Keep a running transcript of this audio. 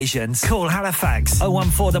Call Halifax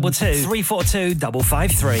 01422 342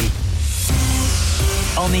 553.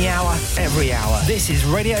 On the hour, every hour. This is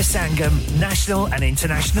Radio Sangam, national and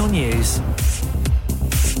international news.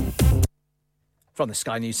 From the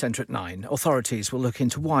Sky News Centre at 9, authorities will look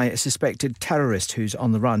into why a suspected terrorist who's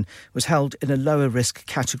on the run was held in a lower risk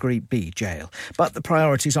Category B jail. But the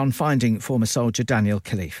priority's on finding former soldier Daniel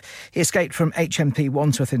Khalif. He escaped from HMP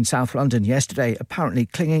Wandsworth in South London yesterday, apparently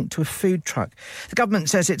clinging to a food truck. The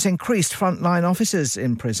government says it's increased frontline officers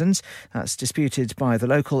in prisons. That's disputed by the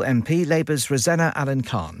local MP, Labour's Rosanna Allen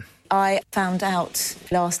Khan. I found out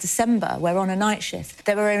last December, we're on a night shift,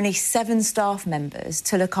 there were only 7 staff members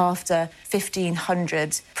to look after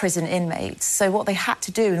 1,500 prison inmates. So what they had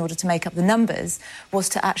to do in order to make up the numbers was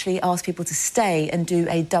to actually ask people to stay and do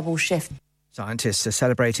a double shift. Scientists are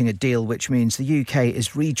celebrating a deal which means the UK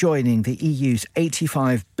is rejoining the EU's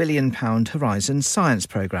 £85 billion Horizon Science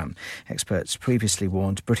programme. Experts previously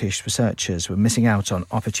warned British researchers were missing out on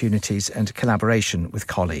opportunities and collaboration with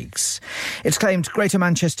colleagues. It's claimed Greater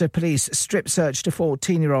Manchester Police strip-searched a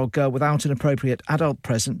 14-year-old girl without an appropriate adult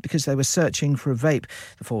present because they were searching for a vape.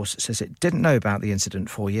 The force says it didn't know about the incident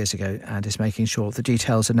 4 years ago and is making sure the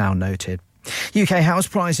details are now noted. UK house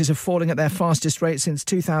prices are falling at their fastest rate since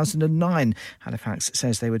 2009. Halifax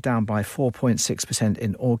says they were down by 4.6%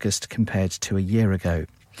 in August compared to a year ago.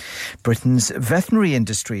 Britain's veterinary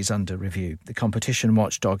industry is under review. The competition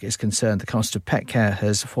watchdog is concerned the cost of pet care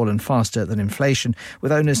has fallen faster than inflation,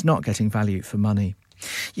 with owners not getting value for money.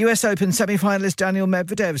 US Open semi-finalist Daniil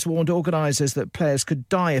Medvedev's warned organisers that players could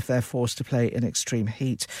die if they're forced to play in extreme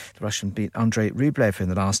heat. The Russian beat Andrei Rublev in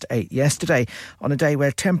the last 8 yesterday on a day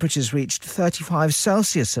where temperatures reached 35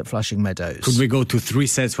 Celsius at Flushing Meadows. Could we go to 3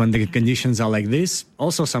 sets when the conditions are like this?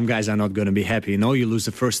 Also, some guys are not going to be happy. You know, you lose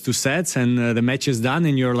the first 2 sets and the match is done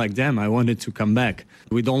and you're like, damn, I wanted to come back.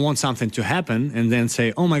 We don't want something to happen and then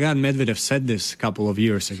say, oh my God, Medvedev said this a couple of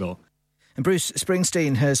years ago. And Bruce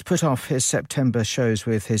Springsteen has put off his September shows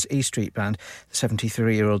with his E Street Band. The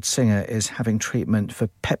 73-year-old singer is having treatment for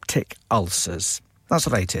peptic ulcers. That's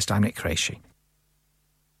the latest. I'm Nick Qureshi.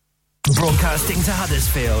 Broadcasting to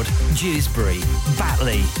Huddersfield, Dewsbury,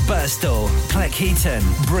 Batley, Birstall, Cleckheaton,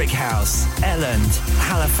 Brickhouse, Elland,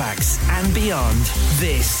 Halifax and beyond.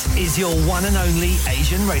 This is your one and only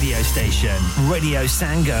Asian radio station. Radio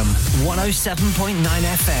Sangam, 107.9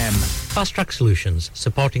 FM. Fast Track Solutions,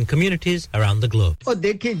 supporting communities around the globe. और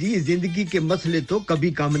देखें जी जिंदगी के मसले तो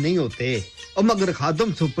कभी कम नहीं होते और मगर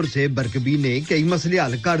खादम सुपर से बरकबी ने कई मसले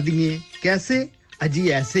हल कर दिए कैसे अजी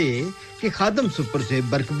ऐसे कि खादम सुपर से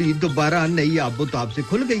बरकबी दोबारा नई आबोताब से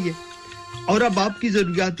खुल गई है और अब आपकी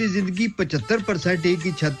ज़रूरियाती ज़िंदगी 75% एक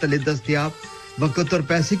ही छत तले दस्तयाब वक्त और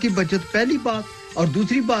पैसे की बचत पहली बात और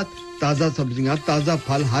दूसरी बात ताज़ा सब्जियां ताज़ा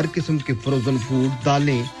फल हर किस्म के फ्रोजन फूड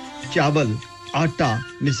दालें चावल आटा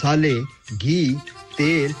मिसाले घी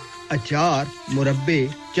तेल अचार मुरब्बे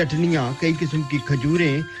चटनियां कई किस्म की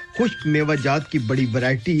खजूरें खुश्क मेवाजात की बड़ी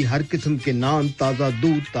वैरायटी हर किस्म के नान ताज़ा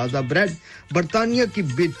दूध ताज़ा ब्रेड बर्तानिया की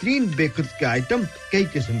बेहतरीन बेकर्स के आइटम कई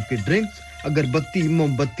किस्म के ड्रिंक्स अगरबत्ती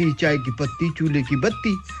मोमबत्ती चाय की पत्ती चूल्हे की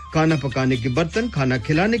बत्ती खाना पकाने के बर्तन खाना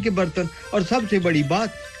खिलाने के बर्तन और सबसे बड़ी बात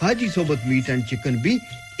हाजी सोबत मीट एंड चिकन भी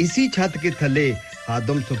इसी छत के थले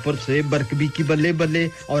आदम सुपर से बरकबी की बल्ले बल्ले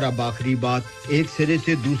और अब आखिरी बात एक सिरे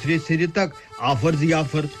से दूसरे सिरे तक ऑफर्स ही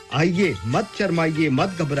ऑफर आइए मत शर्माइए मत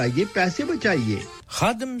घबराइए पैसे बचाइए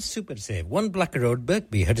Khadam Super Save, 1 Blacker Road,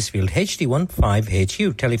 Birkby, Huddersfield,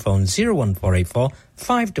 HD15HU, telephone 01484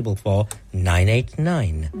 544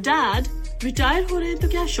 989. Dad, retire हो रहे हैं तो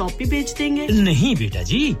क्या शॉप भी बेच देंगे? नहीं बेटा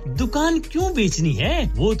जी, दुकान क्यों बेचनी है?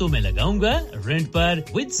 वो तो मैं लगाऊंगा रेंट पर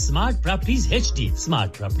with smart properties HD.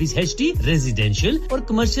 Smart properties HD residential और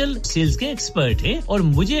कमर्शियल सेल्स के एक्सपर्ट हैं और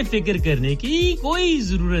मुझे फिक्र करने की कोई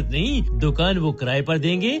जरूरत नहीं। दुकान वो किराए पर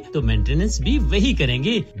देंगे तो मेंटेनेंस भी वही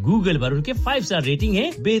करेंगे। गूगल पर उनके 5 स्टार रेटिंग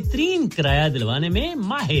है, बेहतरीन किराया दिलवाने में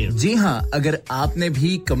माहिर। जी हां, अगर आपने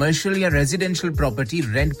भी कमर्शियल या रेजिडेंशियल प्रॉपर्टी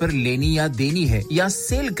रेंट पर लेनी या देनी है या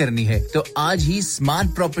सेल करनी है तो आज ही स्मार्ट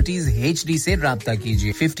प्रॉपर्टीज एचडी से राब्ता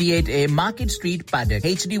कीजिए 58A market street paddock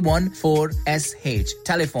HD14SH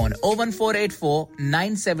telephone 01484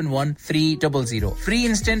 971 300 free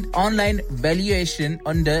instant online valuation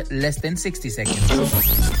under less than 60 seconds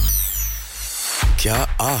क्या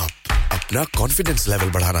आप अपना कॉन्फिडेंस लेवल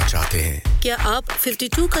बढ़ाना चाहते हैं क्या आप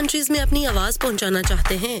 52 कंट्रीज में अपनी आवाज पहुंचाना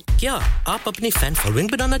चाहते हैं क्या आप अपनी फैन फॉलोइंग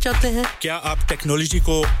बनाना चाहते हैं क्या आप टेक्नोलॉजी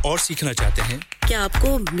को और सीखना चाहते हैं क्या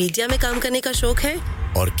आपको मीडिया में काम करने का शौक है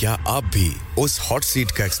और क्या आप भी उस हॉट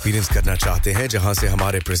सीट का एक्सपीरियंस करना चाहते हैं जहां से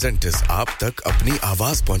हमारे प्रेजेंटर्स आप तक अपनी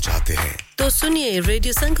आवाज पहुंचाते हैं तो सुनिए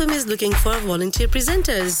radio Sangam is looking for volunteer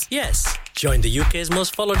presenters yes Join the UK's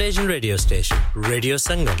most followed Asian radio station, Radio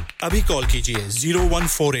Sangam. Abhi call kijiye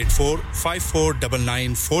 01484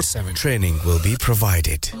 549947. Training will be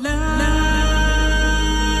provided.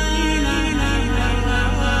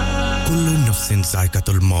 Kullu नफ्सिन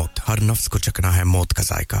जायकातुल मौत हर नफ्स को चखना है मौत का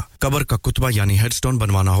जायका कब्र का कुतबा यानी हेडस्टोन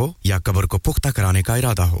बनवाना हो या कब्र को पुख्ता कराने का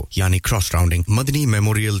इरादा हो यानी cross rounding Madni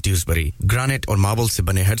memorial Dewsbury granite और मार्बल से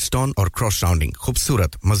बने हेडस्टोन और क्रॉस राउंडिंग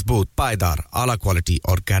खूबसूरत मजबूत पायदार आला क्वालिटी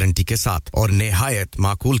और गारंटी के साथ और निहायत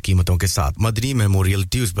माकूल कीमतों के साथ मदनी मेमोरियल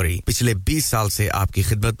ट्यूसबरी पिछले 20 साल से आपकी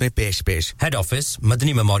खिदमत में पेश head office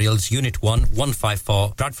Madni memorials unit 1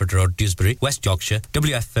 154 Bradford Road Dewsbury West Yorkshire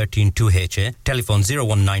WF13 2HA telephone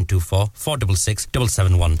 01924 466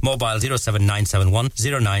 771 mobile 07971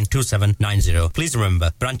 092790 please remember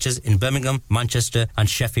branches in Birmingham Manchester and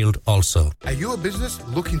Sheffield also Are you a business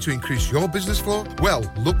looking to increase your business flow well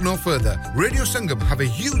look no further Radio Sangam have a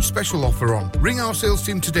huge special offer on ring our sales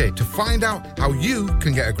team today to find out how you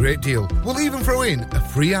can get a great deal we'll even throw in a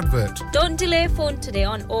free advert Don't delay phone today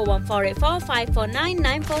on 01484 549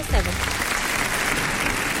 947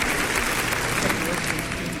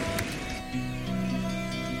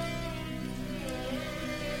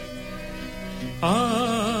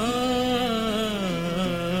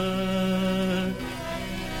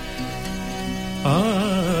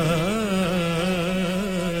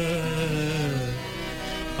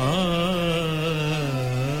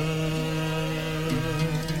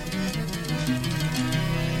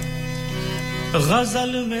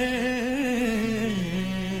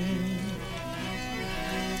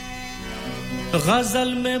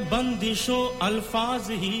 गजल में बंदिशों अल्फाज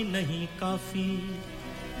ही नहीं काफी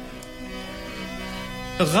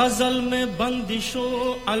गजल में बंदिशों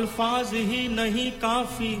अल्फाज ही नहीं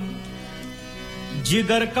काफी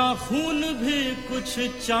जिगर का खून भी कुछ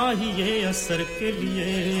चाहिए असर के लिए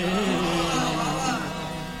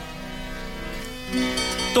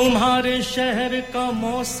तुम्हारे शहर का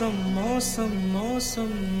मौसम मौसम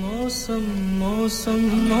मौसम मौसम मौसम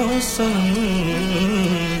मौसम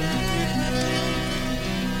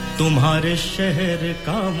तुम्हारे शहर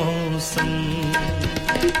का मौसम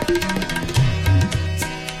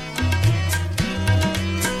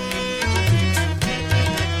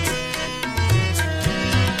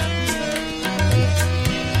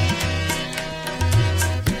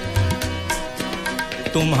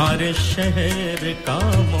तुम्हारे शहर का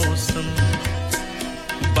मौसम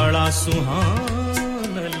बड़ा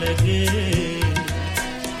सुहाना लगे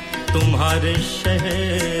तुम्हारे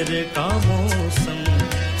शहर का मौसम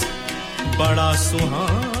बड़ा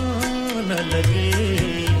सुहाना लगे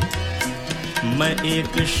मैं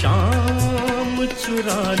एक शाम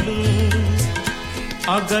चुरा लूं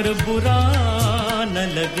अगर बुरा न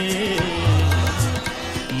लगे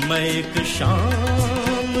मैं एक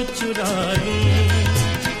शाम चुरा लूं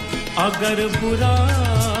अगर बुरा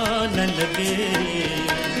न लगे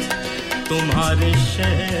तुम्हारे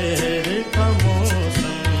शहर का मौसम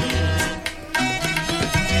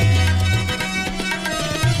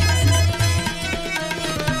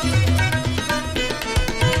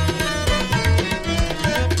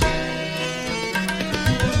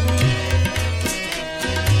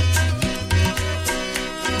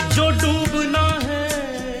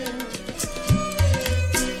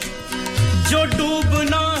जो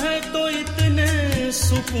डूबना है तो इतने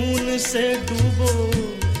सुकून से डूबो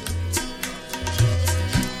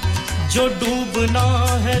जो डूबना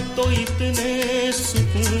है तो इतने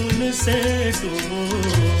सुकून से डूबो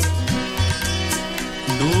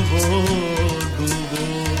डूबो डूबो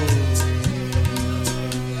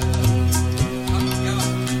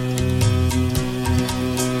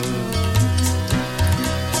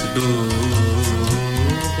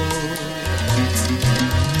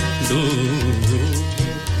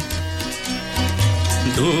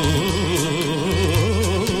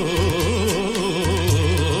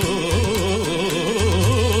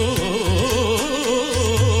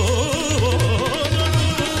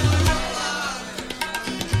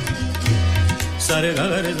sare ga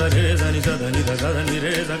re za re za ni za da ni da ga ni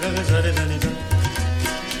re za ga sa re za ni da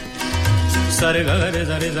sare ga re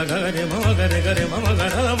za re ma ga re ma ga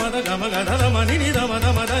da ma da ga ma ga da ma ni da ma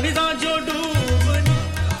da ni da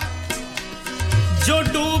जो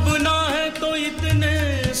डूबना है तो इतने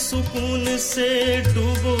सुकून से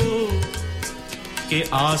डूबो के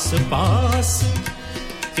आस-पास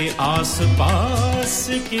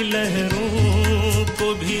की लहरों को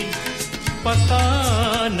भी पता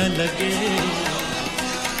न लगे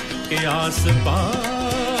के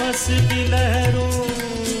आस-पास की लहरों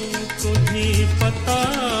को भी पता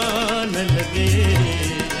न लगे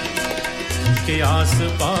के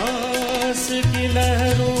आस-पास की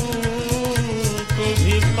लहरों को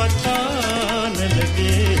भी पता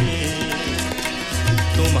लगे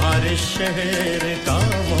तुम्हारे शहर का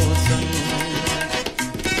मौसम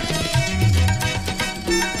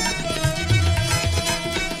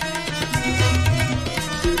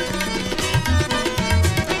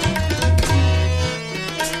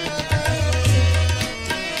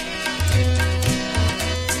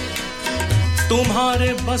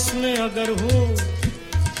तुम्हारे बस में अगर हो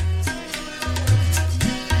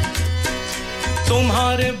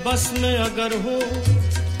तुम्हारे बस में अगर हो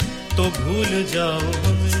तो भूल जाओ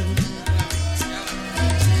हमें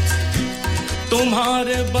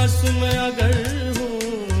तुम्हारे बस में अगर हो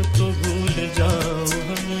तो भूल जाओ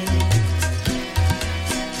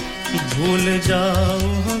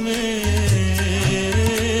हमें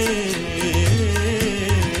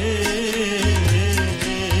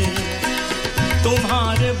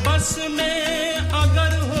तुम्हारे बस में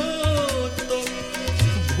अगर हो तो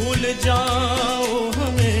भूल जाओ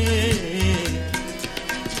हमें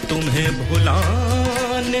तुम्हें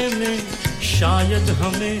भुलाने में शायद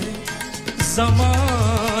हमें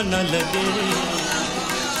ज़माना लगे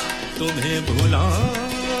तुम्हें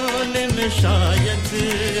भुलाने में शायद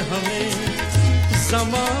हमें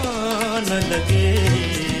ज़माना लगे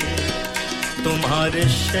तुम्हारे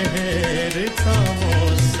शहर का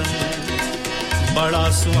मौसम बड़ा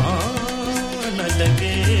सुहाना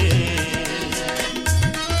लगे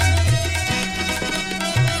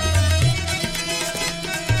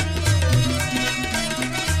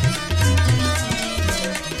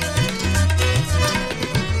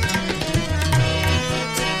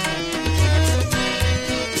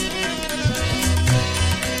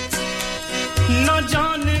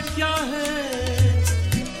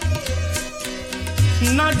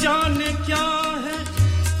न जाने क्या है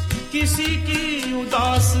किसी की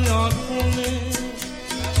उदास आंखों में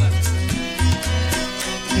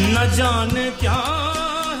न जाने क्या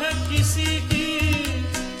है किसी की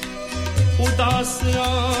उदास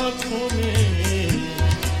आंखों में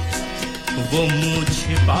वो मुँह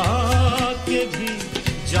छिपा के भी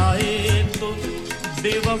जाए तो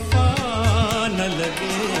बेवफा न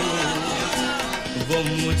लगे वो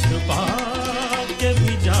मुँह छिपा के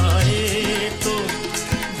भी जाए तो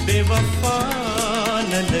बेवफा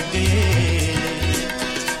न लगे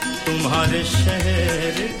तुम्हारे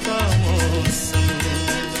शहर का मौसम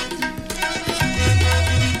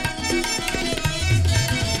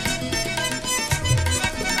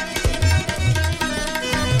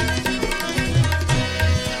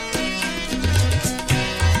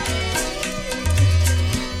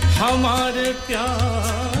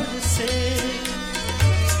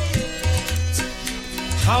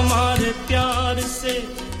हमारे प्यार से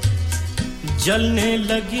जलने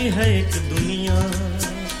लगी है एक दुनिया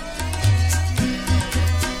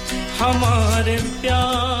हमारे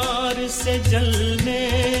प्यार से जलने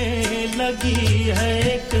लगी है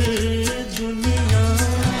एक दुनिया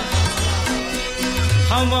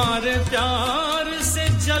हमारे प्यार से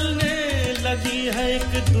जलने लगी है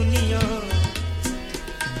एक दुनिया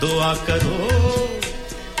दुआ करो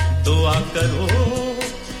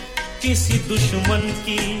किसी दुश्मन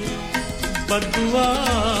की बद्दुआ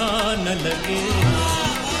न लगे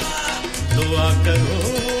दुआ करो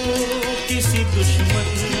किसी दुश्मन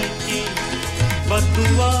की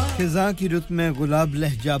बद्दुआ खिज़ां की रुत में गुलाब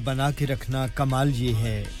लहजा बना के रखना कमाल ये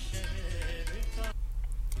है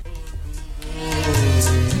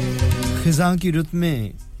खिज़ां की रुत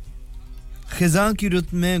में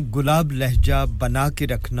गुलाब लहजा बना के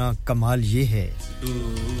रखना कमाल ये है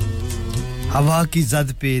हवा की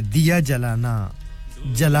जद पे दिया जलाना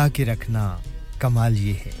जला के रखना कमाल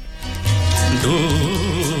ये है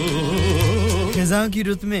खिज़ां की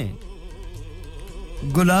रुत में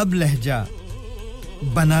गुलाब लहजा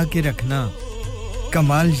बना के रखना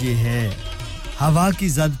कमाल ये है हवा की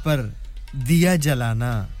जद पर दिया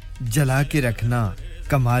जलाना जला के रखना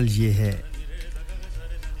कमाल ये है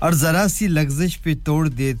और जरा सी लग़ज़िश पे तोड़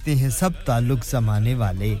देते हैं सब ताल्लुक ज़माने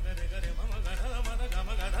वाले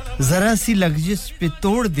जरा सी लग़ज़िश पे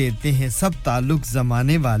तोड़ देते हैं सब ताल्लुक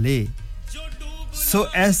ज़माने वाले सो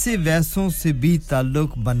ऐसे वैसों से भी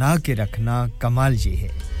ताल्लुक बना के रखना कमाल ये है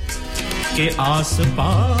के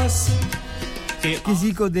आस-पास के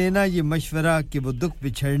किसी को देना ये मशवरा कि वो दुख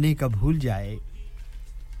बिछड़ने का भूल जाए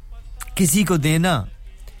किसी को देना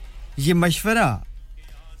ये मशवरा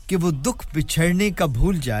कि वो दुख बिछड़ने का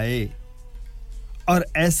भूल जाए और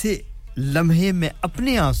ऐसे लम्हे में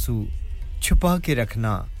अपने आंसू छुपा के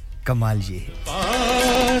रखना कमाल ये है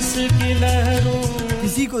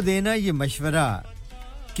किसी को देना ये मशवरा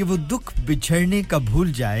कि वो दुख बिछड़ने का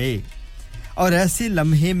भूल जाए और ऐसे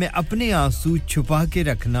लम्हे में अपने आंसू छुपा के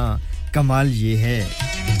रखना कमाल ये है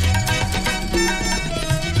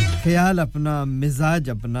ख्याल अपना मिजाज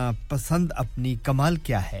अपना पसंद अपनी कमाल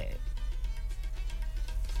क्या है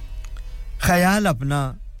ख्याल अपना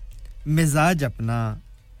मिजाज अपना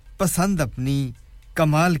पसंद अपनी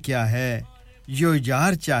कमाल क्या है जो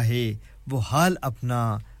यार चाहे वो हाल अपना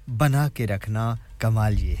बना के रखना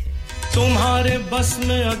कमाल ये है तुम्हारे बस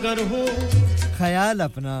में अगर हो ख्याल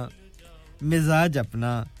अपना मिजाज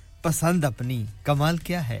अपना पसंद अपनी कमाल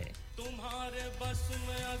क्या है तुम्हारे बस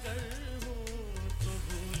में अगर हो तो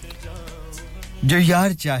भूल जाओ जो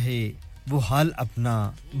यार चाहे वो हाल अपना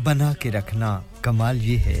बना के रखना कमाल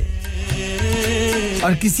ये है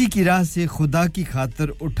और किसी की राह से खुदा की खातिर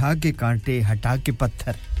उठा के कांटे हटा के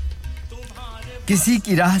पत्थर किसी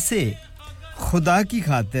की राह से खुदा की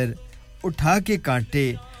खातिर उठा के कांटे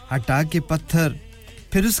हटा के पत्थर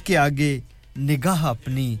फिर उसके आगे निगाह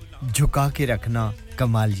अपनी झुका के रखना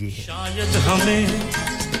कमाल ये है शायद हमें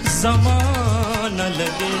ज़माना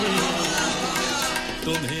लगे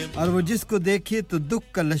तुम्हें और वो जिसको देखे तो दुख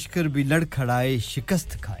का लश्कर भी लड़खड़ाए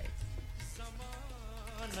शिकस्त खाए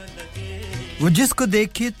वो जिसको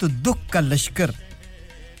देखे तो दुख का लश्कर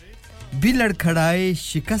भी लड़खड़ाए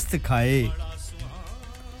शिकस्त खाए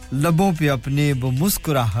लबों पे अपने वो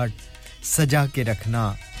मुस्कुराहट सजा के रखना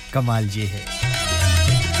कमाल ये है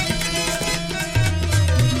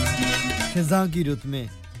खिज़ां की रुत में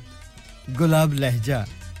गुलाब लहजा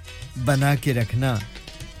बना के रखना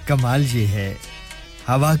कमाल ये है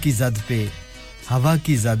हवा की जद पे हवा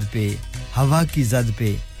की जद पे हवा की जद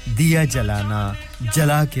पे दिया जलाना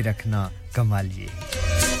जला के रखना कमाल ये है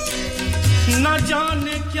न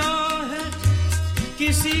जाने क्या है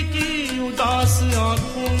किसी की उदास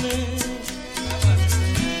आंखों में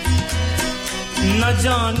न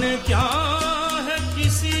जाने क्या है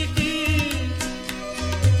किसी की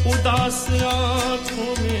उदास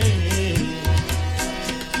आंखों में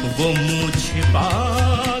वो मुँह छिपा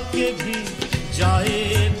के भी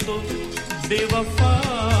जाए तो बेवफा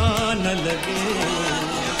न लगे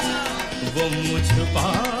वो मुँह छिपा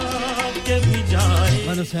के भी जाए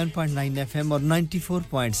 107.9 FM और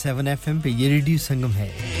 94.7 FM पे ये रेडियो संगम है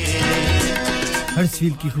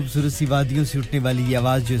हर्सफील्ड की खूबसूरत सी वादियों से उठने वाली ये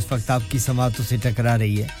आवाज जो इस वक्त आपकी समातों से टकरा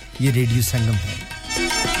रही है ये रेडियो संगम है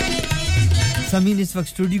समीन इस वक्त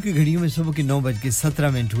स्टूडियो की घड़ियों में सुबह के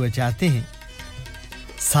 9:17 हुआ चाहते हैं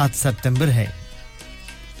 7 सितंबर है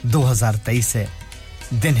 2023 है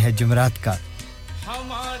दिन है जुमरात का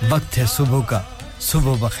वक्त है सुबह का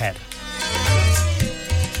सुबह बखैर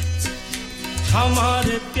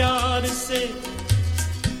हमारे प्यार से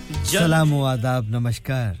सलाम व आदाब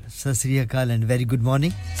नमस्कार सत श्री अकाल एंड वेरी गुड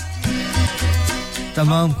मॉर्निंग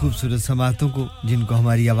तमाम खूबसूरत समातों को जिनको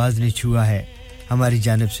हमारी आवाज ने छुआ है हमारी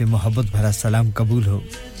जानिब से मोहब्बत भरा सलाम कबूल हो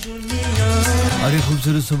और ये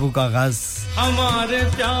खूबसूरत सुबह का आगाज हमारे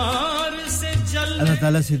प्यार से अल्लाह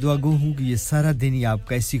ताला से दुआ गो हूं कि ये सारा दिन ही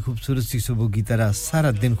आपका ऐसी खूबसूरत सी सुबह की तरह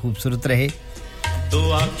सारा दिन खूबसूरत रहे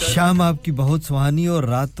शाम आपकी बहुत सुहानी और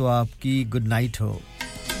रात तो आपकी गुड नाइट हो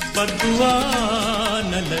बदुआ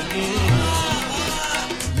न लगे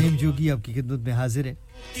नीम जोगी आपकी खिदमत में हाजिर है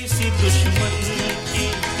किसी दुश्मन की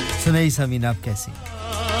सुनाई सामीन आप कैसे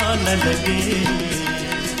न लगे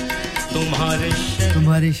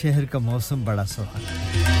तुम्हारे शहर का मौसम बड़ा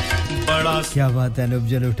सुहाना बड़ा क्या बात है अनुप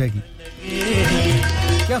जनोटा की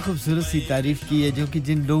क्या खूबसूरत सी तारीफ की है जो कि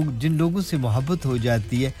जिन लोगों से मोहब्बत हो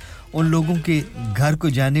जाती है उन लोगों के घर को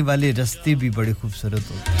जाने वाले रास्ते भी बड़े खूबसूरत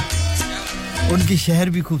होते हैं उनके शहर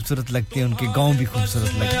भी खूबसूरत लगते हैं उनके गांव भी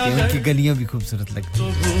खूबसूरत लगते हैं उनकी गलियां भी खूबसूरत लगती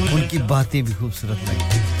हैं उनकी बातें भी खूबसूरत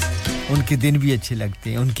लगती हैं उनके दिन भी अच्छे लगते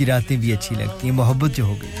हैं उनकी रातें भी अच्छी लगती हैं मोहब्बत जो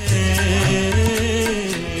हो गई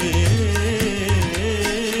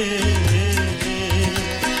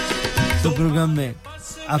तो प्रोग्राम में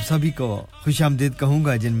आप सभी को खुशामदीद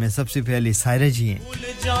कहूंगा जिनमें सबसे पहले सायरा जी हैं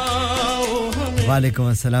वालेकुम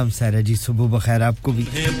अस्सलाम सायरा जी सुबह बखैर आपको भी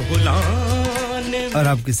और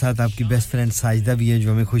आपके साथ आपकी बेस्ट फ्रेंड साजिदा भी है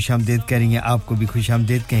जो हमें खुशामदीद कह रही हैं आपको भी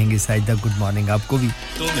खुशामदीद कहेंगे साजिदा गुड मॉर्निंग आपको भी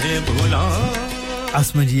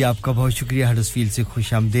आसमा जी आपका बहुत शुक्रिया हडर्सफील्ड से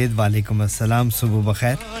खुशामदीद वालेकुम अस्सलाम सुबह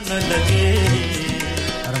बखैर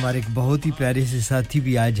और हमारे एक बहुत ही प्यारे से साथी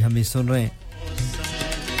भी आज हमें सुन रहे हैं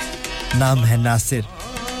नाम है नासिर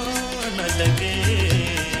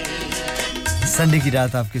संडे की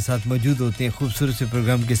रात आपके साथ मौजूद होते हैं खूबसूरत से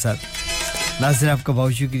प्रोग्राम के साथ नासिर आपका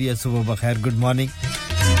बहुत शुक्रिया सुबह बखैर गुड मॉर्निंग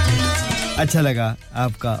अच्छा लगा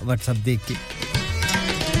आपका व्हाट्सएप देख के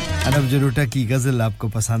अनब जरूटा की गजल आपको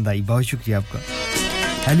पसंद आई बहुत शुक्रिया आपका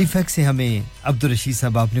हैलीफैक्स से हमें अब्दुल रशीद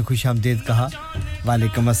साहब आपने खुशामदीद कहा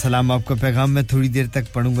वालेकुम अस्सलाम आपका पैगाम मैं थोड़ी देर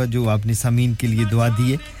तक पढ़ूंगा जो आपने सामीन के लिए दुआ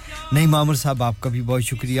दी है नईम आमर साहब आपका भी बहुत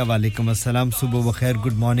शुक्रिया वालेकुम अस्सलाम सुबह बखैर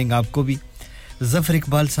गुड मॉर्निंग आपको भी जफर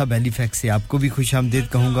इकबाल साहब हैलीफैक्स से आपको भी खुशामदीद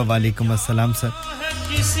कहूंगा वालेकुम अस्सलाम सर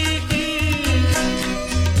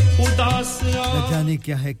न जाने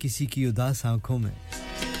क्या है किसी की उदास आंखों में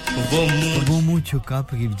वो मुंह झुका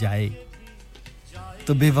के जाए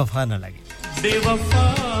तो बेवफा न लगे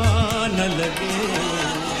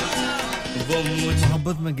वो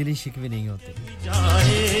मोहब्बत में गिले शिकवे नहीं होते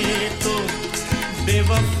जाए तो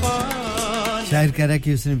बेवफा शायर कह रहा है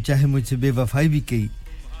कि उसने चाहे मुझसे बेवफाई भी की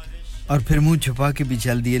और फिर मुंह छुपा के भी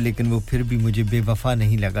चल दिए लेकिन वो फिर भी मुझे बेवफा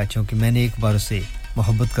नहीं लगा क्योंकि मैंने एक बार उसे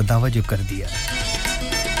मोहब्बत का दावा जो कर दिया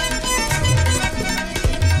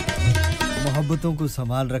मोहब्बतों को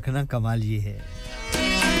संभाल रखना कमाल ये है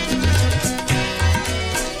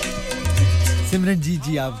सिमरन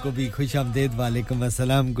जी आपको भी खुशामदीद वालेकुम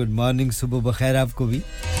अस्सलाम गुड मॉर्निंग सुबह बखैर आपको भी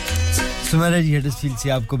सुमेरा जी हडर्सफील्ड से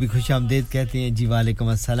आपको भी खुशामदीद कहते हैं जी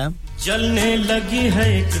वालेकुम अस्सलाम जलने लगी है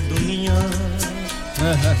एक दुनिया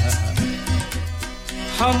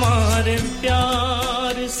हमारे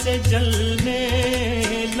प्यार से जलने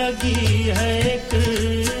लगी है एक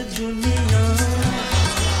दुनिया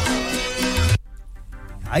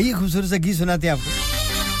आइए खूबसूरत सा गीत सुनाते हैं आपको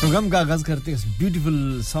प्रोग्राम का आगाज करते हैं इस ब्यूटीफुल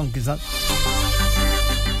सॉन्ग के साथ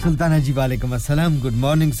सुल्ताना जी वालेकुम अस्सलाम गुड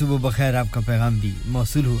मॉर्निंग सुबह बखैर आपका पैगाम भी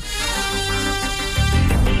मौसूल हुआ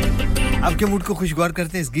आपके मूड को खुशगवार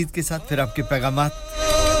करते हैं इस गीत के साथ फिर आपके पैगामात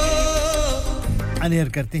अनएयर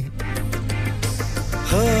करते हैं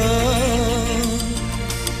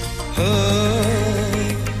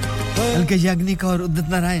हल्के याग्निक और Udit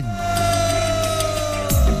Narayan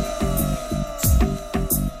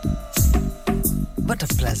What a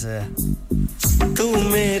pleasure तू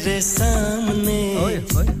मेरे सामने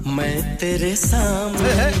मैं तेरे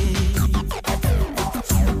सामने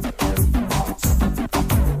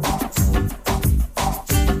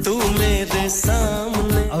तू मेरे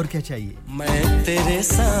सामने और क्या चाहिए मैं तेरे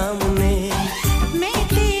सामने मैं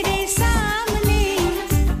तेरे सामने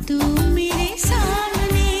तू मेरे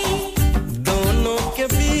सामने दोनों के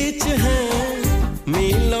बीच है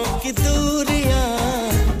मीलों की दूरियां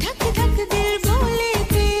धक धक दिल बोले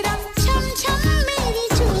तेरा छम छम मेरी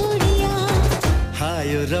चूड़ियां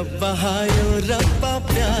हायो रब्बा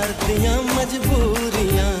प्यार दियां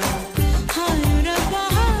मजबूरियां हायो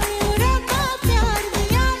रब्बा प्यार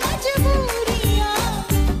दियां मजबूरियां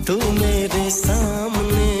तू मेरे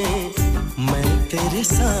सामने मैं तेरे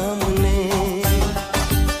सामने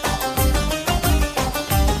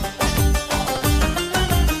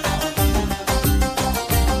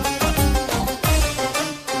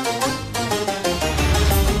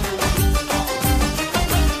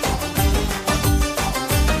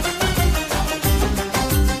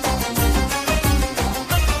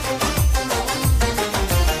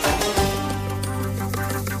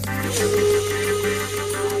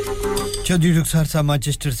चौधरी रुखसार साहब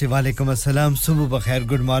मैनचेस्टर से वालेकुम अस्सलाम सुबह बखैर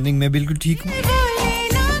गुड मॉर्निंग मैं बिल्कुल ठीक हूं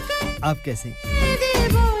आप कैसे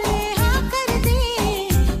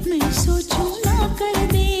मैं सोचूं ना कर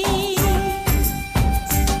दे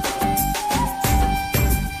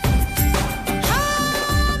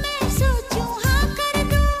हाँ मैं सोचूं हाँ कर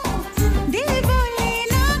दूं दिल बोले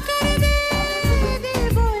ना कर दे दिल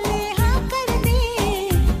बोले हाँ कर दे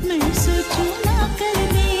मैं सोचूं ना कर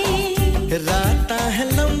दे रात है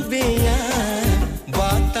लंबियां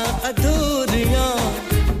बातें अधूरियां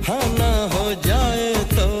हाँ ना हो जाए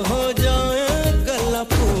तो हो जाए गला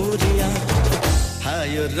पूरियां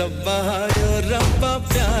हायो रब्बा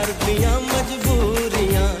प्यार दियां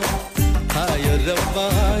मजबूरियां हायो रब्बा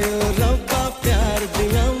प्यार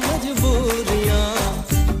दियां मजबूरियां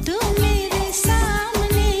तू मेरे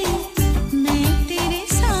सामने मैं तेरे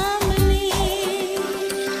सामने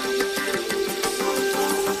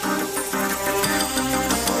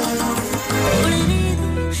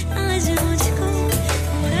आज मुझको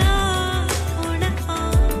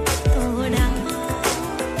थोड़ा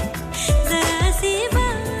जरा सी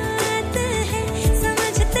बात है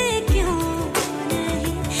समझते क्यों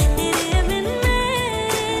नहीं तेरे बिन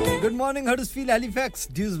मैं good morning Huddersfield Halifax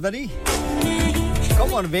Dewsbury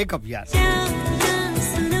come on wake up यार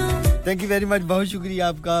थैंक यू वेरी मच बहुत शुक्रिया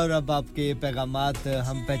आपका और अब आपके पैगामात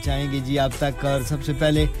हम पहुंचाएंगे जी आप तक और सबसे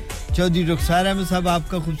पहले चौधरी रुखसार अहमद साहब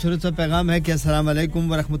आपका खूबसूरत सा पैगाम है कि अस्सलाम वालेकुम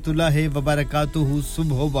व रहमतुल्लाहि व बरकातुहू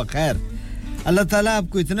सुबह बखैर अल्लाह ताला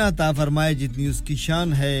आपको इतना अता फरमाए जितनी उसकी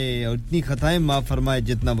शान है और इतनी खताएं माफ फरमाए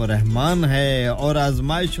जितना वो रहमान है और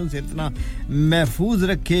आजमाइशों से इतना महफूज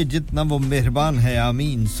रखे जितना वो मेहरबान है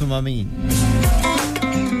आमीन सुम आमीन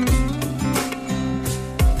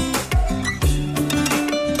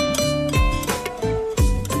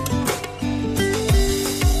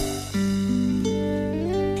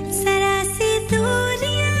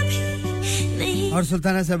और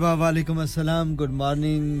सुल्ताना साहबा वालेकुम अस्सलाम गुड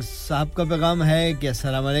मॉर्निंग साहब का पैगाम है कि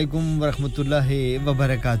अस्सलाम वालेकुम व रहमतुल्लाहि व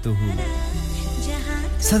बरकातहू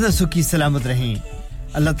सदा सुखी सलामत रहें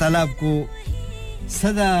अल्लाह ताला आपको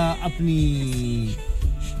सदा अपनी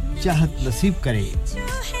चाहत नसीब करे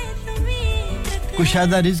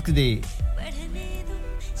कुशादा रिज़्क दे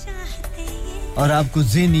और आपको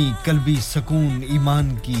ज़हनी कल्बी सुकून ईमान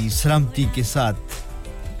की सलामती के साथ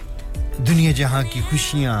दुनिया जहां की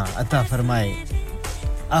खुशियां अता फरमाए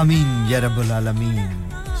आमीन या रब्बुल आलमीन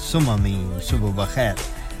सुम आमीन सुबह बखैर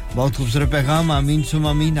बहुत खूबसूरत पैगाम आमीन सुम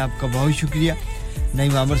आमीन आपका बहुत शुक्रिया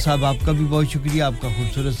नईम आमर साहब आपका भी बहुत शुक्रिया आपका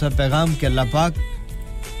खूबसूरत सा पैगाम कि अल्लाह पाक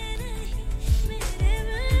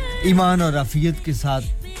ईमान और आफियत के साथ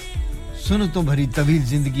सुन्नतों भरी तवील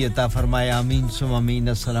जिंदगी अता फरमाए आमीन सुम आमीन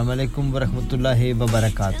अस्सलाम वालेकुम व रहमतुल्लाहि व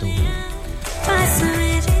बरकातहू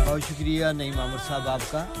बहुत शुक्रिया नईम आमर साहब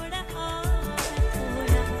आपका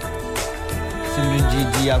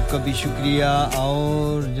सिमरन जी आपका भी शुक्रिया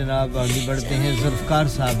और जनाब आगे बढ़ते हैं जुल्फकार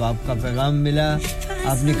साहब आपका पैगाम मिला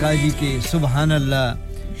आपने कहा जी कि सुभान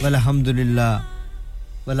अल्लाह वल्हम्दुलिल्लाह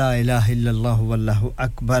वला इलाहा इल्लल्लाह वल्लाहु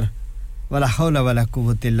अकबर वला हौला वला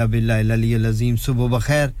कुव्वता इल्ला बिल्लाहिल अलिय्यिल अज़ीम सुबह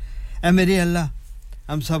बखैर ऐ मेरे अल्लाह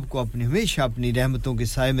हम सब को अपने हमेशा अपनी रहमतों के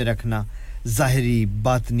साए में रखना ज़ाहिरी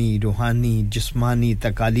बातनी रूहानी जिस्मानी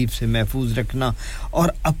तकालीफ से महफूज रखना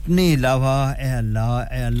और अपने अलावा ए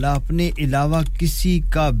अल्लाह अपने अलावा किसी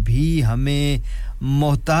का भी हमें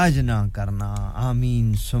मोहताज ना करना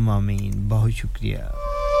आमीन सुम आमीन बहुत शुक्रिया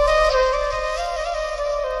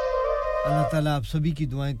अल्लाह ताला आप सभी की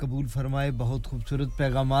दुआएं कबूल फरमाए बहुत खूबसूरत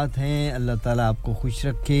पैगामात हैं अल्लाह ताला आपको खुश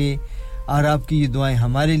रखे और आपकी ये दुआएं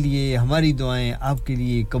हमारे लिए हमारी दुआएं आपके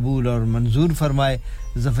लिए कबूल और मंजूर फरमाए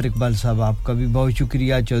ज़फर इकबाल साहब आपका भी बहुत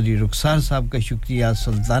शुक्रिया चौधरी रुखसार साहब का शुक्रिया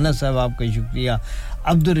सुल्ताना साहब आपका शुक्रिया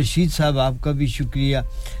अब्दुल रशीद साहब आपका भी शुक्रिया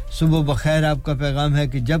सुबह बखैर आपका पैगाम है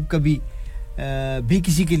कि जब कभी भी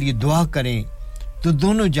किसी के लिए दुआ करें तो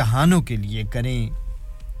दोनों जहानों के लिए करें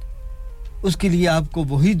उसके लिए आपको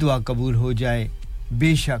वही दुआ कबूल हो जाए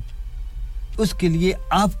बेशक उसके लिए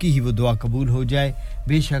आपकी ही वो दुआ कबूल हो जाए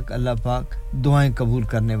बेशक अल्लाह पाक दुआएं कबूल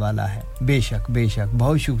करने वाला है बेशक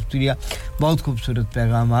बहुत शुक्रिया बहुत खूबसूरत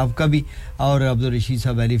पैगाम आपका भी और अब्दुल रशीद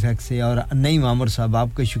साहब एलिफैक्स से और नईम आमर साहब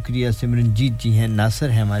आपका शुक्रिया सिमरनजीत जी हैं नासिर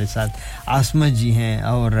हैं हमारे साथ आसमा जी हैं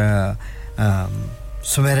और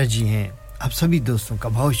सुमेरा जी हैं आप सभी दोस्तों का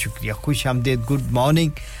बहुत शुक्रिया खुशामदीद गुड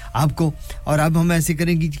मॉर्निंग आपको और अब हम ऐसे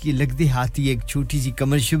करेंगे कि लगते हाथी एक छोटी सी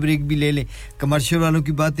कमर्शियल ब्रेक भी ले लें कमर्शियल वालों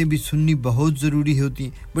की बातें भी सुननी बहुत ज़रूरी होती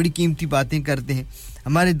हैं बड़ी कीमती बातें करते हैं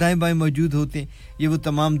हमारे दाएं बाएं मौजूद होते हैं ये वो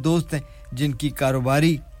तमाम दोस्त हैं जिनकी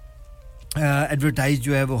कारोबारी एडवर्टाइज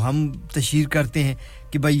जो है वो हम तशहीर करते हैं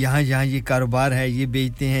कि भाई यहाँ ये कारोबार है ये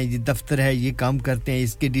बेचते हैं ये दफ्तर है ये काम करते हैं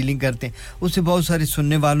इसके डीलिंग करते हैं उससे बहुत सारे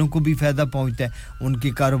सुनने वालों को भी फ़ायदा पहुंचता है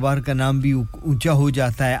उनके कारोबार का नाम भी ऊंचा हो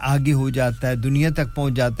जाता है आगे हो जाता है दुनिया तक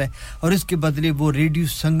पहुंच जाता है और इसके बदले वो रेडियो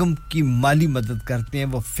संगम की माली मदद करते हैं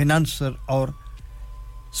वो फाइनेंसर और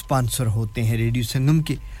स्पॉन्सर होते हैं रेडियो संगम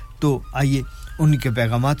के तो आइए उनके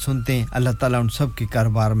पैगामात सुनते हैं अल्लाह ताला उन सब के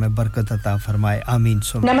कारोबार में बरकत अता फरमाए आमीन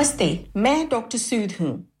नमस्ते मैं डॉक्टर सूद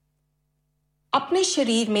हूं अपने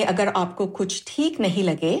शरीर में अगर आपको कुछ ठीक नहीं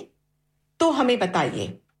लगे तो हमें बताइए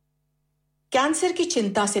कैंसर की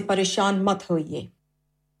चिंता से परेशान मत होइए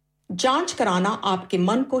जांच कराना आपके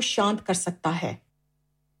मन को शांत कर सकता है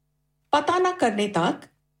पता न करने तक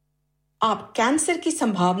आप कैंसर की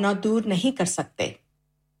संभावना दूर नहीं कर सकते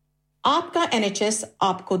आपका एनएचएस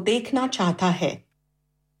आपको देखना चाहता है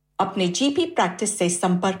अपने जीपी प्रैक्टिस से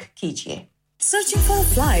संपर्क कीजिए Searching for a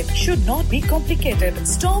flight should not be complicated.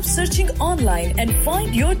 Stop searching online and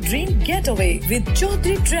find your dream getaway with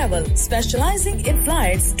Chaudhary Travel, specializing in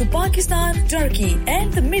flights to Pakistan, Turkey,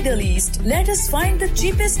 and the Middle East. Let us find the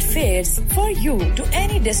cheapest fares for you to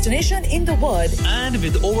any destination in the world. And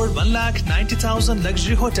with over 1,90,000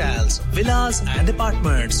 luxury hotels, villas, and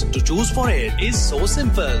apartments to choose for it is so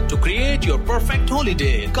simple. To create your perfect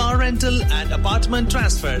holiday, car rental and apartment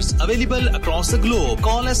transfers available across the globe.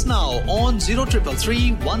 Call us now on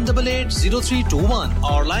 0333-188-0321.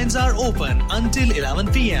 Our lines are open until 11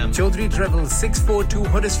 p.m. Chaudhary Travel 642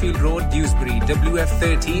 Huddersfield Road, Dewsbury,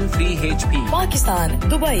 WF13 3HP. Pakistan,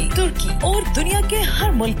 Dubai, तुर्की और दुनिया के हर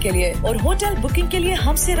मुल्क के लिए और hotel booking के लिए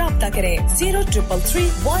हमसे राब्ता करें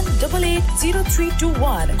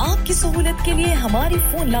 0333-188-0321. आपकी सहूलियत के लिए हमारी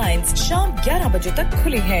फोन लाइंस शाम 11 बजे तक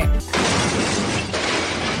खुली हैं.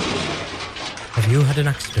 Have you had an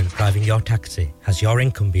accident driving your taxi? Has your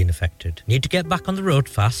income been affected? Need to get back on the road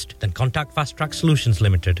fast? Then contact Fast Track Solutions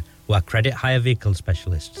Limited who are credit hire vehicle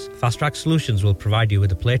specialists. Fast Track Solutions will provide you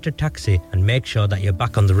with a plated taxi and make sure that you're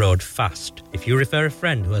back on the road fast. If you refer a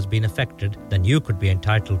friend who has been affected, then you could be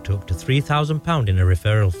entitled to up to £3,000 in a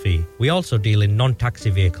referral fee. We also deal in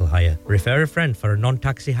non-taxi vehicle hire. Refer a friend for a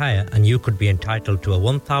non-taxi hire and you could be entitled to a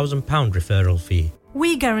 £1,000 referral fee.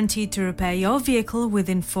 We guarantee to repair your vehicle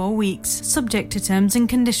within 4 weeks, subject to terms and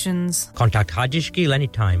conditions. Contact Haji Shkil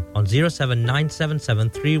anytime on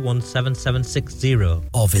 07977317760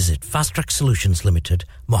 or visit Fast Track Solutions Limited,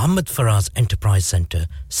 Mohammed Faraz Enterprise Centre,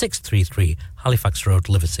 633 Halifax Road,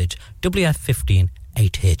 Liversedge, WF15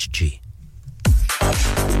 8HG.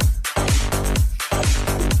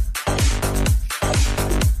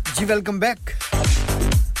 Ji welcome back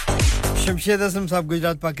Shamshed Assam साहब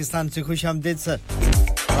गुजरात पाकिस्तान से खुशामदीद sir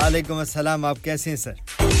वालेकुम अस्सलाम आप कैसे हैं sir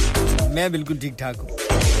मैं बिल्कुल ठीक ठाक हूं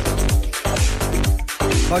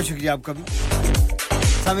बहुत शुक्रिया आपका भी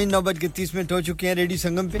सामीन 9:30 हो चुके हैं रेडियो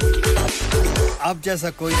संगम पे आप जैसा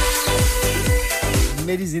कोई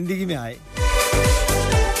मेरी जिंदगी में आए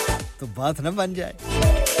तो बात ना बन जाए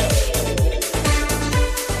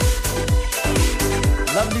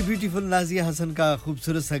लवली ब्यूटीफुल नाजिया हसन का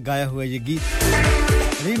खूबसूरत सा गाया हुआ ये गीत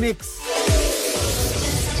remix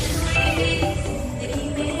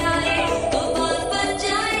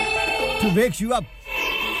To wake you up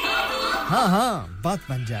हाँ बात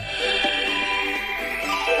बन जाए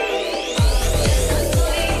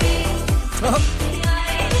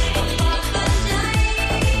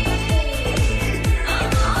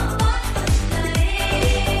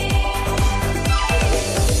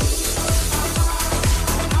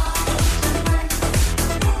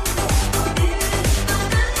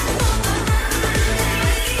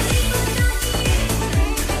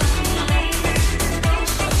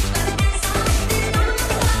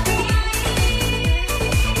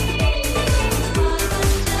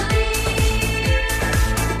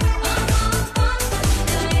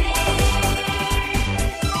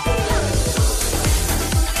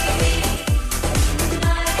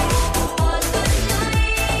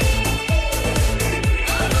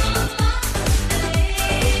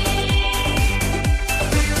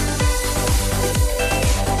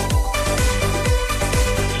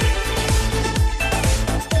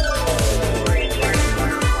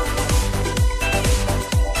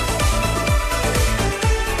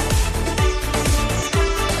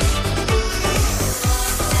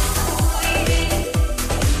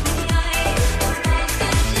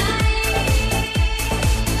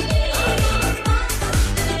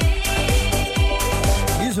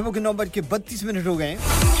नंबर के 32 मिनट हो गए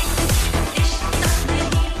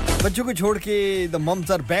बच्चों को छोड़ के the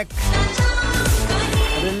mums are back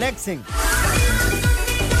relaxing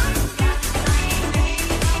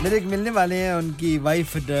मेरे एक मिलने वाले हैं उनकी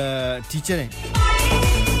वाइफ टीचर हैं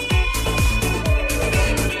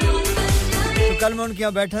तो कल मैं उनके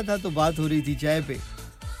यहाँ बैठा था तो बात हो रही थी चाय पे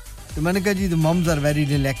तो मैंने कहा जी the mums are very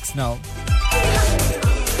relax now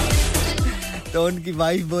तो उनकी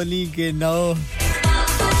वाइफ बोली कि no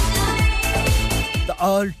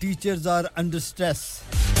all teachers are under stress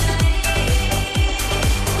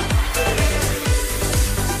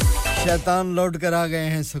शैतान लौट कर आ गए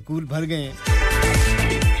हैं स्कूल भर गए हैं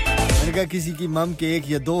मैंने कहा किसी की मम के 1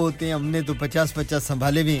 या 2 होते हैं हमने तो 50-50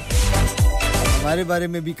 संभाले भी हमारे बारे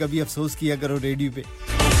में भी कभी अफसोस किया करो रेडियो पे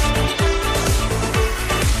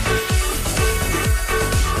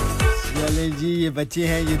चले जी ये बच्चे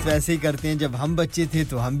हैं ये तो ऐसे ही करते हैं जब हम बच्चे थे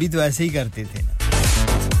तो हम भी तो ऐसे ही करते थे ना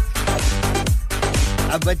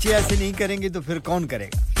अब बच्चे ऐसे नहीं करेंगे तो फिर कौन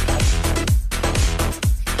करेगा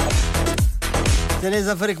चलिए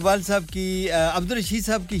ज़फर इकबाल साहब की अब्दुल रशीद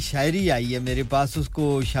साहब की शायरी आई है मेरे पास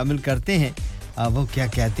उसको शामिल करते हैं वो क्या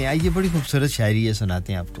कहते हैं आइए बड़ी खूबसूरत शायरी है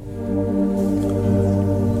सुनाते हैं आपको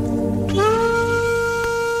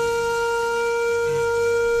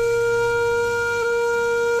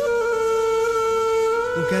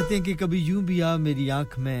वो कहते हैं कि कभी यूं भी आ मेरी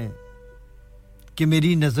आंख में कि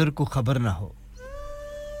मेरी नजर को खबर ना हो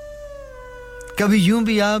कभी यूं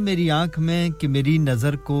भी आ मेरी आंख में कि मेरी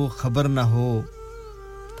नजर को खबर ना हो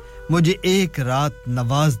मुझे एक रात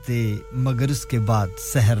नवाज दे मगर उसके बाद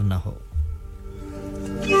सहर ना हो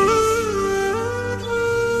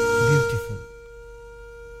ब्यूटीफुल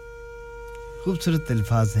खूबसूरत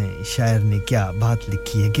अल्फाज हैं शायर ने क्या बात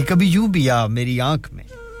लिखी है कि कभी यूं भी आ मेरी आंख में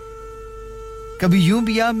कभी यूं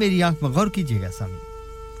भी आ मेरी आंख में गौर कीजिएगा सामने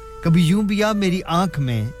कभी यूं भी आ मेरी आंख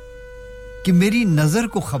में कि मेरी नजर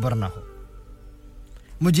को खबर ना हो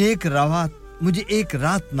मुझे एक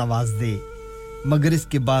रात नवाज दे मगर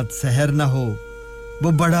इसके बाद सहर ना हो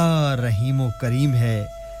वो बड़ा रहीम व करीम है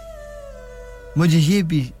मुझे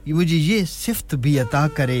ये सिफ्त भी अता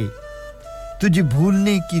करे तुझे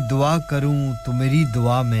भूलने की दुआ करूं तो मेरी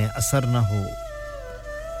दुआ में असर न हो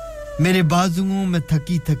मेरे बाजुओं में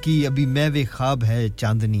थकी थकी अभी महवे ख्वाब है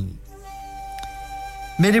चांदनी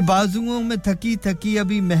मेरे बाजुओं में थकी थकी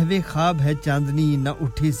अभी महवे ख्वाब है चांदनी न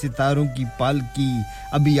उठे सितारों की पालकी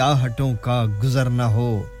अभी आहटों का गुजर न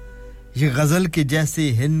हो ये गजल के जैसे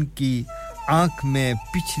हिंद की आंख में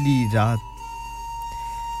पिछली रात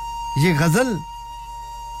ये गजल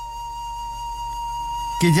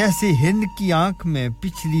के जैसे हिंद की आंख में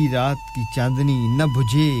पिछली रात की चांदनी न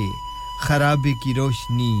बुझे खराबे की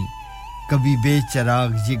रोशनी कभी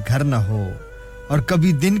बेचराग ये घर न हो और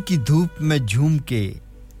कभी दिन की धूप में झूम के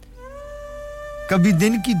कभी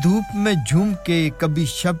दिन की धूप में झूम के कभी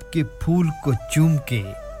शब के फूल को चूम के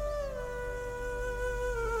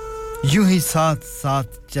यूं ही साथ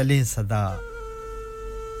साथ चले सदा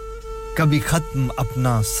कभी खत्म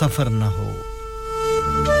अपना सफर न हो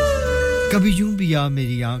कभी यूं भी आ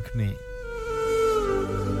मेरी आंख में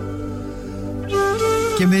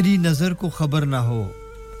कि मेरी नजर को खबर ना हो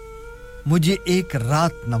मुझे एक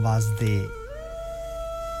रात नवाज दे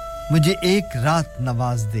मुझे एक रात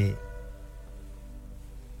नवाज दे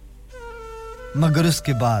मगर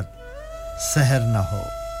उसके बाद सहर ना हो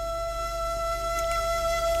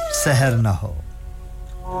सहर ना हो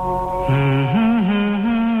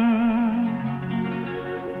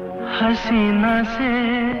हसीना से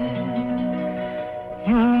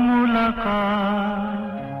यूं मुलाकात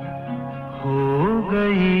हो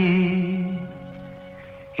गई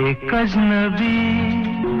एक अजनबी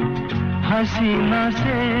हसीना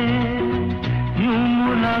से यूं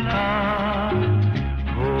मुलाकात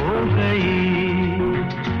हो गई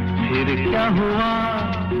फिर क्या हुआ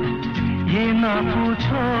ये ना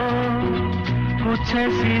पूछो कुछ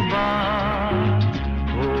ऐसी बात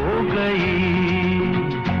हो गई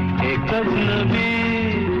एक अजनबी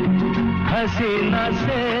हसीना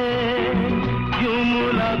से यूं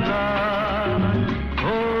मुलाकात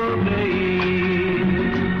हो गई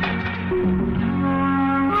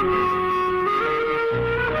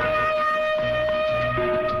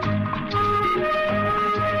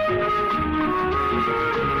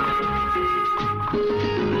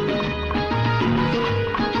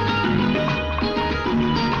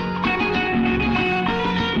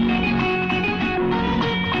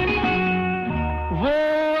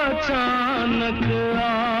अचानक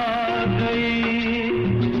आ गई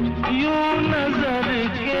यूं नजर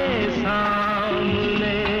के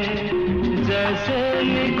सामने जैसे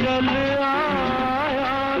निकल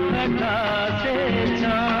आया घटा से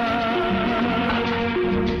चाँद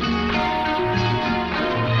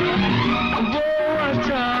वो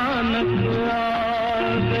अचानक आ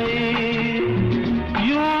गई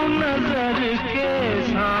यूं नजर के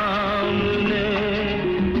सामने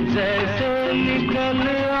जैसे निकल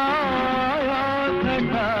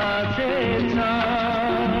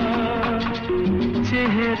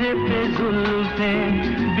चेहरे पे जुल्फें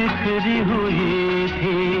बिखरी हुई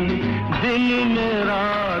थी दिन में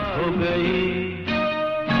रात हो गई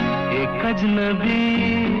एक अजनबी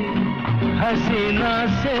हसीना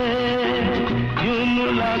से यूं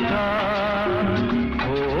मुलाकात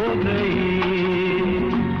हो गई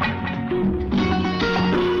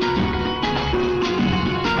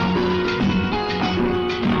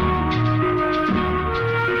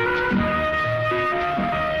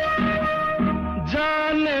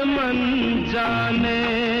जाने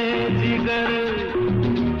जिगर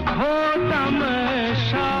होता मैं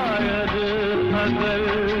शायद अगर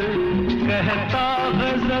कहता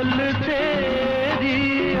गजल तेरी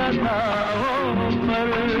अदाओं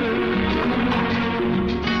पर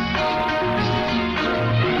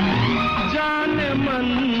जाने मन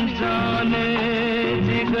जाने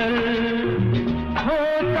जिगर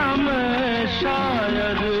होता मैं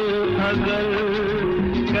शायद अगर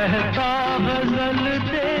कहता गजल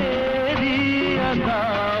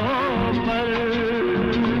पर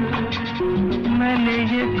मैंने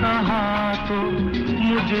ये कहा तो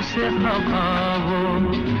मुझसे खफा वो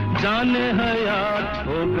जाने हयात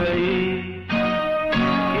हो गई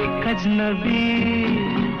एक अजनबी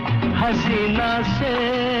हसीना से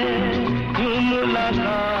यूं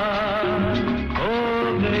मुलाकात हो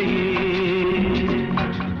गई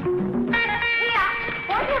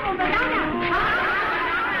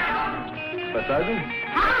बता दूं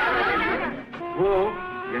वो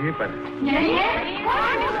यहीं पर यहीं है?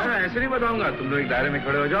 ऐसे नहीं बताऊंगा तुम लोग एक दायरे में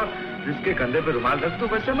खड़े हो जाओ जिसके कंधे पे रुमाल रख दो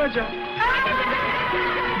बस समझ जाओ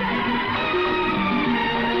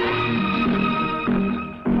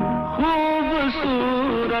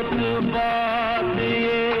खूबसूरत बात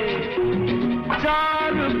ये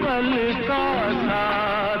चार पल का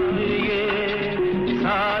साथ ये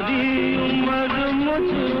सारी उम्र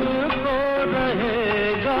मुझको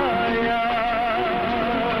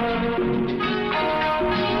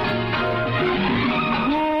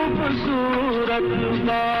खूबसूरत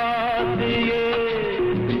बात ये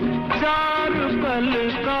चार पल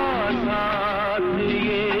का साथ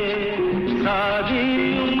ये सारी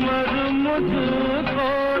उम्र मुझको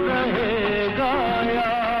रहेगा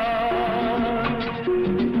यार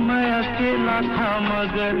मैं अकेला था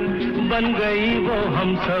मगर बन गई वो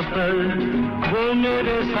हमसफर वो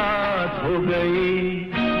मेरे साथ हो गई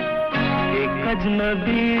एक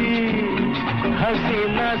अजनबी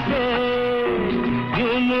हसीना से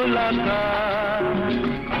यूं मुलाकात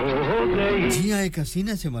हो गई जी हाँ एक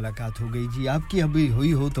हसीना से मुलाकात हो गई जी आपकी अभी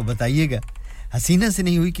हुई हो तो बताइएगा हसीना से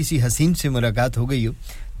नहीं हुई किसी हसीन से मुलाकात हो गई हो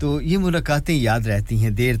तो ये मुलाकातें याद रहती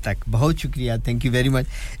हैं देर तक बहुत शुक्रिया thank you very much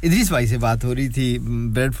Idris भाई से बात हो रही थी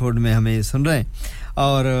ब्रेडफोर्ड में हमें सुन रहे हैं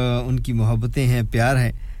और उनकी मोहब्बतें हैं प्यार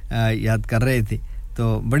है याद कर रहे थे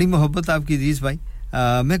तो बड़ी मोहब्बत आपकी इदरीस भाई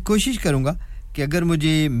मैं कोशिश करूंगा कि अगर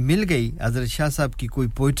मुझे मिल गई हज़रत शाह साहब की कोई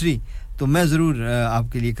पोएट्री तो मैं ज़रूर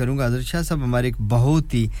आपके लिए करूंगा हज़रत शाह साहब हमारे एक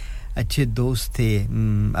बहुत ही अच्छे दोस्त थे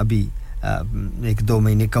अभी 1-2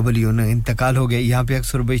 महीने कबल ही उन्हें इंतकाल हो गया यहाँ पे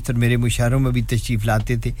अक्सर बेशतर मेरे मुशायरों में भी तशरीफ़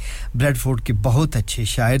लाते थे ब्रेडफोर्ड के बहुत अच्छे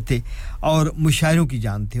शायर थे और मुशायरों की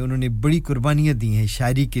जान थे उन्होंने बड़ी कुर्बानियाँ दी हैं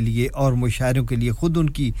शायरी के लिए और मुशायरों के लिए ख़ुद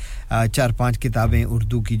उनकी 4-5 किताबें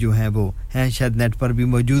उर्दू की जो हैं वो हैं शायद नेट पर भी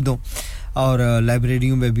मौजूद हों और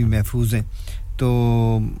लाइब्रेरियों में भी महफूज हैं तो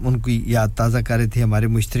उनकी याद ताज़ा कर रहे थे हमारे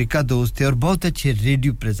मुश्तरका दोस्त थे और बहुत अच्छे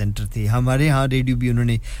रेडियो प्रेजेंटर थे हमारे यहाँ रेडियो भी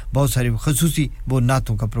उन्होंने बहुत सारे ख़ुसूसी वो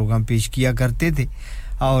नातों का प्रोग्राम पेश किया करते थे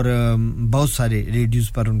और बहुत सारे रेडियोस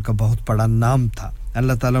पर उनका बहुत बड़ा नाम था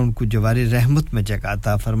अल्लाह ताला उनको जवारे रहमत में जगह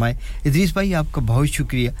अता फरमाए इदरीस भाई आपका बहुत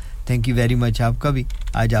शुक्रिया थैंक यू वेरी मच आपका भी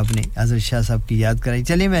आज आपने हज़रत शाह साहब की याद कराई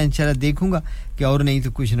चलिए मैं इंशाल्लाह देखूंगा कि और नहीं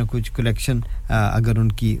तो कुछ ना कुछ कलेक्शन अगर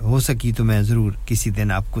उनकी हो सकी तो मैं ज़रूर किसी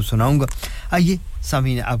दिन आपको सुनाऊंगा आइए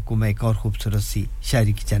सामीन आपको मैं एक और खूबसूरत सी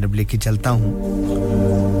शायरी की जानब लेके चलता हूं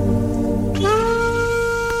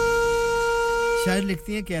शायर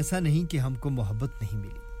लिखती हैं कि ऐसा नहीं कि हमको मोहब्बत नहीं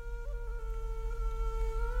मिली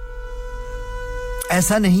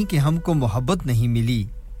ऐसा नहीं कि हमको मोहब्बत नहीं मिली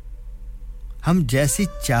हम जैसे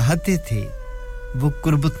चाहते थे वो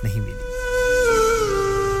कुर्बत नहीं मिली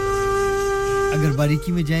अगर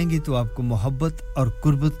बारीकी में जाएंगे तो आपको मोहब्बत और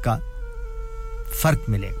कुर्बत का फर्क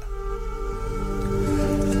मिलेगा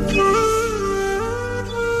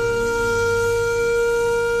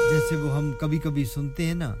जैसे वो हम कभी-कभी सुनते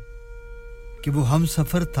हैं ना कि वो हम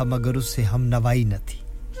सफर था मगर उससे हम नवाई न थी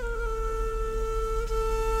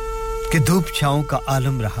कि धूप छांव का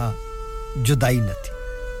आलम रहा जुदाई न थी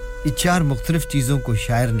ये चार मुख्तलिफ चीजों को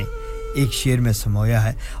शायर ने एक शेर में समोया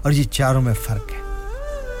है और ये चारों में फर्क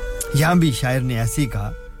है यहां भी शायर ने ऐसे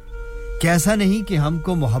कहा कि ऐसा नहीं कि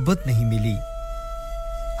हमको मोहब्बत नहीं मिली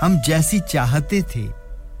हम जैसी चाहते थे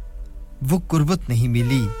वो कुर्बत नहीं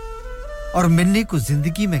मिली और मिलने को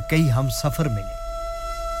जिंदगी में कई हम सफर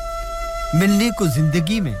मिले मिलने को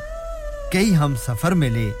जिंदगी में कई हम सफर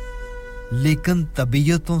मिले लेकिन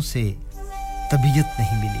तबीयतों से तबीयत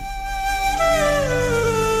नहीं मिली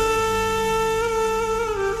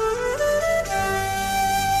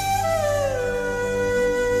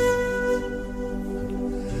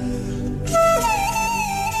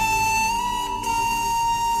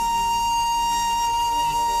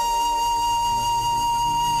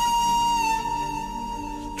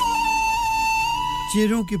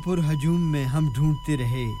चेहरों के पुर हजूम में हम ढूंढते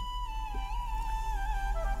रहे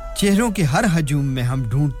चेहरों के हर हजूम में हम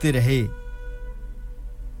ढूंढते रहे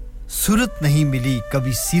सूरत नहीं मिली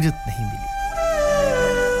कभी सीरत नहीं मिली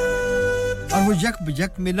और वो यक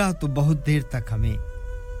बयक मिला तो बहुत देर तक हमें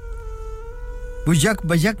वो यक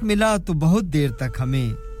बयक मिला तो बहुत देर तक हमें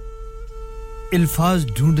अल्फाज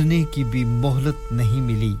ढूंढने की भी मोहलत नहीं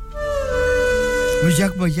मिली वो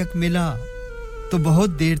यक बयक मिला तो बहुत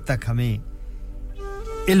देर तक हमें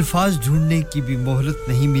अल्फाज ढूंढने की भी मोहलत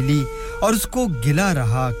नहीं मिली और उसको गिला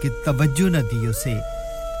रहा कि तवज्जो न दी उसे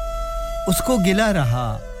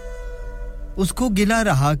उसको गिला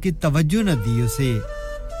रहा कि तवज्जो न दी उसे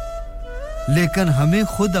लेकिन हमें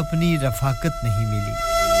खुद अपनी रफाकत नहीं मिली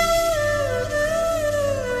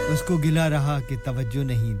उसको गिला रहा कि तवज्जो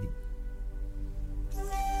नहीं दी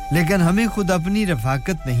लेकिन हमें खुद अपनी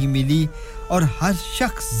रफाकत नहीं मिली और हर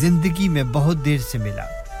शख्स जिंदगी में बहुत देर से मिला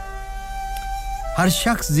हर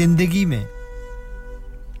शख्स जिंदगी में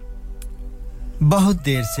बहुत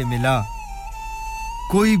देर से मिला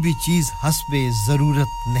कोई भी चीज हस्बे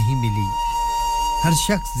जरूरत नहीं मिली हर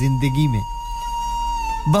शख्स जिंदगी में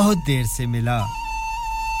बहुत देर से मिला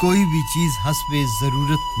कोई भी चीज हस्बे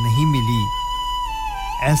जरूरत नहीं मिली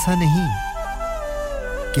ऐसा नहीं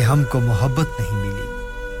कि हमको मोहब्बत नहीं मिली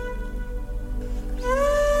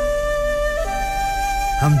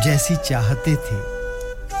हम जैसी चाहते थे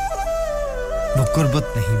वो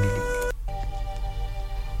कुर्बत नहीं मिली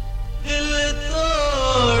दिल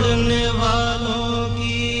तोड़ने वालों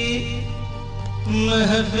की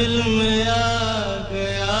महफिल में आ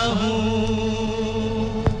गया हूँ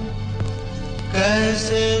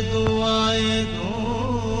कैसे दुआएं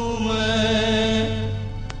दूँ मैं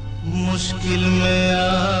मुश्किल में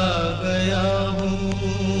आ गया हूँ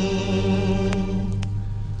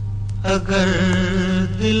अगर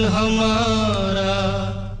दिल हमारा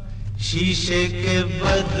शीशे के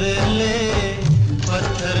बदले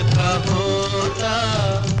पत्थर का होता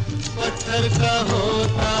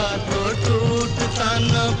तो टूटता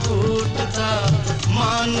न फूटता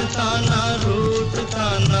मानता न रूठता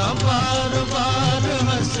न बार बार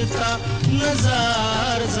हंसता न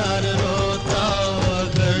जार जार रोता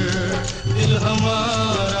अगर दिल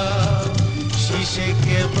हमारा शीशे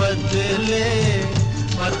के बदले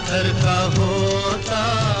पत्थर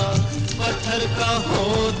का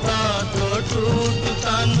होता तो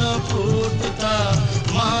टूटता न फूटता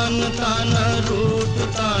मानता न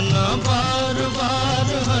रूठता न बार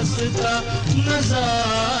बार हंसता न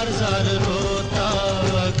जार जार रोता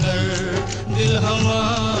अगर दिल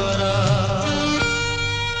हमारा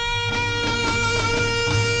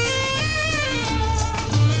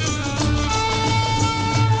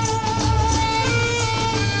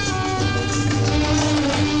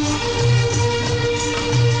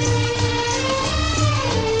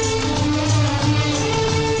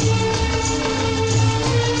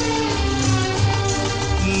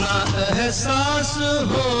एहसास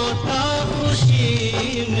होता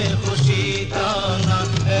खुशी में खुशी का ना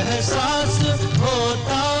एहसास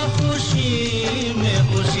होता खुशी में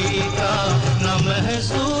खुशी का ना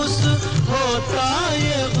महसूस होता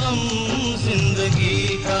ये गम जिंदगी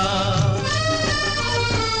का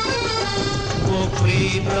वो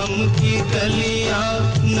प्रीतम की गलियां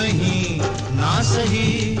नहीं ना सही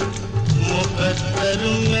मुकद्दर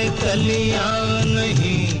में कलियां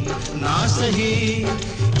नहीं ना सही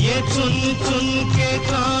ये चुन चुन के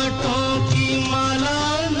कांटों की माला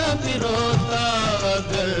न पिरोता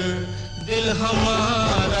अगर दिल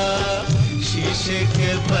हमारा शीशे के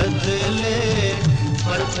बदले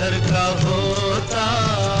पत्थर का होता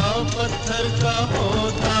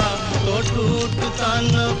तो टूटता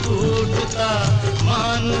न फूटता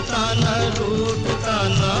मानता न रूठता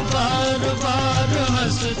न बार बार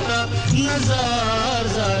हंसता न जार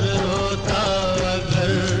जार रोता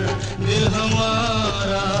अगर दिल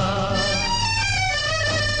हमारा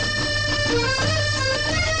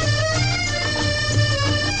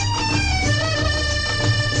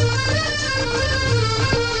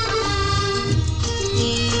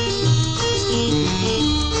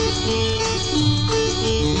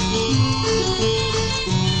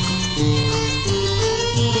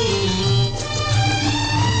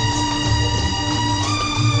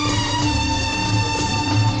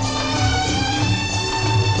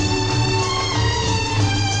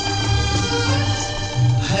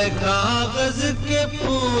कागज के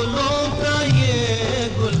फूलों का ये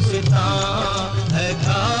गुलसितां है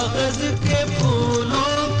कागज के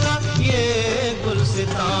फूलों का ये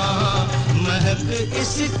गुलसितां महक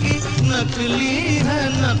इसकी नकली है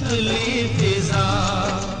नकली फिजा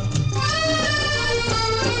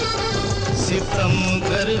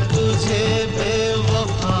सितमगर तुझे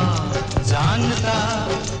बेवफा जानता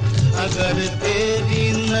अगर तेरी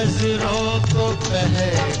नजरों को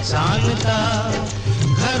पहचानता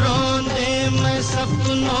घरौंदे मैं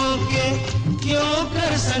सपनों के क्यों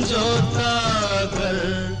कर संजोता अगर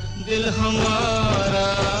दिल हमारा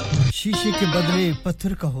शीशे के बदले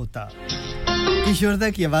पत्थर का होता किशोरदा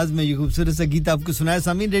की आवाज में ये खूबसूरत सा गीत आपको सुनाया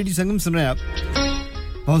सामीन रेडियो संगम सुन रहे हैं आप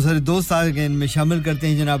बहुत सारे दोस्त आ गए इनमें शामिल करते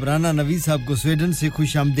हैं जनाब राना नवीद साहब को स्वीडन से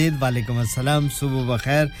खुशामदीद वालेकुम अस्सलाम सुबह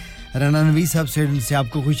बखैर राना नवीद साहब स्वीडन से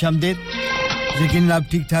आपको खुशामदीद लेकिन आप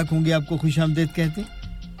ठीक ठाक होंगे आपको खुशामदीद कहते हैं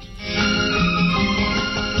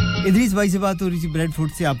इदरीस भाई से बात हो रही थी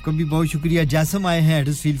ब्रेडफोर्ड से आपका भी बहुत शुक्रिया जासम आए हैं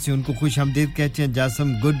हडर्सफील्ड से उनको खुशामदीद कहते हैं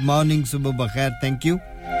जासम गुड मॉर्निंग सुबह बखैर थैंक यू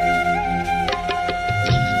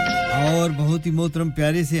और बहुत ही मोहतरम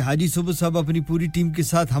प्यारे से हाजी सुबह साहब अपनी पूरी टीम के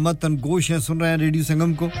साथ हमतन गोश हैं सुन रहे हैं रेडियो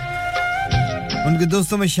संगम को उनके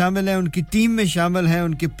दोस्तों में शामिल हैं उनकी टीम में शामिल हैं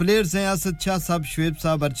उनके प्लेयर्स हैं असद शाह साहब शुएब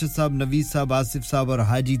साहब अरशद साहब नवीद साहब आसिफ साहब और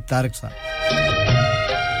हाजी तारक साहब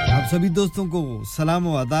आप सभी दोस्तों को सलाम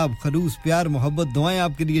व आदाब खलूस प्यार मोहब्बत दुआएं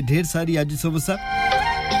आपके लिए ढेर सारी आज सुबह साहब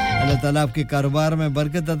अल्लाह ताला आपके कारोबार में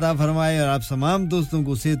बरकत अता फरमाए और आप तमाम दोस्तों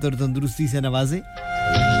को सेहत और तंदुरुस्ती से नवाजे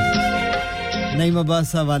नईम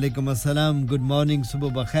अब्बास साहब वालेकुम अस्सलाम गुड मॉर्निंग सुबह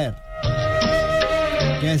बखैर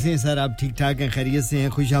कैसे हैं सर आप ठीक ठाक हैं खैरियत से हैं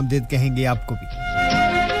खुशामदीद कहेंगे आपको भी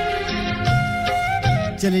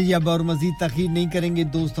चलिए जी अब और मजीद ताखीर नहीं करेंगे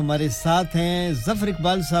दोस्त हमारे साथ हैं ज़फर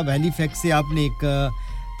इकबाल साहब हैलीफैक्स से आपने एक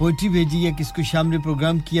पोएट्री भेजी है कि इसको शामिल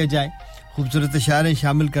प्रोग्राम किया जाए खूबसूरत अशारे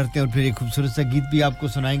शामिल करते हैं और फिर एक खूबसूरत सा गीत भी आपको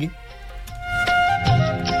सुनाएंगे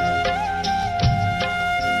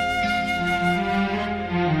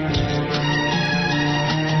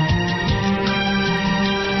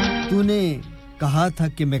तूने कहा था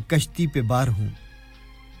कि मैं कश्ती पे बार हूं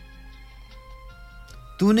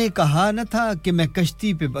तूने कहा न था कि मैं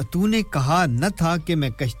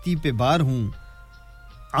कश्ती पे बार हूं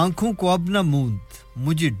आंखों को अब न मूंद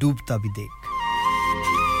मुझे डूबता भी देख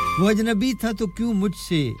वो अजनबी था तो क्यों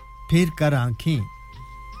मुझसे फेर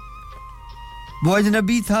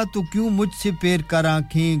कर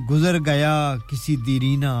आंखें गुजर गया किसी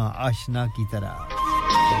दीरीना आशना की तरह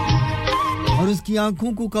और उसकी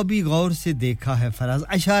आंखों को कभी गौर से देखा है फराज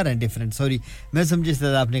अशार हैं डिफरेंट सॉरी मैं समझे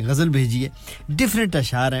शायद आपने गजल भेजी है डिफरेंट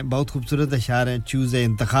अशार हैं बहुत खूबसूरत अशार हैं चूज है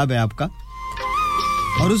इंतखाब है आपका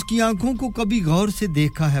और उसकी आंखों को कभी गौर से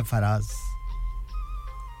देखा है फराज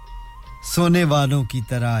सोने वालों की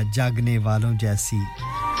तरह जागने वालों जैसी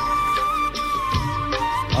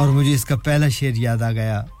और मुझे इसका पहला शेर याद आ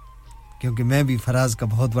गया क्योंकि मैं भी फराज का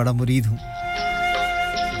बहुत बड़ा मुरीद हूं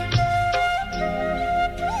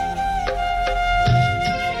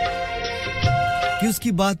कि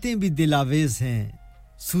उसकी बातें भी दिलावेज हैं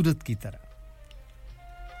सूरत की तरह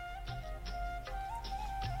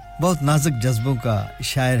बहुत नाजुक जज्बों का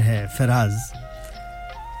शायर है फराज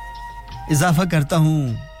इजाफा करता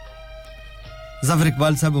हूं ज़फर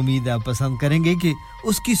इकबाल साहब उम्मीद है आप पसंद करेंगे कि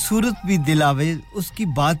उसकी सूरत भी दिलावेज उसकी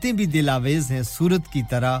बातें भी दिलावेज हैं सूरत की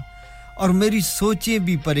तरह और मेरी सोचें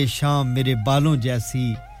भी परेशान मेरे बालों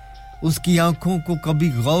जैसी उसकी आंखों को कभी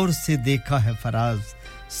गौर से देखा है फराज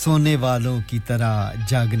सोने वालों की तरह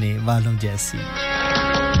जागने वालों जैसी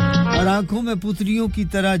और आंखों में पुतलियों की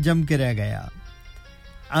तरह जम के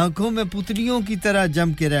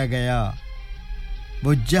रह गया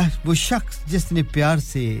वो शख्स जिसने प्यार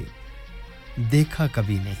से देखा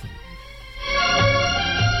कभी नहीं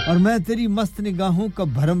और मैं तेरी मस्त निगाहों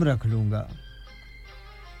का भरम रख लूंगा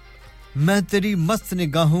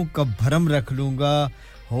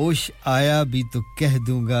होश आया भी तो कह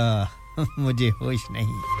दूंगा मुझे होश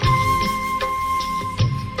नहीं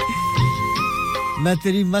मैं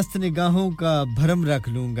तेरी मस्त निगाहों का भरम रख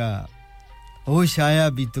लूंगा होश आया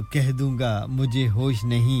भी तो कह दूंगा मुझे होश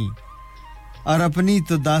नहीं और अपनी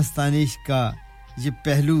तो दास्तानिश का ये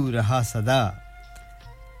पहलू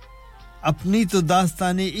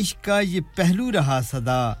रहा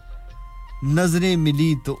सदा नजरें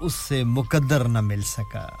मिली तो उससे मुकद्दर न मिल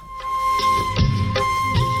सका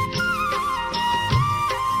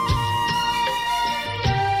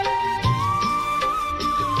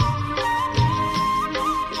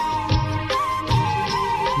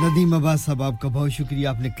नदीम अब्बास साहब आपका बहुत शुक्रिया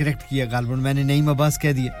आपने करेक्ट किया गालबन मैंने नईम अब्बास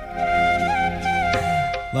कह दिया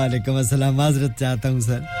वालेकुम अस्सलाम माजरत चाहता हूं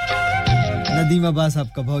सर नदीम अब्बास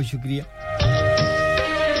आपका बहुत शुक्रिया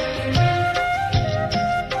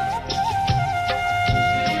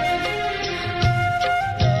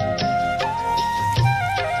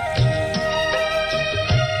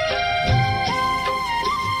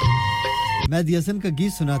मेहदी हसन का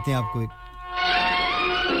गीत सुनाते हैं आपको एक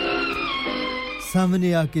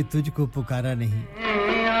सामने आके तुझको पुकारा नहीं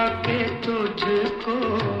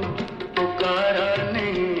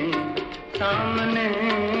सामने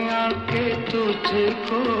आके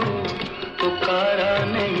तुझको पुकारा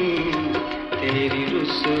नहीं तेरी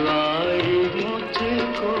रुसवाई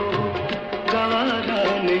मुझको गवारा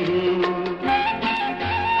नहीं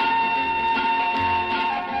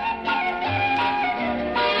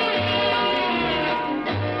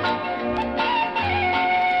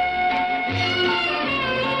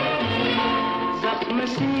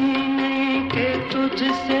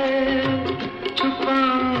तुझसे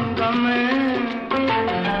छुपाऊंगा मैं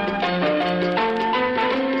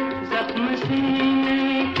जख्म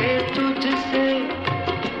सीने के तुझसे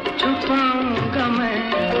छुपाऊंगा मैं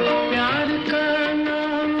प्यार का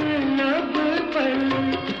नाम लब पर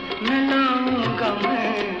मिलाऊंगा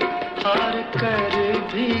मैं हार कर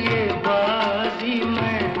भी ये बाजी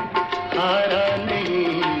मैं हारा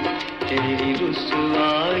नहीं तेरी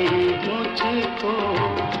रुसवाई मुझको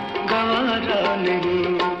गवारा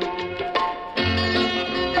नहीं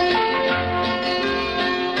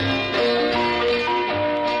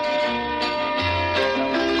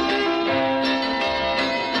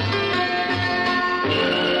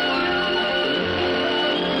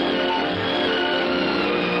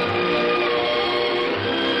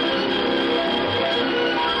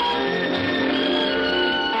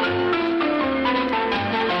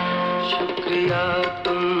शुक्रिया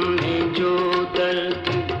तुमने जो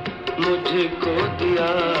दर्द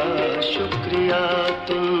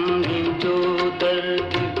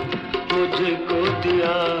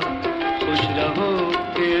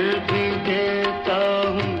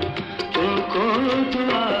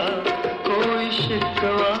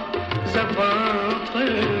शिकवा ज़बान पर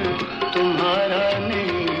तुम्हारा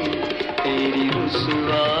नहीं तेरी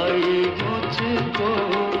रुसवाई मुझको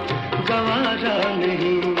गवारा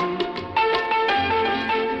नहीं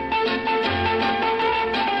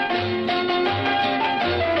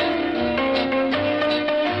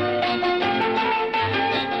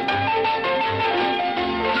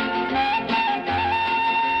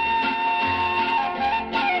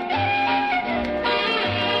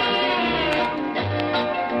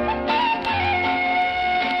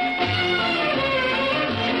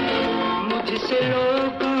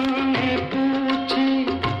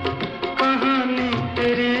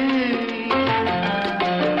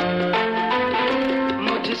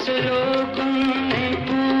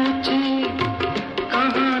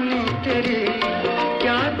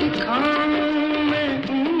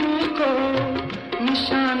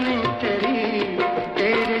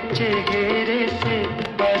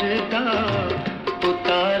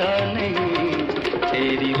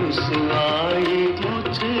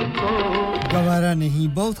नहीं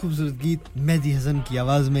बहुत खूबसूरत गीत मेहदी हसन की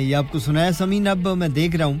आवाज में ये आपको सुनाया समीन अब मैं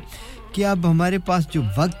देख रहा हूं कि अब हमारे पास जो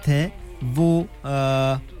वक्त है वो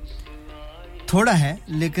थोड़ा है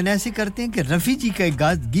लेकिन ऐसे करते हैं कि रफी जी का एक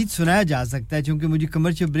गीत सुनाया जा सकता है क्योंकि मुझे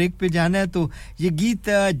कमर्शियल ब्रेक पे जाना है तो ये गीत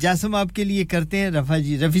जासम आपके लिए करते हैं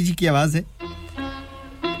रफी जी की आवाज है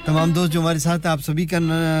तमाम दोस्त जो हमारे साथ आप सभी का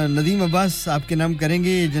नदीम अब्बास आपके नाम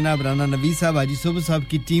करेंगे जनाब राना नबी साहब हाजी सुबह साहब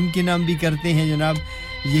की टीम के नाम भी करते हैं जनाब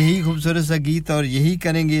यही खूबसूरत सा गीत और यही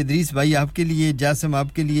करेंगे इदरीस भाई आपके लिए जासम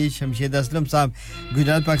आपके लिए शमशेद असलम साहब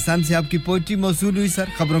गुजरात पाकिस्तान से आपकी पोएट्री मौसूल हुई सर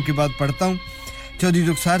खबरों के बाद पढ़ता हूं चौधरी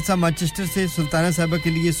रुखसार साहब मैनचेस्टर से सुल्ताना साहबा के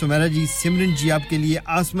लिए सुमेरा जी सिमरन जी आपके लिए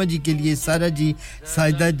आसमा जी के लिए सारा जी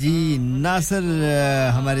साइदा जी नासिर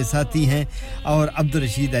हमारे साथी हैं और अब्दुल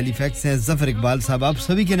रशीद एलिफैक्स हैं जफर इकबाल साहब आप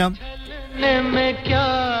सभी के नाम में क्या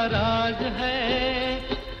राज है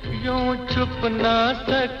यूं छुप ना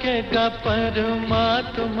सकेगा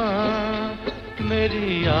परमात्मा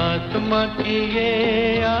मेरी आत्मा की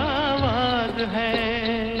ये आवाज है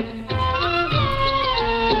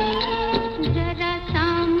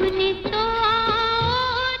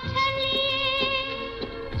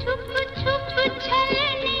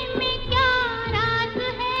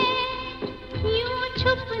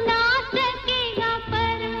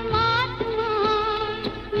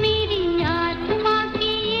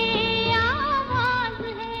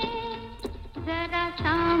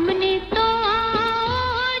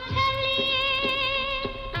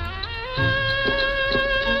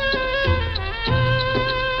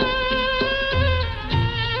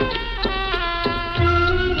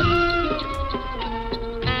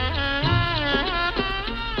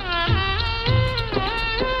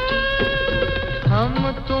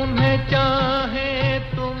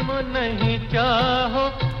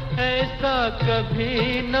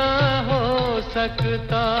कभी ना हो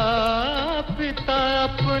सकता पिता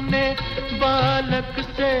अपने बालक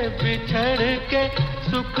से बिछड़ के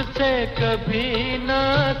सुख से कभी ना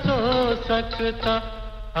सो सकता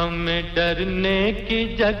हमें डरने की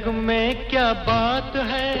जग में क्या बात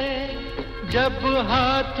है जब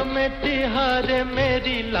हाथ में तिहारे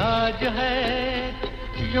मेरी लाज है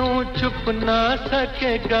यूं छुप ना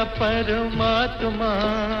सकेगा परमात्मा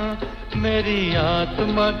मेरी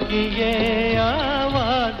आत्मा की ये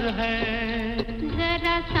आवाज है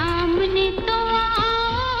जरा सामने तो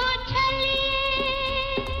आओ चलिए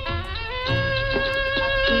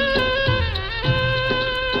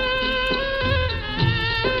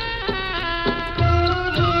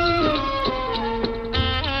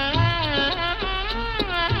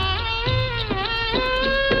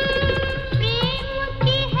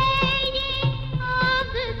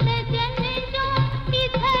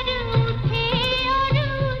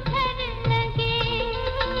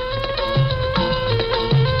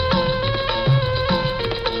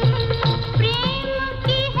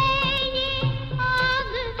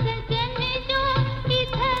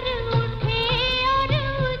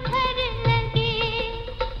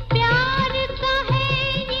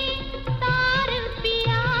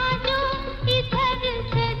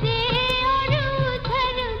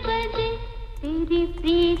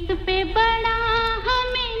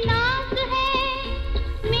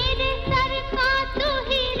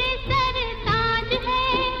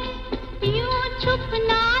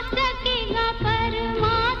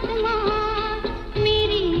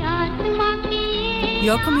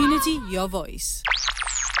Your community, your voice.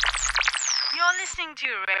 You're listening to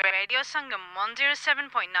Radio Sangam 107.9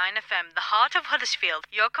 FM, the heart of Huddersfield.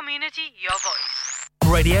 Your community, your voice.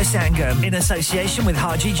 Radio Sangam, in association with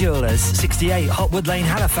Haji Jewellers, 68 Hotwood Lane,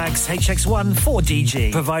 Halifax, HX1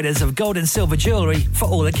 4DG. Providers of gold and silver jewellery for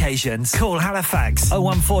all occasions. Call Halifax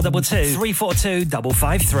 01422 342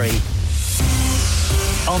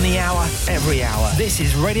 553. On the hour, every hour. This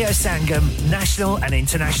is Radio Sangam, national and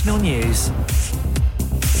international news.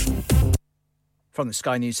 From the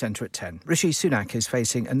Sky News Centre at 10. Rishi Sunak is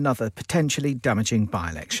facing another potentially damaging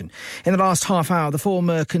by-election. In the last half hour, the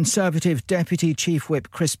former Conservative Deputy Chief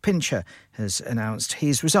Whip Chris Pincher has announced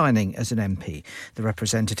he's resigning as an MP. The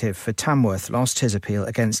representative for Tamworth lost his appeal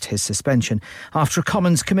against his suspension after a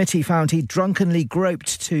Commons committee found he drunkenly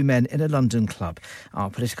groped two men in a London club. Our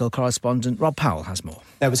political correspondent Rob Powell has more.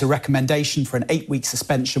 There was a recommendation for an 8-week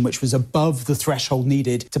suspension which was above the threshold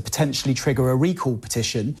needed to potentially trigger a recall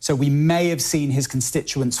petition. So we may have seen his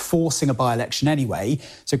constituents forcing a by-election anyway.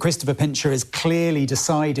 So Christopher Pincher has clearly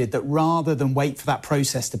decided that rather than wait for that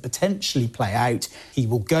process to potentially play out, he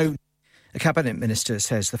will go. A cabinet minister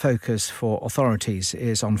says the focus for authorities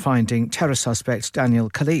is on finding terror suspect Daniel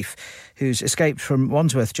Khalif, who's escaped from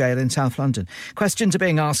Wandsworth Jail in South London. Questions are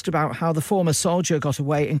being asked about how the former soldier got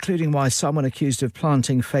away, including why someone accused of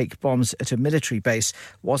planting fake bombs at a military base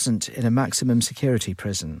wasn't in a maximum security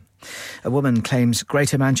prison. A woman claims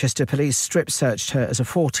Greater Manchester Police strip-searched her as a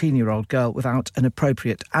 14-year-old girl without an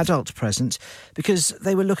appropriate adult present because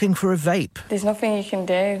they were looking for a vape. There's nothing you can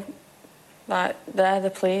do. Like, they're the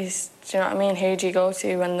police, do you know what I mean? Who do you go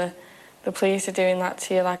to when the police are doing that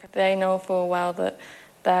to you? Like, they know full well that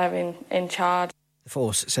they're in charge. The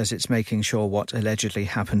force says it's making sure what allegedly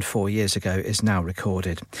happened 4 years ago is now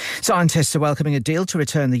recorded. Scientists are welcoming a deal to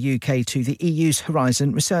return the UK to the EU's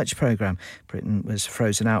Horizon research programme. Britain was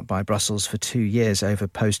frozen out by Brussels for 2 years over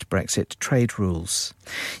post-Brexit trade rules.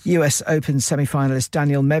 US Open semi-finalist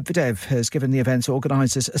Daniil Medvedev has given the event's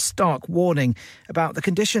organisers a stark warning about the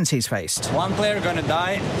conditions he's faced. One player going to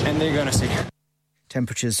die and they're going to see.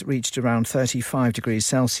 Temperatures reached around 35 degrees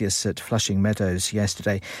Celsius at Flushing Meadows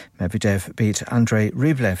yesterday. Medvedev beat Andrei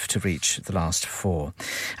Rublev to reach the last four.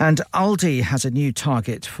 And Aldi has a new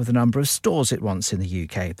target for the number of stores it wants in the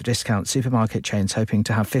UK. The discount supermarket chain's hoping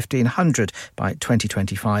to have 1,500 by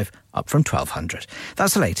 2025, up from 1,200.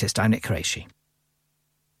 That's the latest. I'm Nick Qureshi.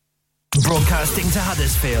 Broadcasting to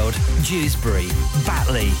Huddersfield, Dewsbury,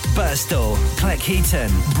 Batley, Birstall, Cleckheaton,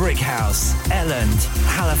 Brickhouse, Elland,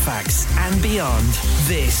 Halifax and beyond.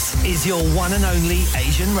 This is your one and only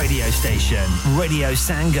Asian radio station. Radio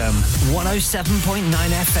Sangam, 107.9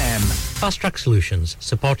 FM. Fast Track Solutions,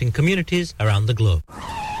 supporting communities around the globe.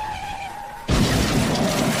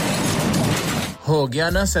 हो गया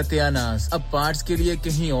ना सत्यानाश अब parts के लिए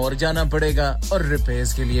कहीं और जाना पड़ेगा और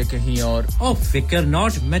रिपेयर्स के लिए कहीं और ओ फिकर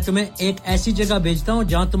नॉट मैं तुम्हें एक ऐसी जगह भेजता हूं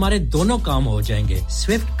जहां तुम्हारे दोनों काम हो जाएंगे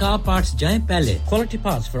स्विफ्ट कार पार्ट्स जाएं पहले quality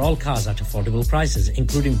parts for all cars at affordable prices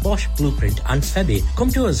including Bosch Blueprint and Febby come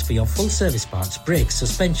to us for your full service parts brakes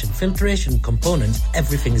suspension filtration components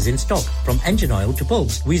everything is in stock from engine oil to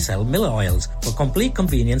bulbs we sell Miller oils for complete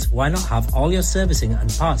convenience why not have all your servicing and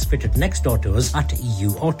parts fitted next door to us at EU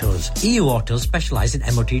Autos specialise in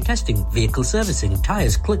MOT testing, vehicle servicing,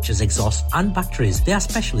 tyres, clutches, exhaust and batteries. They are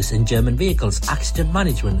specialists in German vehicles, accident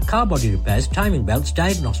management, car body repairs, timing belts,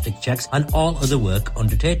 diagnostic checks and all other work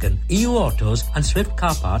undertaken. EU Autos and Swift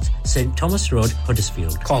Car Parts, St Thomas Road,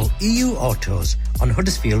 Huddersfield. Call EU Autos on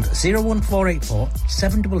Huddersfield 01484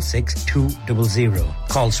 766 200.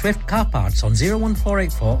 Call Swift Car Parts on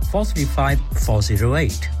 01484 435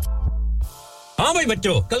 408. हाँ भाई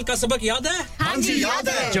बच्चों कल का सबक याद है हाँ जी याद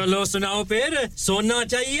है चलो सुनाओ फिर सोना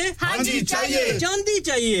चाहिए हाँ जी चाहिए चांदी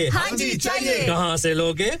चाहिए हाँ जी चाहिए कहां से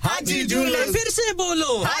लोगे हाजी जूलर्स फिर से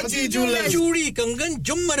बोलो हाजी जूलर्स चूड़ी कंगन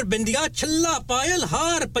झुमर बिंदिया छल्ला पायल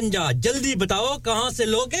हार पंजा जल्दी बताओ कहां से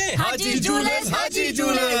लोगे हाजी जूलर्स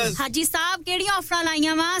हाजी साहब केड़ी ऑफर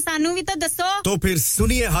लाईया वा सानू भी तो दसो तो फिर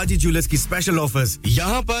सुनिए हाजी जूलर्स की स्पेशल ऑफर्स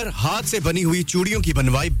यहां पर हाथ से बनी हुई चूड़ियों की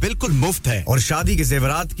बनवाई बिल्कुल मुफ्त है और शादी के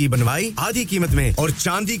जेवरात की बनवाई आधी कीमत में और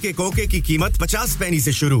चांदी के कोके की कीमत 50 पैसे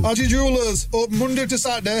से शुरू Haji Jewellers open Monday to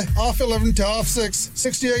Saturday half 11 to half 6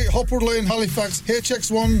 68 Hopwood Lane Halifax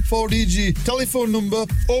HX1 4DG telephone number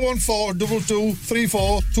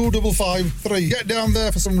 01422342553 get down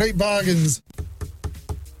there for some great bargains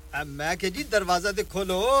मैं के जी दरवाजा दे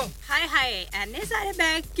खोलो हाय हाय एने सारे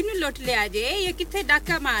बैग किनु लुट ले आजे ये किथे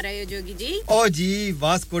डाका मार रहे हो जोगी जी ओ जी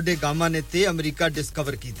वास्को डे गामा ने ते अमेरिका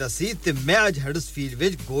डिस्कवर कीता सी ते मैं आज हडर्सफील्ड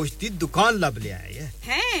विच गोश्त दी दुकान लब ले आया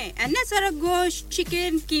है एने सारा गोश्त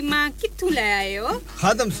चिकन कीमा किथु ले आए हो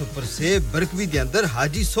खादम सुपर से बरकवी दे अंदर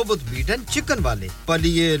हाजी सोबत मीट एंड चिकन वाले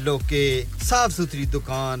पलिए लोके साफ सुथरी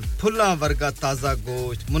दुकान फुल्ला वर्गा ताजा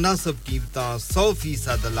गोश्त मुनासिब कीमतां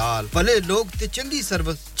 100% दलाल भले लोग ते चंगी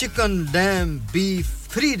service chicken lamb beef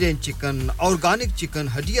free range chicken organic chicken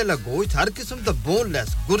हड्डी वाला गोश्त हर किस्म दा बोनलेस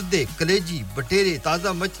गुर्दे कलेजी बटेरे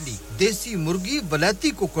ताजा मछली देसी मुर्गी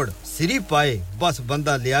बलाती कुकड़ सिरी पाए बस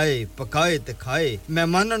बंदा ले आए पकाए ते खाए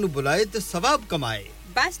मेहमानां नु बुलाए ते सवाब कमाए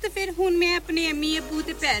बस तो फिर हुन मैं अपने अम्मी अब्बू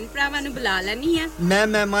ते भैन भरावां नु बुला लनी है मैं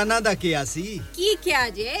मेहमानां दा किया सी की क्या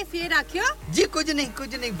जे फिर आखियो जी कुछ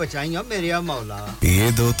नहीं बचाइयो मेरे मौला ये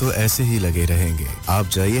दो तो ऐसे ही लगे रहेंगे आप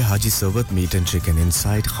जाइए हाजी सोबत meet and chicken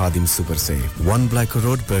inside Khadim super से 1 Black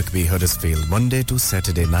Road Birkby Huddersfield Monday to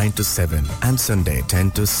Saturday 9 to 7 and Sunday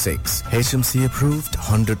 10 to 6 HMC approved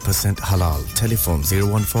 100% halal telephone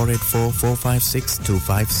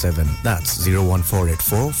 01484456257 that's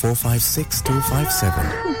 01484456257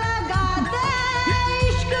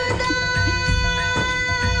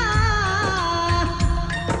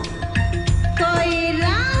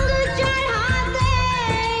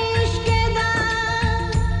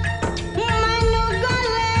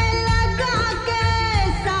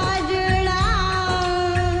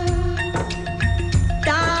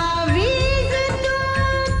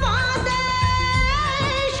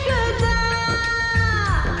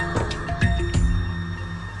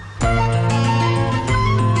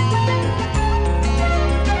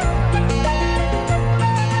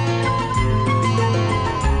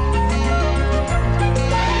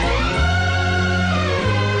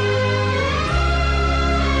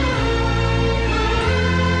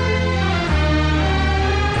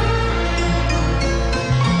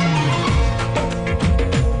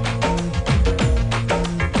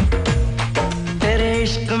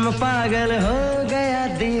 पागल हो गया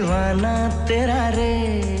दीवाना तेरा रे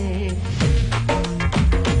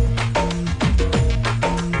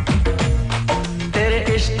तेरे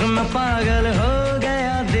इश्क में पागल हो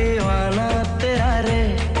गया दीवाना तेरा रे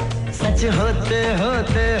सच होते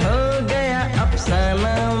होते हो गया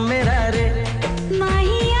अफसाना मेरा रे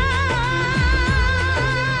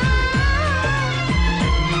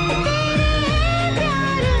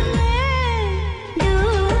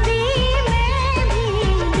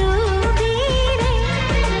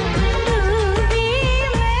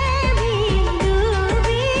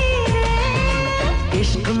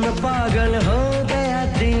पागल हो गया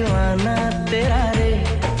दीवाना तेरा रे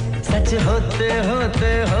सच होते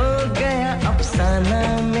होते हो गया अफसाना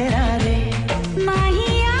मेरा रे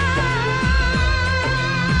माहिया तेरे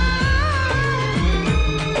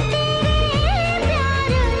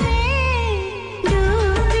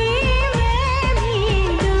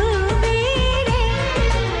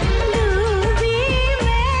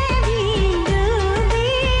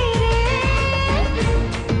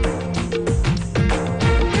प्यार में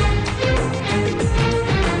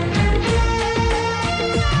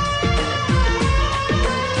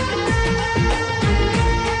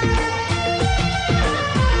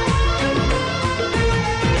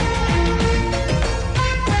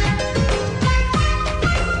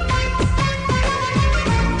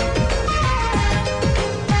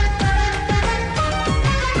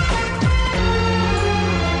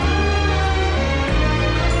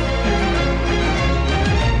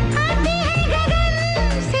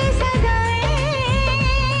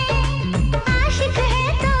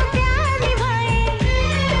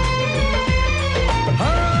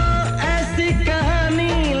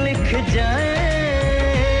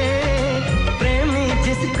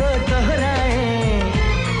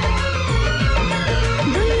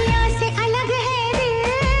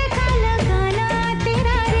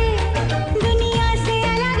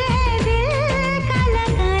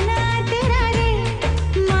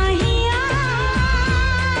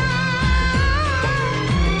मैं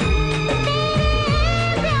भी डूबी रे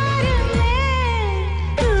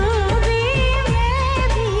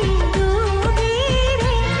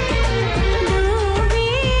डूबी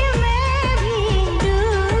मैं भी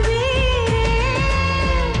डूबी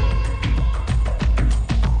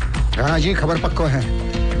जी खबर पक्को है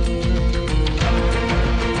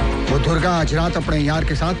वो दुर्गा आज रात अपने यार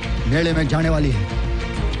के साथ मेले में जाने वाली है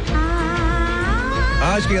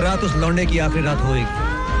आज की रात उस लौंडे की आखिरी रात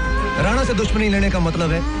होएगी राणा से दुश्मनी लेने का मतलब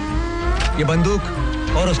है ये बंदूक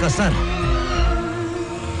और उसका सर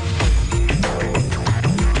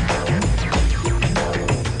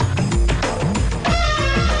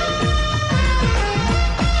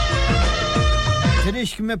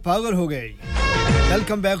इश्क में पागल हो गए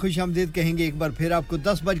वेलकम बैक खुशामदीद कहेंगे एक बार फिर आपको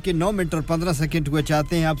 10:09 और 15 सेकंड हुए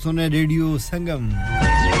चाहते हैं आप सुन रहे रेडियो संगम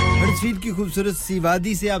हडर्सफील्ड की खूबसूरत सी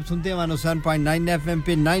वादी से आप सुनते हैं 107.9 एफएम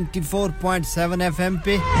पे 94.7 एफएम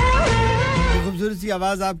पे खूबसूरत सी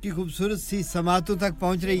आवाज आपकी खूबसूरत सी समातों तक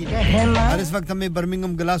पहुंच रही है और इस वक्त हमें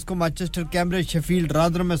Birmingham Glasgow Manchester Cambridge Sheffield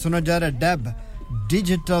Rotherham में सुना जा रहा है डैब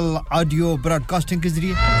डिजिटल ऑडियो ब्रॉडकास्टिंग के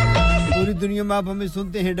जरिए पूरी दुनिया में आप हमें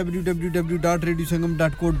सुनते हैं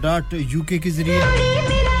www.radiosangam.co.uk के जरिए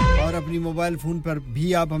और अपनी मोबाइल फोन पर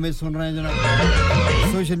भी आप हमें सुन रहे हैं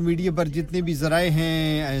जनाब सोशल मीडिया पर जितने भी ज़राए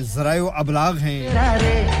हैं ज़राए अबलाग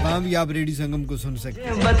हैं वहाँ भी आप रेडियो संगम को सुन सकते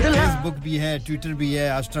हैं फेसबुक भी है ट्विटर भी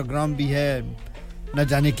है इंस्टाग्राम भी है न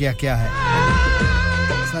जाने क्या क्या है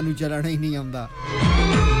सानू चलाना ही नहीं आंदा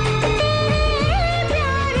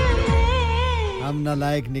हम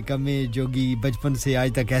नालायक निकम्मे जोगी बचपन से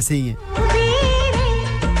आज तक ऐसे ही हैं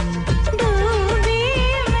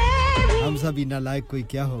हम सब ही नालायक कोई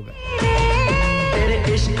क्या होगा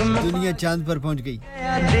दुनिया चांद पर पहुंच गई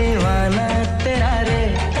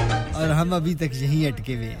और हम अभी तक यहीं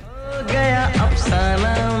अटके हुए हैं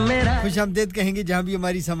खुशामदीद कहेंगे जहां भी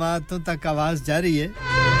हमारी समाअतों तक आवाज जा रही है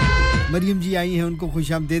मरियम जी आई हैं उनको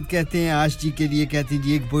खुशामदीद कहते हैं आश जी के लिए कहती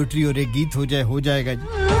जी एक पोएट्री और एक गीत हो जाएगा जी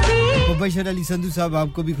मुबशर अली संधू साहब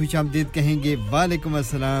आपको भी खुशामदीद कहेंगे वालेकुम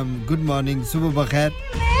अस्सलाम गुड मॉर्निंग सुबह बखैर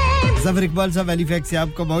ज़फर इकबाल साहब हैलीफैक्स से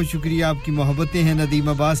आपका बहुत शुक्रिया आपकी मोहब्बतें हैं नदीम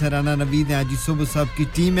अब्बास हैराना नवीद हैं हाजी सुबह साहब की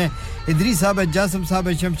टीम है इदरी साहब है जासम साहब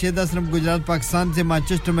है शमशेद असलम गुजरात पाकिस्तान से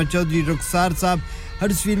मैनचेस्टर में चौधरी रुखसार साहब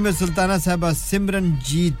हडर्सफील्ड में सुल्ताना साहबा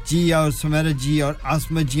सिमरनजीत जी और सुमेरा जी और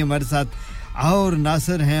आसमा जी हमारे साथ और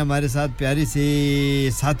नासिर हैं हमारे साथ प्यारे से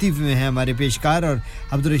साथी में हैं हमारे पेशकार और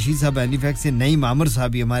अब्दुल रशीद साहब हैलीफैक्स से नईम आमर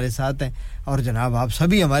साहब भी हमारे साथ हैं और जनाब आप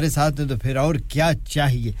सभी हमारे साथ हैं तो फिर और क्या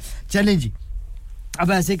चाहिए चलें जी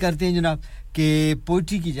अब ऐसे करते हैं जनाब कि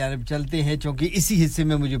पोएट्री की जानिब चलते हैं क्योंकि इसी हिस्से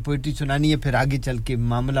में मुझे पोएट्री सुनानी है फिर आगे चल के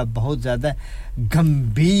मामला बहुत ज़्यादा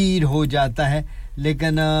गंभीर हो जाता है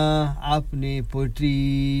लेकिन आपने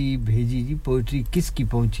पोएट्री भेजी जी पोएट्री किसकी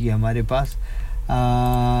पहुंची है हमारे पास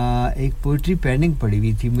एक पोएट्री पेंडिंग पड़ी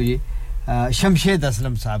हुई थी मुझे शमशेद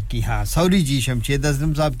असलम साहब की हाँ सॉरी जी शमशेद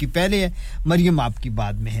असलम साहब की पहले है मरियम आपकी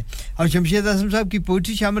बाद में है और शमशेद असलम साहब की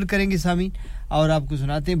पोएट्री शामिल करेंगे सामीन और आपको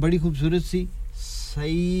सुनाते हैं बड़ी खूबसूरत सी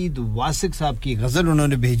सईद वासिक साहब की गज़ल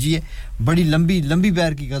उन्होंने भेजी है बड़ी लंबी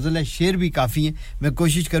बैर की गज़ल है शेर भी काफ़ी हैं मैं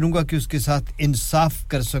कोशिश करूंगा कि उसके साथ इंसाफ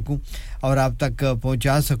कर सकूं और आप तक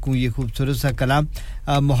पहुंचा सकूं ये खूबसूरत सा कलाम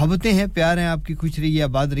मोहब्बतें हैं प्यार हैं आपकी खुश रहिए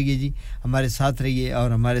आबाद रहिए जी हमारे साथ रहिए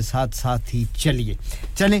और हमारे साथ ही चलिए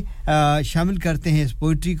चलें शामिल करते हैं इस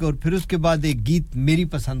पोएट्री को और फिर उसके बाद एक गीत मेरी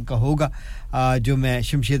पसंद का होगा जो मैं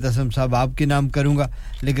शमशेद असलम साहब आपके नाम करूंगा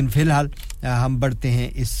लेकिन फिलहाल हम बढ़ते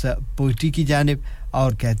हैं इस पोएट्री की जानिब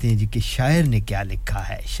और कहते हैं जी कि शायर ने क्या लिखा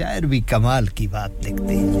है शायर भी कमाल की बात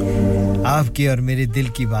लिखते हैं आपके और मेरे दिल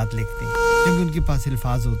की बात लिखते हैं क्योंकि उनके पास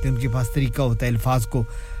अल्फाज होते हैं उनके पास तरीका होता है अल्फाज को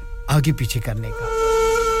आगे पीछे करने का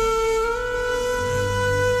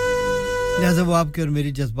लिहाजा वो आपके और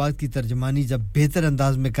मेरे जज्बात की तर्जुमानी जब बेहतर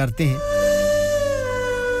अंदाज में करते हैं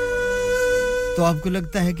तो आपको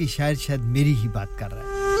लगता है कि शायद मेरी ही बात कर रहा है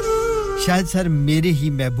शायद सर मेरे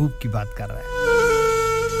ही महबूब की बात कर रहा है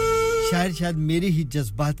शायद मेरे ही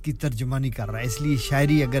जज्बात की तर्जुमानी कर रहा है इसलिए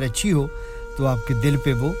शायरी अगर अच्छी हो तो आपके दिल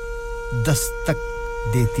पे वो दस्तक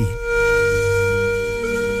देती है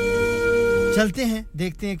चलते हैं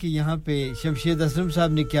देखते हैं कि यहाँ पे शमशेद असलम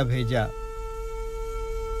साहब ने क्या भेजा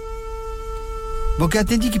वो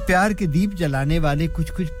कहते हैं जी कि प्यार के दीप जलाने वाले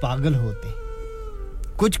कुछ पागल होते हैं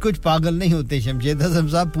कुछ पागल नहीं होते शमशेद असलम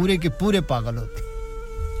साहब पूरे के पूरे पागल होते हैं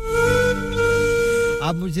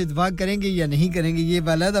आप मुझसे इत्तेफाक करेंगे या नहीं करेंगे ये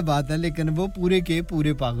अलग बात है लेकिन वो पूरे के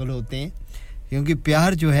पूरे पागल होते हैं क्योंकि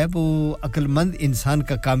प्यार जो है वो अक्लमंद इंसान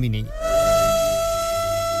का काम ही नहीं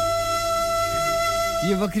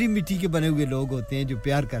ये वक्री मिट्टी के बने हुए लोग होते हैं जो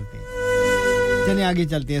प्यार करते हैं चलिए आगे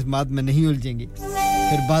चलते हैं इस बात में नहीं उलझेंगे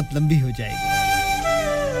फिर बात लंबी हो जाएगी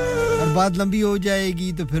और बात लंबी हो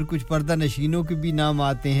जाएगी तो फिर कुछ पर्दा नशीनों के भी नाम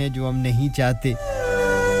आते हैं जो हम नहीं चाहते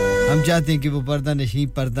हम चाहते हैं कि वो पर्दा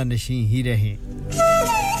नशीन ही रहें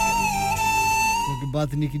क्योंकि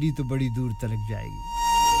बात निकली तो बड़ी दूर तक जाएगी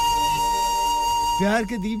प्यार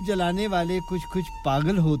के दीप जलाने वाले कुछ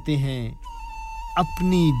पागल होते हैं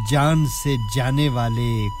अपनी जान से जाने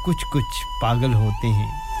वाले कुछ पागल होते हैं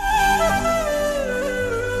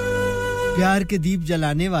प्यार के दीप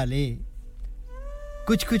जलाने वाले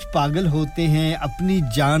कुछ पागल होते हैं अपनी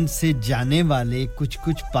जान से जाने वाले कुछ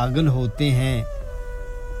पागल होते हैं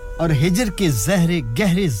और हिजर के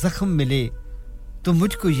गहरे जख्म मिले तो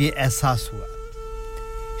मुझको ये एहसास हुआ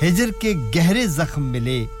हिजर के गहरे जख्म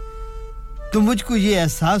मिले तो मुझको ये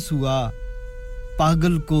एहसास हुआ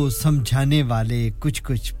पागल को समझाने वाले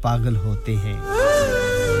कुछ पागल होते हैं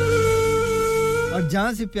और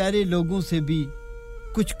जहां से प्यारे लोगों से भी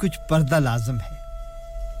कुछ पर्दा लाज़िम है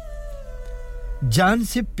जान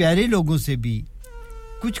से प्यारे लोगों से भी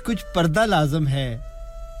कुछ पर्दा लाज़िम है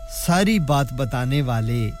सारी बात बताने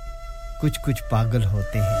वाले कुछ पागल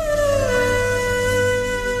होते हैं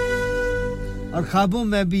और ख्वाबों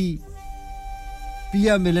में भी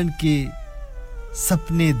पिया मिलन के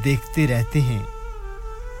सपने देखते रहते हैं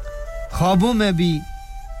ख्वाबों में भी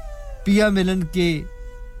पिया मिलन के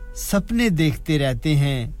सपने देखते रहते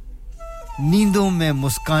हैं नींदों में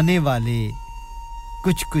मुस्काने वाले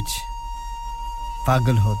कुछ-कुछ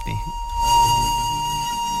पागल होते हैं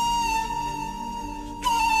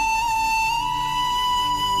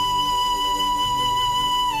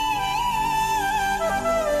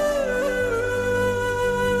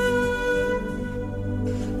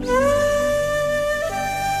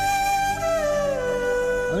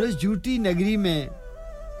और इस झूठी नगरी में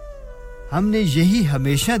हमने यही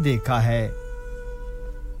हमेशा देखा है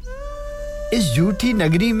इस झूठी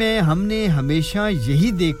नगरी में हमने हमेशा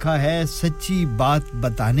यही देखा है सच्ची बात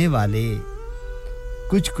बताने वाले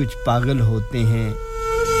कुछ-कुछ पागल होते हैं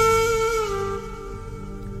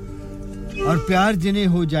और प्यार जिन्हें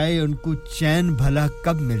हो जाए उनको चैन भला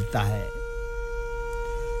कब मिलता है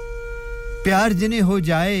प्यार जिन्हें हो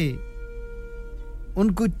जाए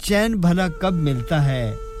उनको चैन भला कब मिलता है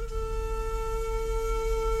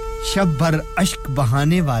शब भर अश्क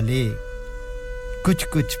बहाने वाले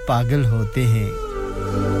कुछ-कुछ पागल होते हैं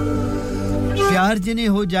प्यार जिन्हें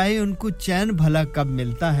हो जाए उनको चैन भला कब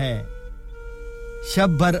मिलता है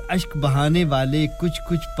शब भर अश्क बहाने वाले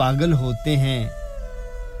कुछ-कुछ पागल होते हैं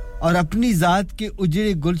और अपनी जात के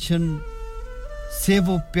उजड़े गुलशन से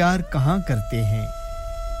वो प्यार कहां करते हैं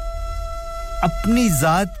अपनी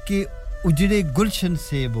जात के उजड़े गुलशन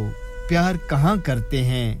से वो प्यार कहां करते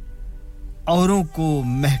हैं औरों को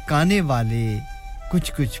महकाने वाले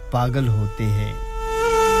कुछ-कुछ पागल होते हैं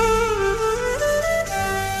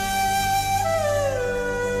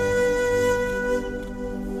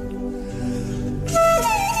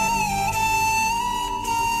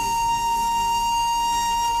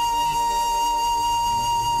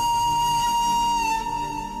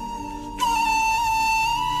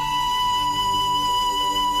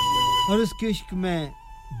और उसके इश्क में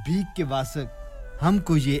भीग के वासक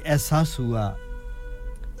हमको ये एहसास हुआ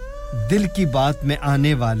दिल की बात में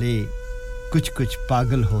आने वाले कुछ-कुछ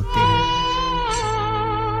पागल होते हैं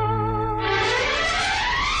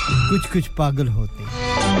कुछ-कुछ पागल होते हैं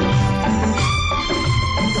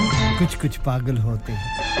कुछ-कुछ पागल होते हैं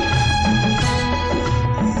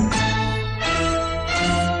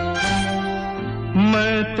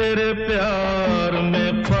मैं तेरे प्यार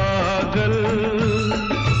में पागल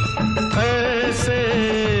ऐसे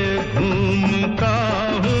घूमता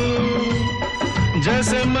हूँ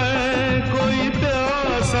जैसे मैं कोई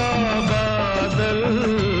प्यासा बादल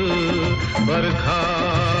बरखा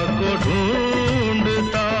को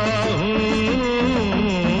ढूंढता हूँ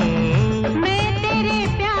मैं तेरे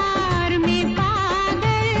प्यार में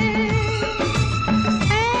पागल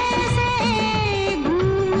ऐसे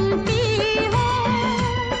घूमती हूँ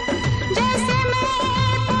जैसे मैं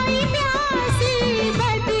कोई प्यासी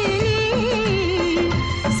बदली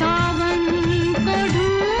सावन को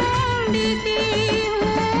ढूंढती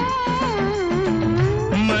हूँ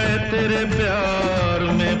मैं तेरे प्यार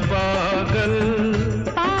में पागल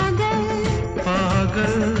पागल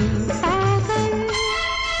पागल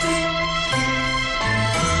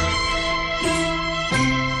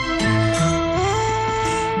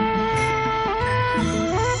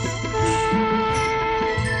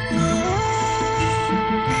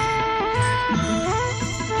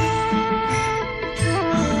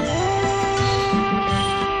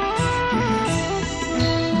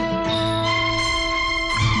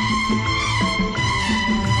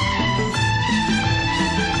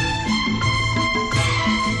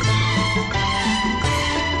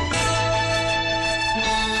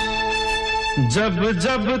जब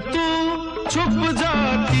जब तू छुप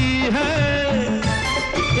जाती है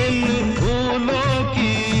इन फूलों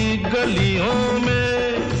की गलियों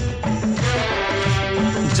में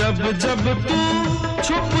जब जब तू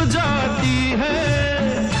छुप जाती है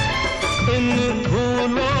इन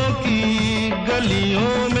फूलों की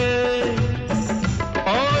गलियों में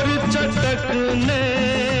और चटकने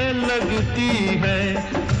लगती है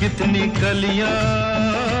कितनी कलियां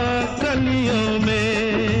कलियों में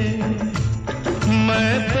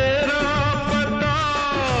मैं तेरा पता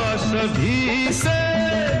सभी से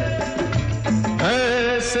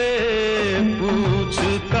ऐसे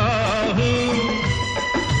पूछता हूँ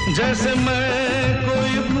जैसे मैं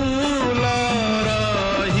कोई भूला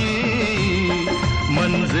राही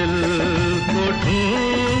मंजिल को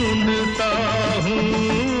ढूंढता हूँ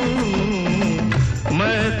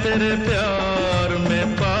मैं तेरे प्यार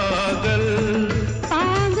में पागल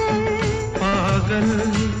पागल पागल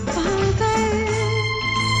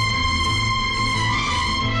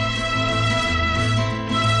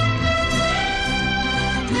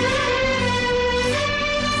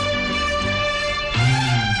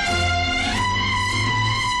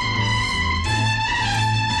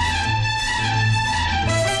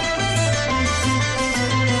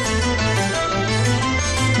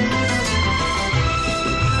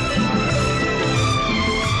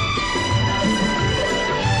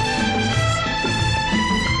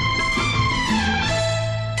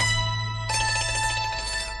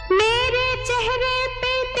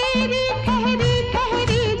तेरी ठहरी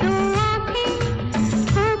ठहरी दो आँखें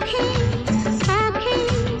आँखें आँखें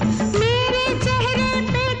मेरे चेहरे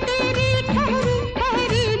पे तेरी ठहरी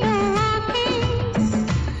ठहरी दो आँखें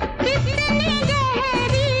कितनी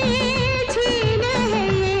गहरी झील है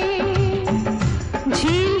ये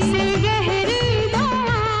झील से गहरी दो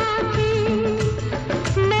आँखें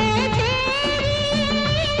मैं तेरी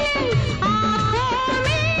आँखों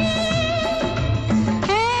में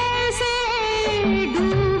ऐसे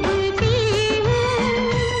डूबती हूँ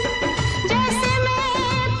जैसे मैं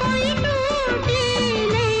कोई टूटी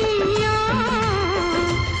नैया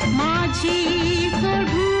माझी को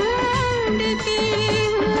ढूंढती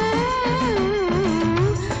हूँ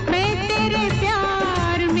मैं तेरे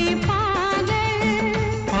प्यार में पागल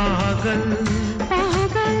पागल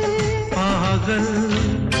पागल पागल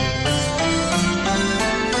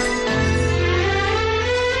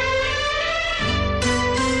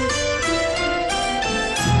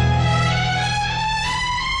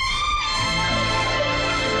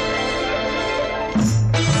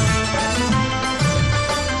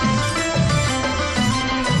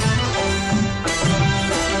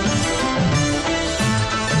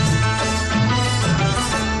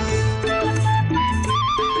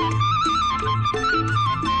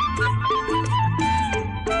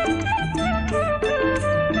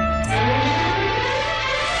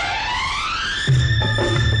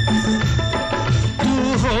तू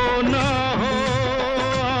हो ना हो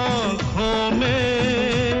आँखों में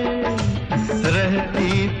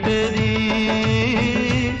रहती तेरी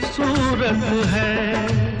सूरत है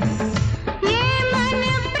ये मन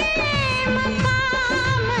प्रेम का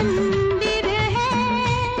मंदिर है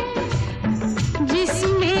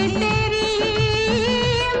जिसमें तेरी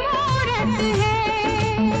मूरत है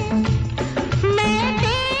मैं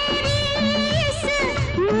तेरी इस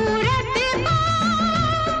मूरत को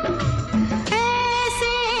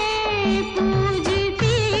ऐसे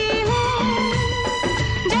पूजती हूँ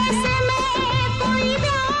जैसे मैं कोई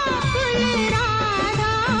व्याकुल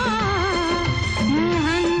राधा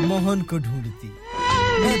मोहन को ढूंढती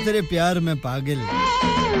मैं तेरे प्यार में पागल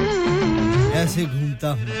ऐसे घूमता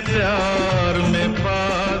हूँ प्यार में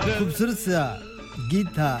पागल खूबसूरत सा गीत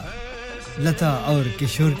था लता और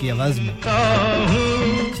किशोर की आवाज में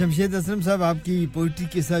शमशेद असलम साहब आपकी पोइट्री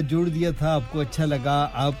के साथ जोड़ दिया था आपको अच्छा लगा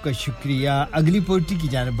आपका शुक्रिया अगली पोइट्री की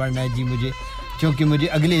जानिब बढ़ना है जी मुझे क्योंकि मुझे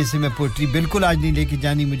अगले हिस्से में पोइट्री बिल्कुल आज नहीं लेके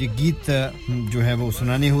जानी मुझे गीत जो है वो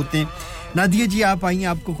सुनाने होते हैं नादिया जी आप आई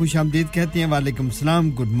आपको खुशामदीद कहते हैं वालेकुम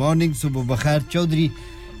सलाम गुड मॉर्निंग सुबह बखैर चौधरी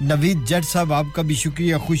नवीद जट साहब आपका भी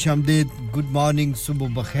शुक्रिया खुशामदीद गुड मॉर्निंग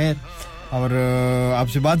सुबह बखैर और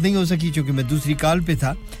आपसे बात नहीं हो सकी क्योंकि मैं दूसरी कॉल पे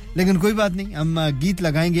था लेकिन कोई बात नहीं हम गीत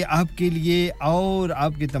लगाएंगे आपके लिए और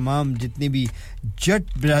आपके तमाम जितने भी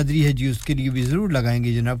जट बिरादरी है जी उसके लिए भी ज़रूर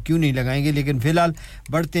लगाएंगे जनाब क्यों नहीं लगाएंगे लेकिन फ़िलहाल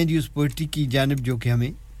बढ़ते हैं जी उस पोइट्री की जानिब जो कि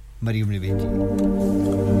हमें मरियम ने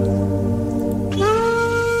भेजी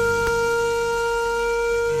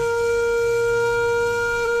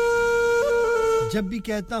जब भी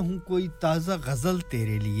कहता हूँ कोई ताज़ा गज़ल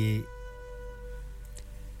तेरे लिए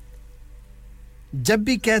जब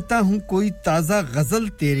भी कहता हूँ कोई ताज़ा गज़ल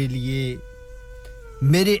तेरे लिए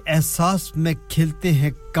मेरे एहसास में खिलते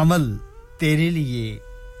हैं कमल तेरे लिए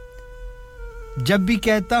जब भी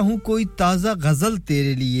कहता हूँ कोई ताज़ा गज़ल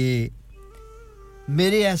तेरे लिए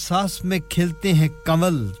मेरे एहसास में खिलते हैं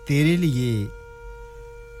कमल तेरे लिए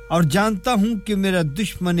और जानता हूँ कि मेरा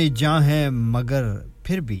दुश्मन जान है मगर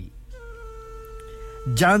फिर भी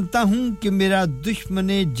जानता हूँ कि मेरा दुश्मन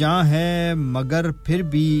जान है मगर फिर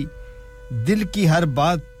भी दिल की हर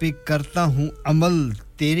बात पे करता हूँ अमल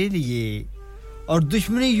तेरे लिए और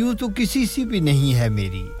दुश्मनी यूं तो किसी से भी नहीं है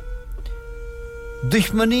मेरी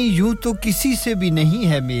दुश्मनी यूं तो किसी से भी नहीं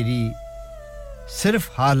है मेरी सिर्फ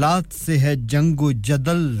हालात से है जंगो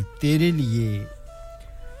जदल तेरे लिए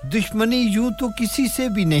दुश्मनी यूं तो किसी से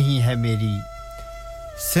भी नहीं है मेरी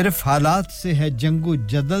सिर्फ हालात से है जंगो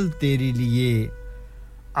जदल तेरे लिए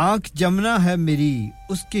आंख जमना है मेरी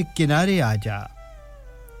उसके किनारे आजा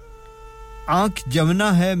आंख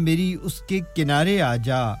जमना है मेरी उसके किनारे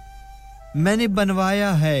आजा मैंने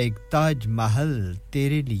बनवाया है एक ताज महल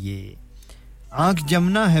तेरे लिए आंख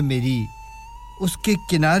जमना है मेरी उसके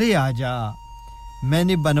किनारे आजा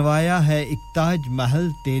मैंने बनवाया है एक ताज महल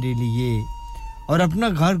तेरे लिए और अपना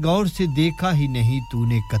घर गौर से देखा ही नहीं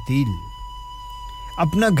तूने कतील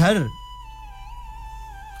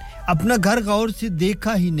अपना घर गौर से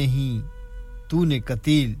देखा ही नहीं तूने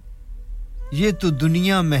कतील ये तो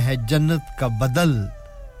दुनिया में है जन्नत का बदल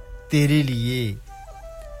तेरे लिए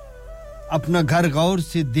अपना घर गौर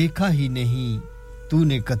से देखा ही नहीं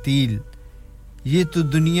तूने कतील ये तो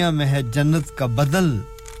दुनिया में है जन्नत का बदल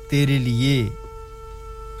तेरे लिए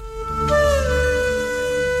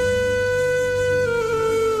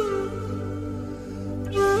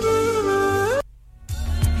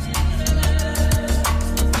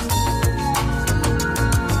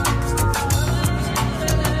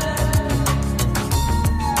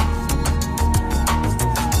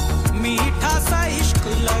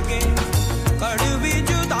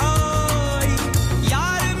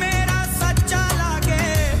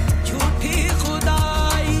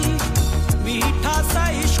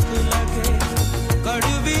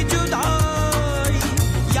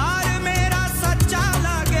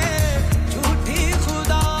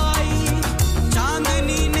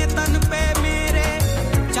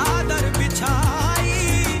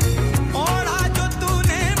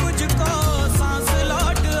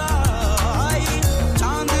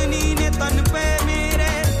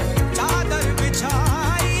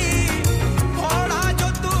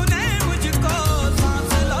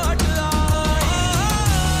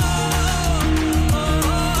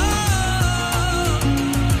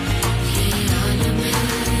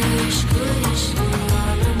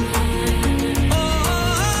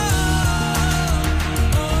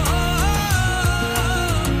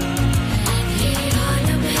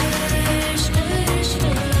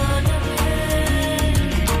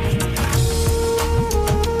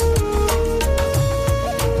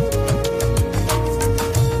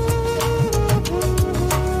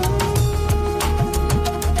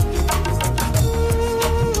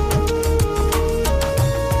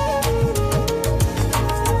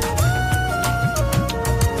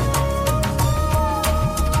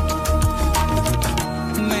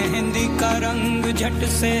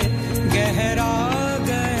से गहरा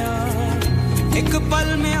गया एक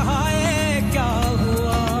पल में हाय क्या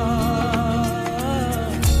हुआ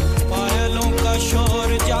पायलों का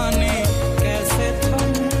शोर जाने कैसे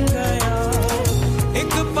थम गया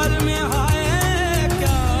एक पल में हाय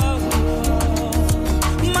क्या हुआ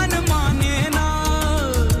मन माने ना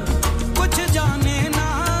कुछ जाने ना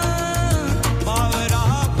बावरा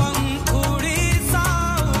पंखुड़ी सा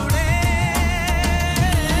उड़े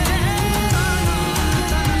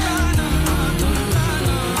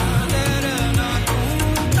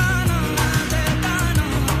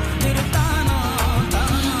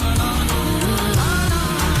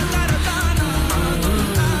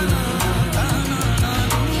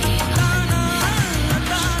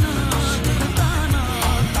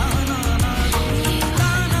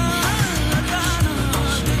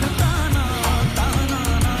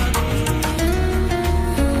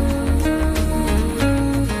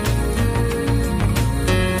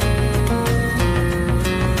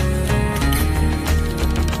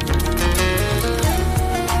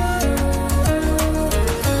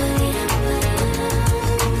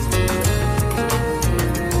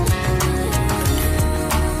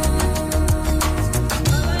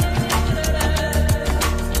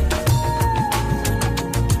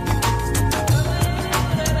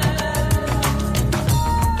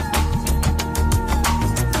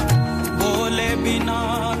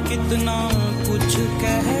कितना कुछ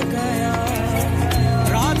कह गया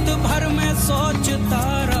रात भर में सोचता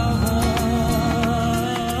रहा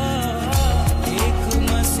एक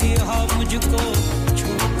मसीहा मुझको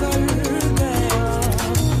छूकर गया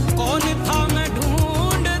कौन था मैं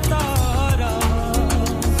ढूंढता रहा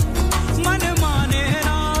मन माने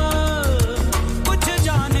ना कुछ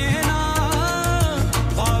जाने ना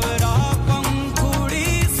बावरा पंखुड़ी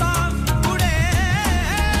सा उड़े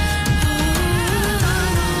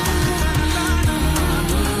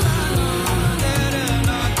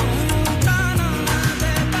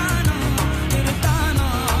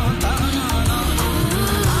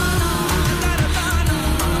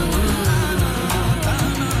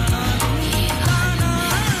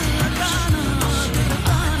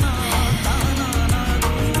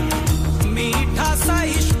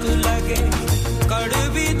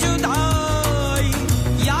कड़वी जुदाई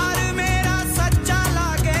यार मेरा सच्चा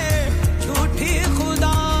लागे झूठी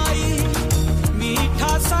खुदाई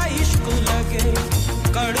मीठा सा इश्क लगे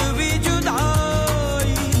कड़वी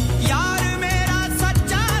जुदाई यार मेरा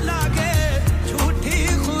सच्चा लागे झूठी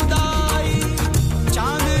खुदाई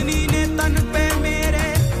चांदनी ने तन पे मेरे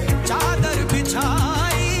चादर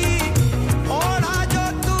बिछाई ओढ़ा जो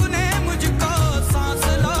तूने मुझको सांस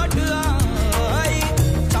लौट आई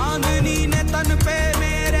चांदनी ने तन पे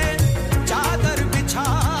मेरे चादर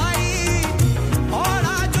बिछाई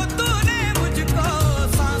ओढ़ा जो तूने मुझको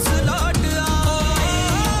सांस लौट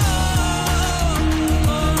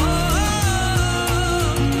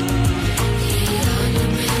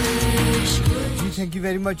thank you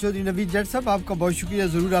very much Chaudhary Naveed Jatt साहब आपका बहुत शुक्रिया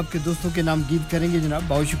जरूर आपके दोस्तों के नाम गीत करेंगे जनाब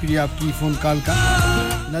बहुत शुक्रिया आपकी फ़ोन कॉल का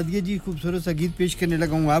नादिया जी खूबसूरत सा गीत पेश करने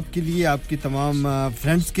लगा हूँ आपके लिए आपके तमाम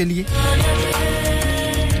फ्रेंड्स के लिए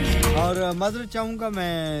और माजरत चाहूँगा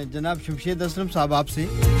मैं जनाब शमशेद असलम साहब आपसे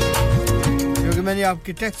क्योंकि मैंने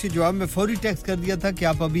आपके टेक्स्ट के जवाब में फौरी टेक्स्ट कर दिया था कि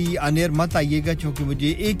आप अभी ऑन-एयर मत आइएगा क्योंकि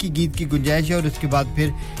मुझे एक ही गीत की गुंजाइश है और उसके बाद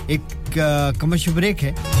फिर एक कमर्शियल ब्रेक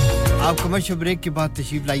है आप कमर्शियल ब्रेक के बाद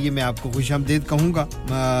तशरीफ लाइए मैं आपको खुशामदीद कहूँगा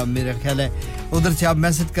मेरा ख्याल है उधर से आप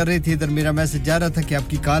मैसेज कर रहे थे इधर मेरा मैसेज जा रहा था कि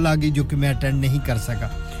आपकी कॉल आ गई जो कि मैं अटेंड नहीं कर सका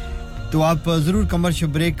तो आप ज़रूर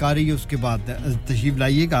कमर्शियल ब्रेक आ रही है उसके बाद तशरीफ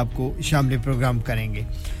लाइएगा आपको शामिल प्रोग्राम करेंगे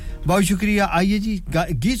बहुत शुक्रिया आइए जी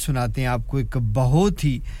गीत सुनाते हैं आपको एक बहुत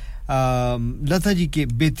ही लता जी के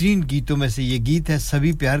बेहतरीन गीतों में से ये गीत है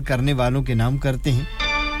सभी प्यार करने वालों के नाम करते हैं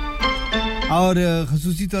और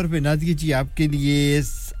ख़ुसूसी तौर पे नादिया जी आपके लिए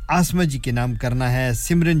आसमा जी के नाम करना है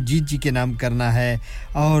सिमरनजीत जी के नाम करना है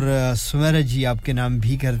और सुमेरा जी आपके नाम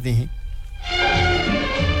भी करते हैं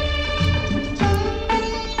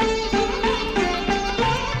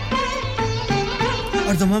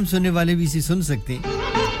और तमाम सुनने वाले भी इसे सुन सकते हैं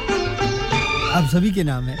आप सभी के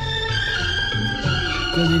नाम है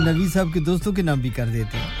चलिए नवीद साहब के दोस्तों के नाम भी कर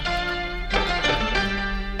देते हैं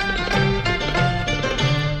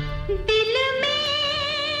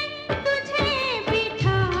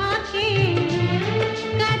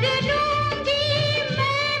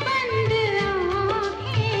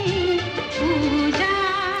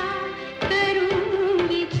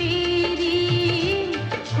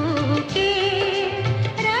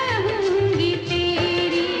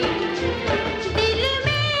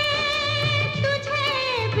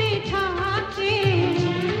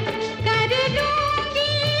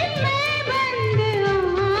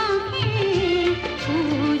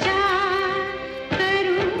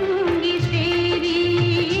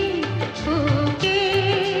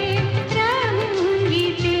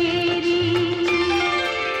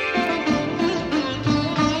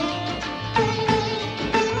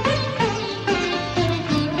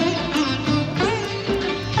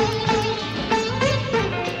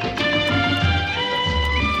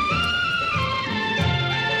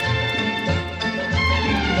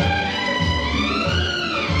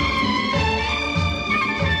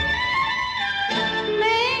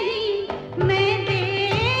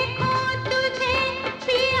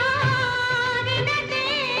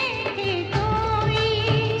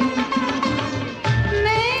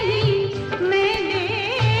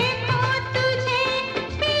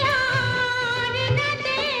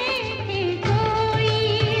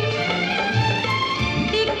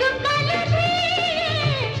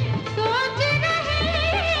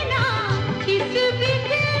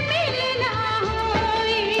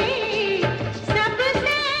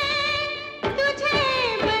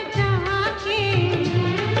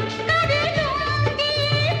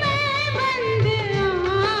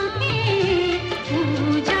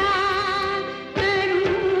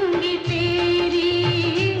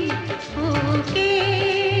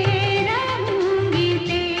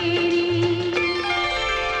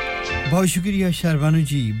बहुत शुक्रिया शहरबानो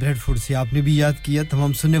जी ब्रेडफोर्ड से आपने भी याद किया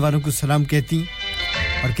तमाम सुनने वालों को सलाम कहती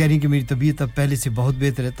और कह रही कि मेरी तबीयत अब पहले से बहुत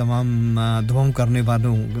बेहतर है तमाम दुआओं करने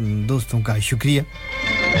वालों दोस्तों का शुक्रिया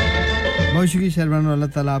बहुत शुक्रिया शहरबानो अल्लाह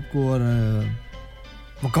ताला आपको और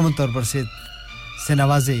मुकम्मल तौर पर से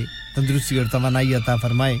नवाजे तंदुरुस्ती और तवानाई अता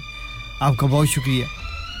फरमाए आपका बहुत शुक्रिया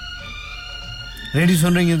रेडी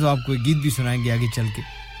सुन रही हैं तो आपको एक गीत भी सुनाएंगे आगे चल के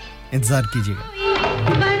इंतजार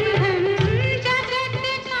कीजिएगा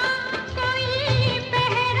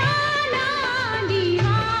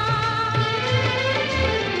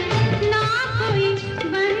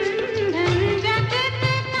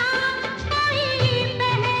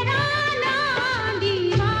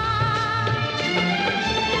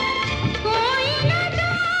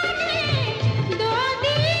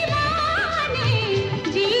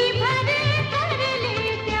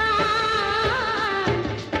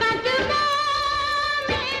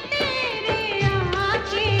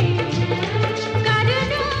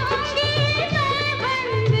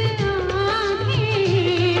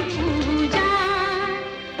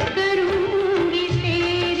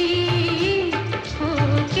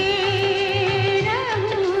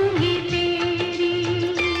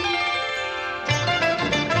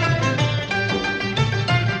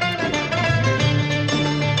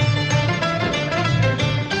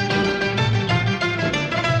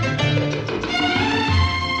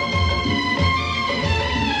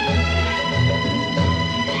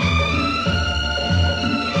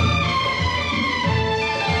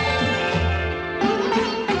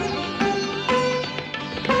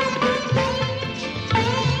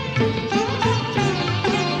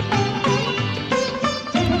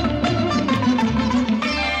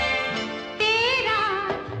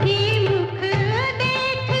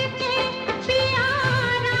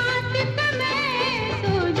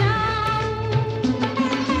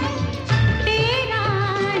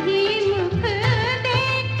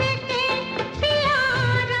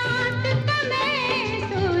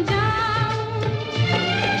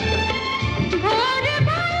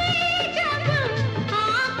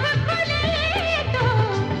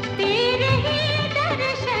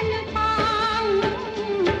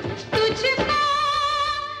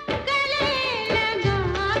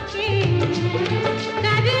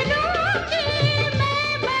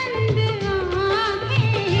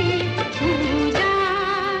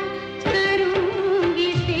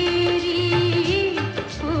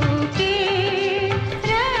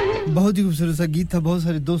बहुत ही खूबसूरत सा गीत था बहुत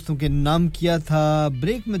सारे दोस्तों के नाम किया था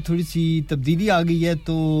ब्रेक में थोड़ी सी तब्दीली आ गई है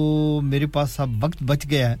तो मेरे पास अब वक्त बच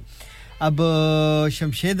गया है अब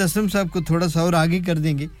शमशेद असलम साहब को थोड़ा सा और आगे कर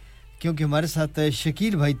देंगे क्योंकि हमारे साथ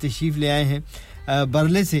शकील भाई तशरीफ ले आए हैं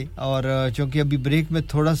बरले से और चूंकि अभी ब्रेक में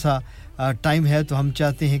थोड़ा सा टाइम है तो हम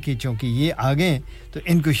चाहते हैं कि चूंकि ये आ गए तो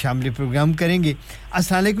इनको शामिल प्रोग्राम करेंगे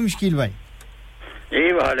अस्सलाम वालेकुम शकील भाई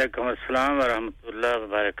जी वालेकुम अस्सलाम व रहमतुल्लाहि व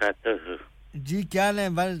बरकातहू जी क्या हाल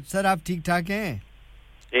है सर आप ठीक ठाक हैं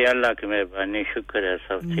जी अल्लाह की मेहरबानी शुक्र है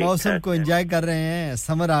सब ठीक मौसम को एंजॉय कर रहे हैं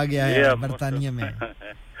समर आ गया है बर्तानिया में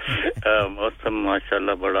मौसम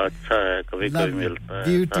माशाल्लाह बड़ा अच्छा है कभी कभी मिलता है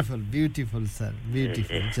ब्यूटीफुल ब्यूटीफुल सर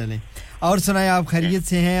ब्यूटीफुल चलें और सुनाएं आप खैरियत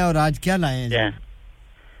से हैं और आज क्या लाए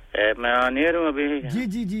हैं मैं अनियर हूं अभी जी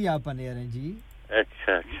जी जी आप अनियर हैं जी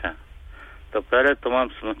अच्छा अच्छा तो पहले तमाम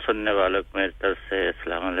सुनने वालों को मेरी तरफ से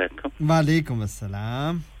अस्सलाम वालेकुम वालेकुम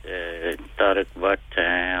अस्सलाम तारिक भट्ट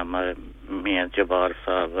हैं हमारे मियां जबार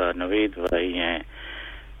साहब नवीद भाई हैं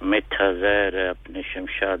मिठा ज़हर है अपने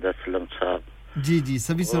शमशाद असलम साहब जी जी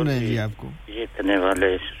सभी सुन रहे हैं जी आपको ये इतने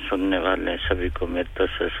वाले सुनने वाले सभी को मेरी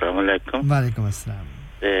तरफ से अस्सलाम वालेकुम वालेकुम अस्सलाम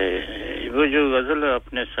वो जो गजल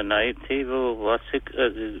आपने सुनाई थी वो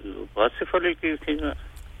वासिफ अली की थी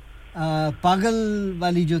पागल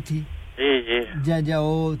वाली जो थी जी जी जा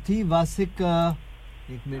वो थी वासिक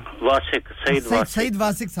एक मिनट वासिक सईद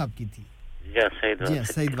वासिक साहब की थी या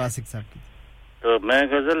सईद वासिक साहब की तो मैं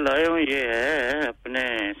गजल लाया हूँ ये है अपने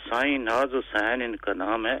साईं नाज हुसैन इनका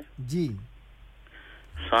नाम है जी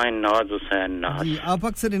साईं नाज हुसैन नाज जी आप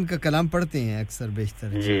अक्सर इनका कलाम पढ़ते हैं अक्सर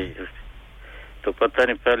बेशतर जी तो पता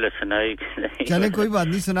नहीं पहले सुनाई चले कोई बात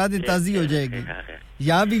नहीं सुना दें ताज़ी हो जाएगी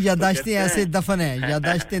यहाँ भी यादाश्तें ऐसे दफन है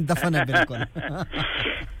यादाश्तें दफन है बिल्कुल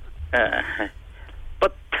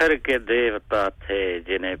पत्थर के देवता थे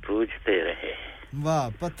जिन्हें पूजते रहे वाह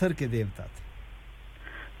पत्थर के देवता थे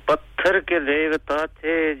पत्थर के देवता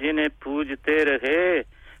थे जिन्हें पूजते रहे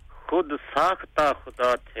खुद साख्ता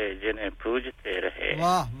खुदा थे जिन्हें पूजते रहे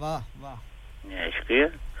वाह वाह वाह शुक्रिया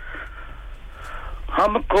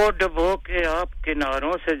हमको डुबो के आप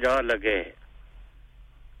किनारों से जा लगे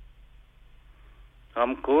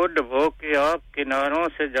हमको डुबो के आप किनारों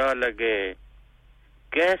से जा लगे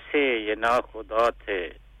कैसे ये नाखुदा थे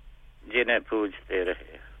जिन्हें पूजते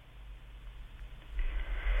रहे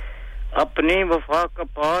अपनी वफा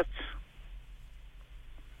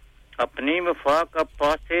का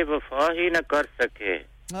पासे वफा ही न कर सके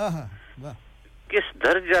वाह किस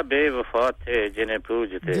दर्जा बेवफा थे जिन्हें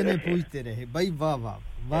पूजते रहे भाई वाह वाह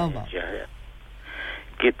वाह वाह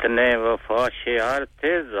कितने वफा शियार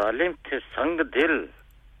थे जालिम थे संग दिल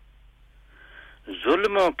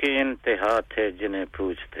जुल्मों की इंतहा थे जिन्हें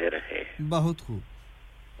पूजते रहे बहुत खूब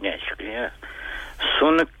शुक्रिया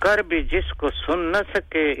सुनकर भी जिसको सुन न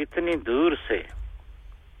सके इतनी दूर से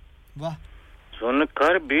वाह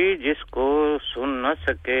सुनकर भी जिसको सुन न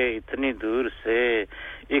सके इतनी दूर से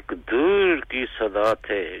एक दूर की सदा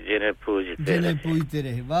थे जिन्हें पूजते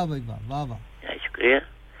रहे वाह भाई वाह वाह वाह शुक्रिया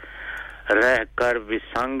रहकर भी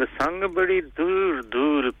संग संग बड़ी दूर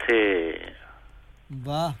दूर थे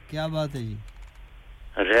वाह क्या बात है जी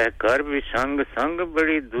रहकर भी संग संग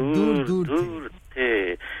बड़ी दूर थे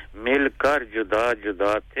मिलकर जुदा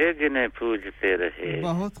जुदा थे जिन्हें पूजते रहे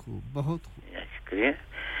बहुत खूब शुक्रिया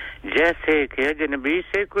जैसे कि अजनबी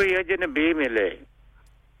से कोई अजनबी मिले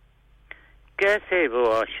कैसे वो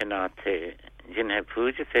आशना थे जिन्हें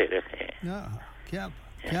पूजते रहे क्या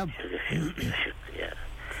शुक्रिया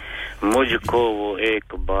मुझको वो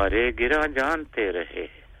एक बारे गिरा जानते रहे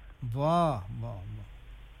वाह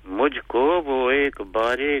मुझको वो एक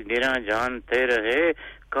बारे गिरा जानते रहे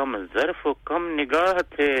कम ज़र्फ कम निगाह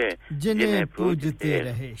थे जिन्हें पूजते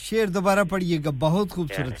रहे शेर दोबारा पढ़िएगा बहुत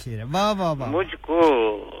खूबसूरत शेर है वाह वाह वाह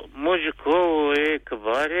मुझको एक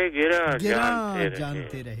बारे गिरा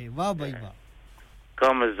जानते रहे वाह भाई वाह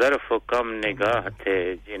कम ज़र्फ कम निगाह थे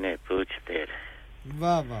जिन्हें पूजते रहे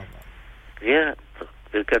वाह वाह वाह ये तो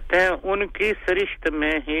फिर कहते हैं उनकी सरिश्त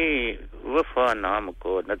में ही वफा नाम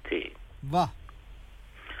को न थी वाह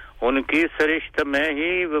उनकी सरिश्त में ही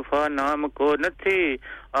वफा नाम को न थी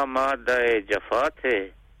आमादाए जफा थे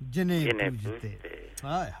जिन्हें पूजते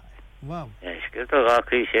हाय वाह इसके तो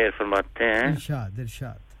आखिरी शेर फरमाते हैं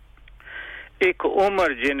इरशाद एक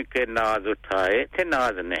उम्र जिनके नाज उठाए थे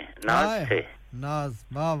नाज थे नाज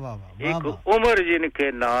वाह वाह वाह एक उम्र जिनके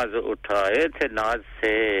नाज उठाए थे नाज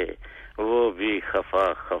से वो भी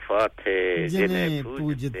खफा थे जिन्हें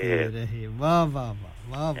पूजते रहे वाह वाह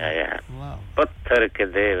वाह वाह पत्थर के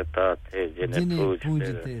देवता थे जिन्हें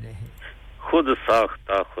पूजते रहे खुद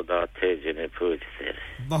साख्ता खुदा थे जिन्हें पूजते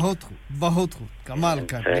रहे बहुत खूब कमाल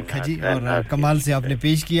कर लिखा जी और कमाल से आपने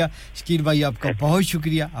पेश किया शकील भाई आपका बहुत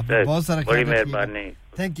शुक्रिया आपने बहुत सारा बड़ी मेहरबानी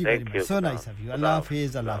thank you very much so nice of you अल्लाह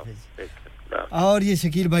हाफिज और ये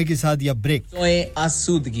शकील भाई के साथ या ब्रेक सोए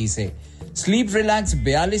आसूदगी से स्लीप रिलैक्स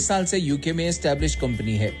 42 साल से यूके में एस्टैब्लिश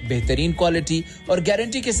कंपनी है बेहतरीन क्वालिटी और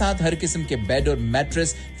गारंटी के साथ हर किस्म के बेड और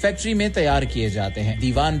मैट्रेस फैक्ट्री में तैयार किए जाते हैं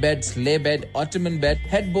दीवान bed slay bed ottoman bed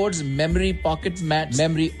headboards memory pocket mat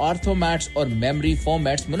memory ortho mats और मेमोरी फोम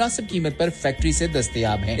मैट्स मुनासिब कीमत पर फैक्ट्री से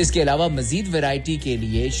दस्तयाब हैं इसके अलावा मजीद वैरायटी के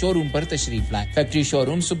लिए शोरूम पर तशरीफ लाएं फैक्ट्री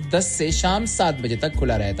शोरूम सुबह 10 से शाम 7 बजे तक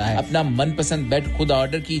खुला रहता है अपना मनपसंद बेड खुद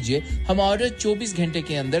ऑर्डर कीजिए हम ऑर्डर 24 घंटे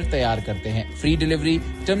के अंदर तैयार करते हैं free delivery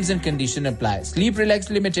terms and condition apply. Sleep Relax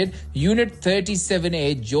Limited, Unit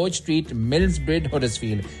 37A, George Street, Millsbridge,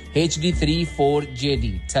 Huddersfield,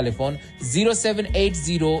 HD34JD. Telephone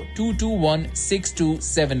 0780 221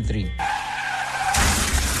 6273.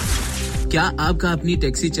 क्या आपका अपनी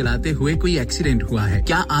टैक्सी चलाते हुए कोई एक्सीडेंट हुआ है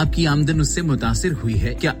क्या आपकी आमदन उससे मुतासिर हुई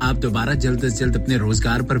है क्या आप दोबारा जल्द से जल्द अपने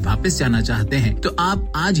रोजगार पर वापस जाना चाहते हैं तो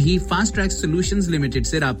आप आज ही फास्ट ट्रैक सॉल्यूशंस लिमिटेड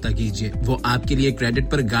से राब्ता कीजिए वो आपके लिए क्रेडिट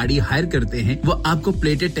पर गाड़ी हायर करते हैं वो आपको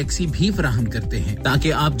प्लेटेड टैक्सी भी फराहम करते हैं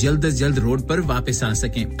ताकि आप जल्द से जल्द रोड पर वापस आ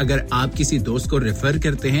सकें अगर आप किसी दोस्त को रेफर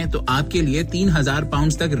करते हैं तो आपके लिए 3000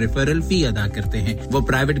 पाउंड तक रेफरल फी अदा करते हैं वो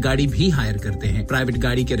प्राइवेट गाड़ी भी हायर करते हैं प्राइवेट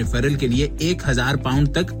गाड़ी के रेफरल के लिए 1000 पाउंड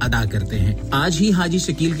तक अदा करते हैं आज ही हाजी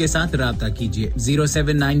शकील के साथ राब्ता कीजिए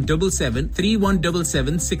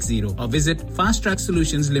 07977317760 और visit fast track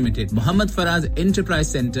solutions limited Mohammad Faraz enterprise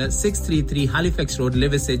centre 633 Halifax road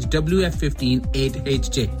Liversedge WF15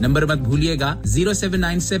 8HJ number मत भूलिएगा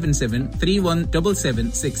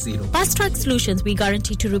 07977317760 Fast Track Solutions we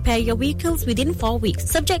guarantee to repair your vehicles within 4 weeks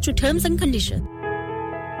subject to terms and conditions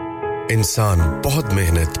इंसान बहुत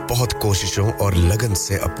मेहनत बहुत कोशिशों और लगन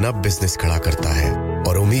से अपना बिजनेस खड़ा करता है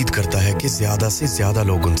और उम्मीद करता है कि ज्यादा से ज्यादा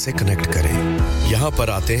लोग उनसे कनेक्ट करें यहाँ पर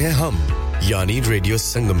आते हैं हम यानी रेडियो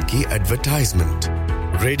संगम की एडवर्टाइजमेंट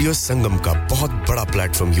रेडियो संगम का बहुत बड़ा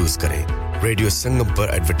प्लेटफॉर्म यूज करें रेडियो संगम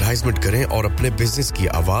पर एडवर्टाइजमेंट करें और अपने बिजनेस की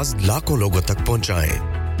आवाज लाखों लोगों तक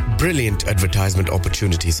पहुंचाएं Brilliant advertisement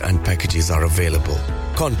opportunities and packages are available.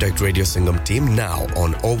 Contact Radio Singham team now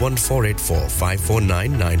on 01484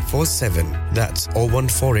 549 947. That's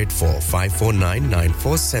 01484 549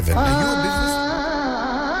 947.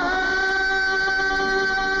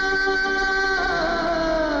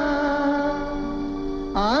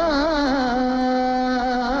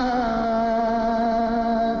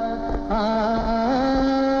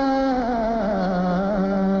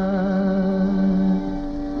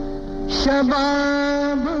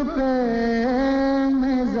 शबाब पे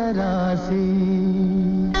मैं जरा सी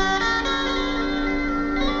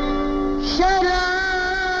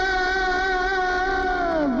शराब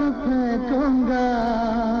फेंकूंगा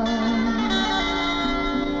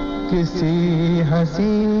किसी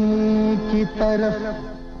हंसी की तरफ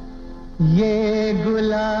ये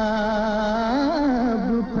गुलाब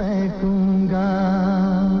फेंकूंगा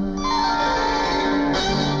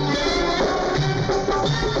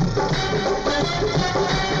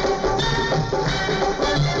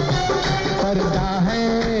पर्दा है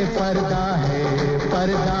पर्दा है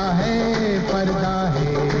पर्दा है पर्दा है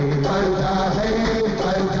पर्दा है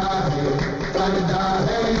पर्दा है पर्दा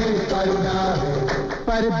है पर्दा है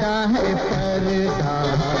पर्दा है पर्दा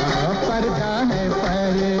पर्दा है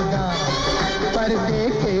पर्दा पर्दे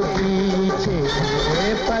के पीछे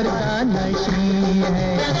पर्दा नशी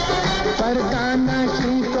है पर्दा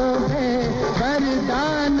नशी को है पर्दा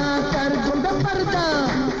ना कर दूंगा पर्दा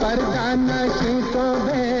पर्दा नशी को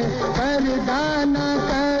है पर्दा ना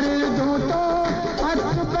कर दूं तो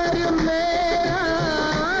अकबर मेरा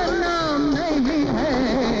नाम नहीं है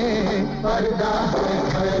पर्दा है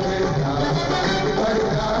पर्दा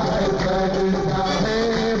पर्दा है पर्दा है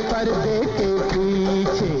पर्दे के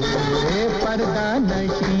पीछे पर्दा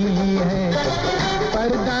नशी है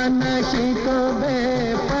पर्दा नशी को बे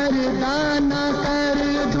पर्दा ना कर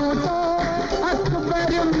दूं तो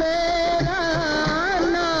अकबर मेरा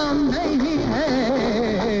नाम नहीं है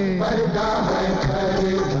पर्दा है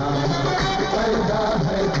पर्दा पर्दा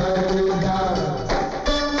है पर्दा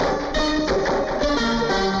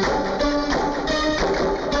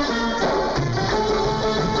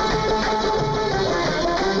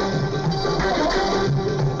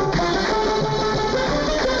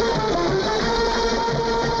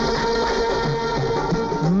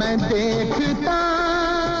मैं देखता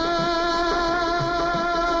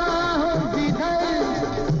हूँ जिधर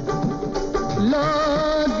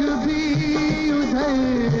लोग भी उधर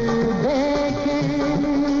देखें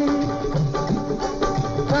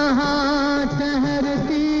कहाँ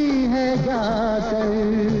ठहरती है जाकर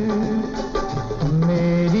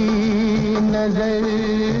मेरी नजर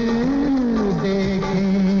देखें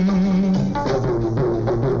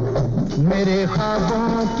मेरे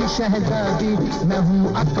ख्वाबों की शहजादी मैं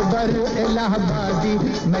हूँ अकबर इलाहाबादी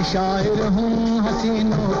मैं शायर हूँ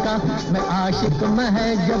हसीनों का मैं आशिक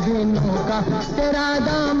महजबीनों का तेरा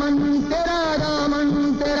दामन तेरा दामन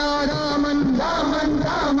तेरा दामन दामन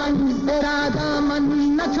दामन तेरा दामन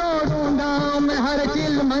न छोड़ूंगा मैं हर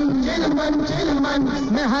चिलमन चिलमन चिलमन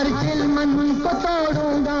मैं हर चिलमन को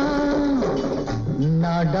तोड़ूंगा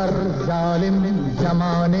ना डर जालिम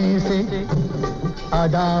जमाने से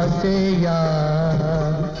अदा से या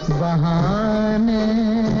बहाने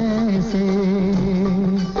से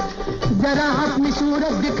जरा अपनी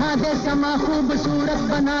सूरत दिखा दे समा खूबसूरत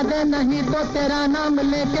बना दे नहीं तो तेरा नाम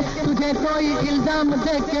लेके तुझे कोई इल्जाम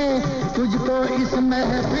देके तुझको इस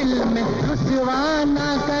महफिल में रुसवा ना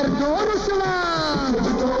कर दो रुसवा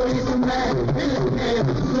तुझको इस महफिल में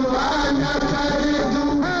रुसवा ना कर दूं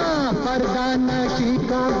हाँ पर्दा नशी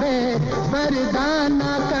को बे पर्दा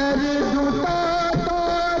ना कर दूं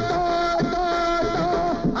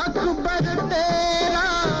अकबर तेरा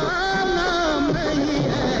नाम नहीं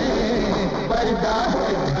है पर्दा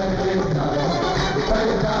है पर्दा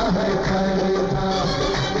पर्दा है पर्दा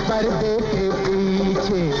पर्दे के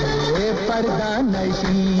पीछे पर्दा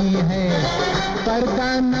नशी है पर्दा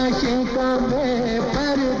नशी को मैं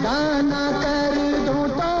पर्दा ना कर दूं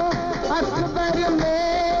तो अकबर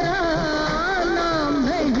मेरा नाम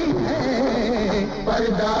नहीं है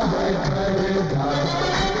पर्दा है पर्दा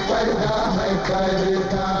पर्दा है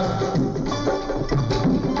पर्दा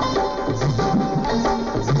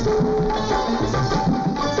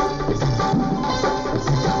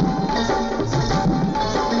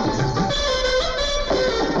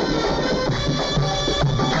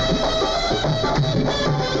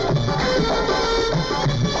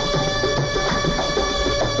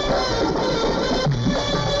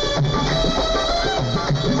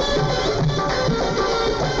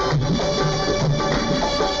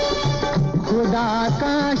खुदा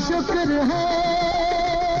का शुक्र है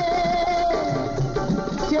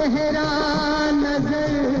चेहरा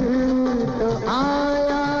नजर तो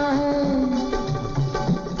आया है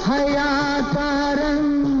हया का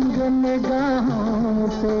रंग निगाहों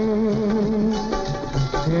पे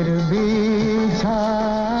फिर भी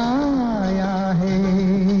छाया है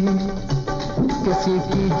किसी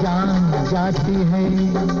की जान जाती है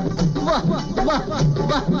वाह वाह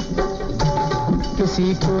वाह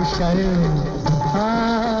किसी को शर्म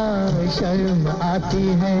हाँ शर्म आती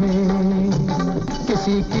है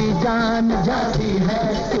किसी की जान जाती है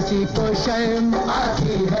किसी को शर्म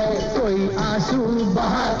आती है कोई आंसू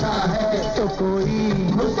बहाता है तो कोई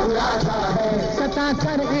मुस्कुराता है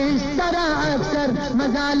सताकर इस तरह अक्सर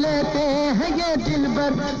मजा लेते हैं ये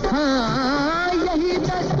दिलबर हाँ यही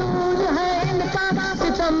दस्तूर है इनका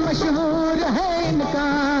सितम मशहूर है इनका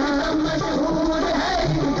मशहूर है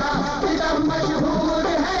इनका सितम मशहूर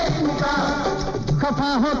है इनका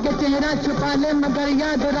खफा हो के चेहरा छुपा ले मगर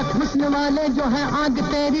याद रख हुस्न वाले जो है आग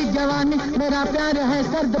तेरी जवानी मेरा प्यार है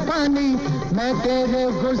सर्द पानी मैं तेरे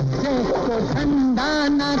गुस्से को ठंडा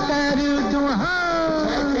न कर दूं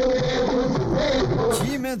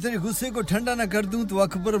जी मैं तेरे गुस्से को ठंडा न कर दूं तो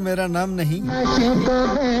अकबर मेरा नाम नहीं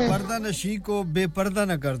पर्दा नशी को बेपर्दा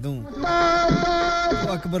न कर दूं तो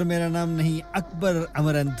अकबर मेरा नाम नहीं अकबर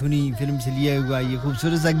अमर एंथोनी फिल्म से लिया हुआ ये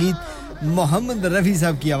खूबसूरत सा गीत मोहम्मद रफी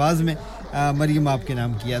साहब की आवाज में मरियम आपके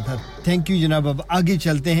नाम किया था थैंक यू जनाब अब आगे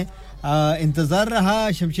चलते हैं इंतज़ार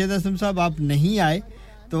रहा शमशेद असम साहब आप नहीं आए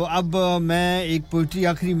तो अब मैं एक पोएट्री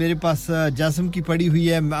आखिरी मेरे पास जासम की पड़ी हुई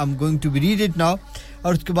है I am going to be read it now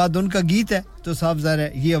और उसके बाद उनका गीत है तो साहब ज़रा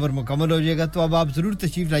ये अवर मुकम्मल हो जाएगा तो अब आप ज़रूर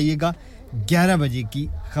तशरीफ़ लाइएगा 11 बजे की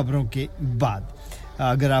खबरों के बाद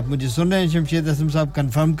अगर आप मुझे सुन रहे हैं शमशेद असम साहब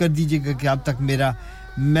कंफर्म कर दीजिएगा कि आप तक मेरा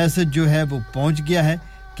मैसेज जो है वो पहुंच गया है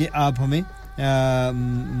कि आप हमें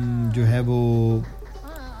जो है वो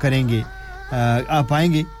करेंगे आप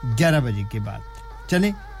आएंगे 11 बजे के बाद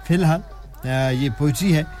चलें फिलहाल ये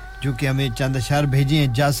पोएट्री है जो कि हमें चंद अशार भेजे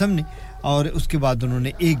हैं जासम ने और उसके बाद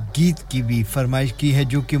उन्होंने एक गीत की भी फरमाइश की है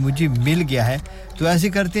जो कि मुझे मिल गया है तो ऐसे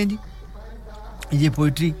करते हैं जी ये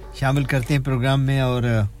पोएट्री शामिल करते हैं प्रोग्राम में और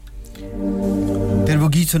फिर वो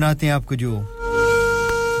गीत सुनाते हैं आपको जो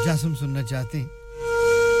जासम सुनना चाहते हैं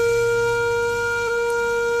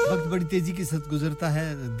वक्त बड़ी तेजी के साथ गुजरता है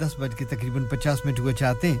 10 बज के तकरीबन 50 मिनट हुए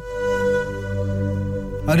चाहते हैं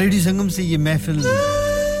और रेडियो संगम से ये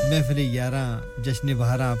महफिल यारा जश्न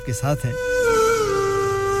बहारा आपके साथ है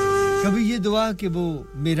कभी ये दुआ कि वो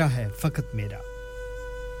मेरा है फकत मेरा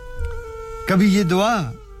कभी ये दुआ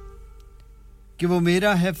कि वो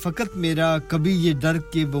मेरा है फकत मेरा कभी ये डर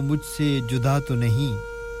कि वो मुझसे जुदा तो नहीं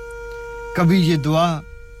कभी ये दुआ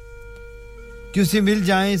कि उसे मिल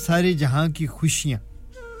जाएं सारे जहां की खुशियां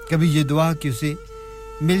कभी ये दुआ कि उसे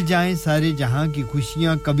मिल जाएं सारे जहां की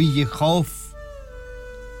खुशियां कभी ये खौफ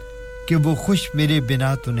कि वो खुश मेरे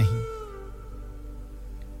बिना तो नहीं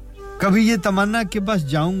कभी ये तमन्ना कि बस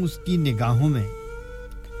जाऊं उसकी निगाहों में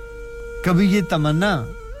कभी ये तमन्ना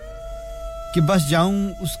कि बस जाऊं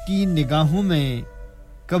उसकी निगाहों में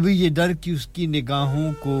कभी ये डर कि उसकी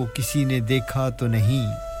निगाहों को किसी ने देखा तो नहीं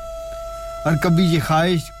और कभी ये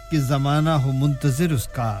ख्वाहिश कि ज़माना हो मुंतज़िर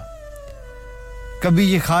उसका कभी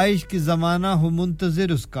ये ख्वाहिश कि ज़माना हो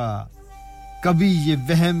मुंतज़िर उसका कभी ये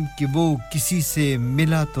वहम कि वो किसी से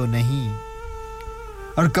मिला तो नहीं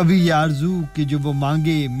और कभी ये आरज़ू कि जो वो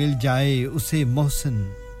मांगे मिल जाए उसे मोहसिन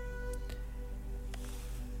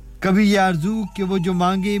कभी ये आरज़ू कि वो जो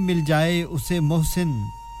मांगे मिल जाए उसे मोहसिन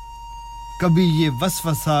कभी ये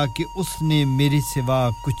वसवसा कि उसने मेरे सिवा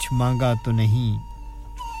कुछ मांगा तो नहीं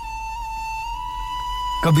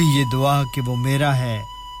कभी ये दुआ कि वो मेरा है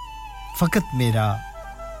फकत मेरा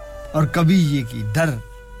और कभी ये कि डर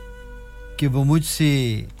कि वो मुझसे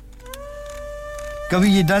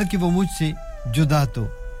कभी ये डर कि वो मुझसे जुदा तो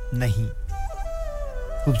नहीं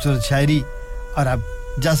खूबसूरत शायरी और अब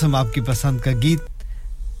जासम आपकी पसंद का गीत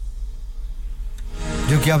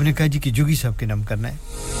जो कि आपने कहा जी कि जोगी साहब के नाम करना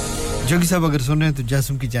है जोगी साहब अगर सुन रहे हैं तो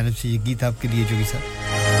जासम की जानिब से ये गीत आपके लिए जोगी साहब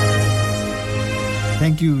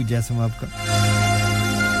थैंक यू जासम आपका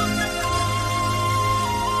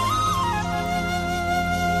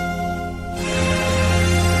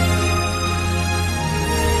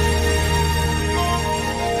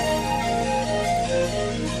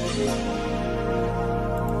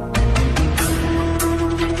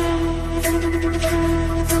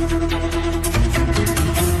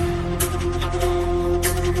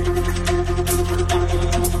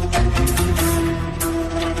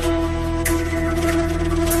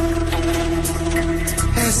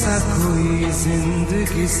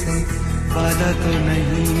जिंदगी से वादा तो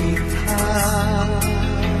नहीं था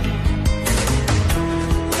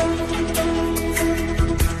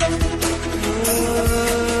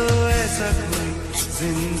ऐसा कोई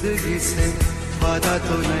जिंदगी से वादा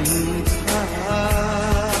तो नहीं था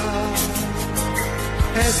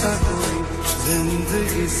ऐसा कोई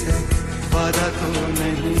जिंदगी से वादा तो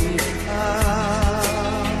नहीं था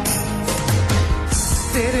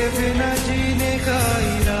तेरे बिना जीने का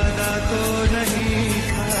इरादा तो नहीं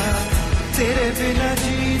था तेरे बिना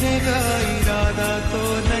जीने का इरादा तो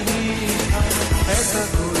नहीं था ऐसा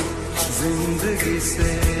कोई जिंदगी से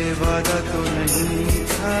वादा तो नहीं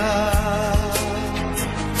था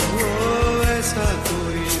ओ ऐसा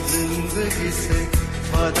कोई जिंदगी से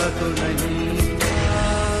वादा तो नहीं था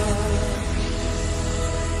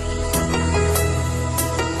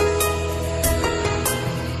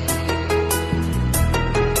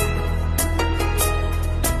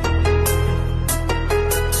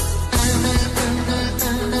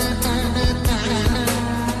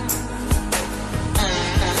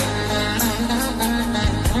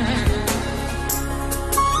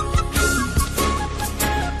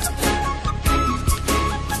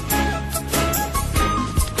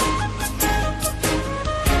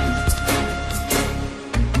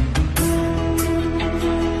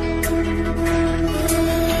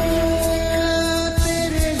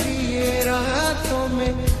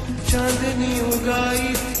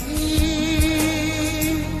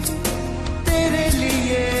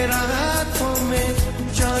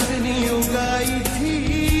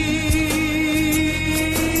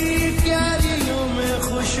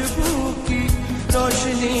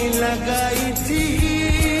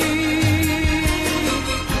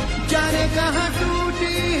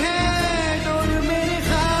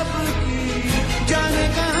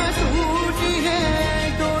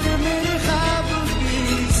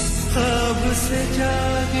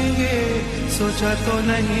सोचा तो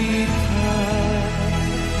नहीं था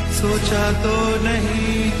सोचा तो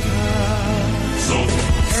नहीं था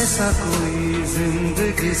ऐसा कोई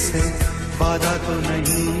जिंदगी से वादा तो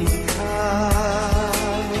नहीं था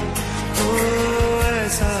ओ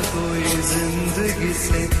ऐसा कोई जिंदगी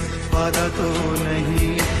से वादा तो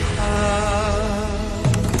नहीं था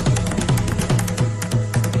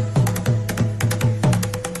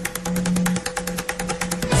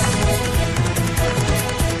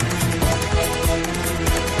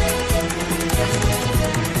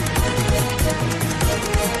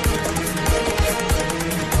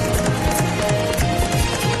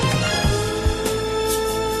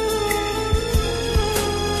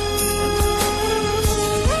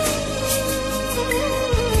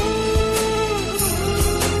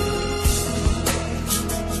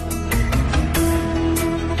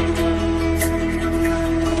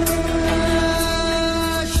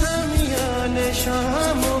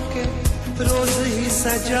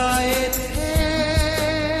सजाए थे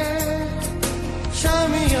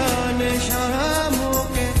शामियाने शामों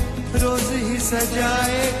के रोज ही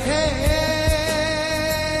सजाए थे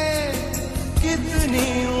कितनी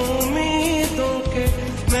उम्मीदों के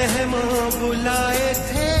मेहमान बुलाए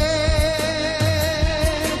थे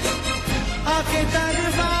आके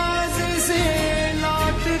दरवाजे से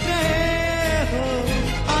लौट गए हो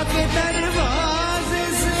आके दरवाजे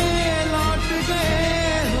से लौट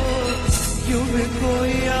गए हो क्यों भी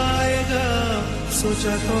कोई आएगा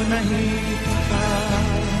सोचा तो नहीं था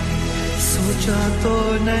सोचा तो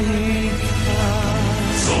नहीं था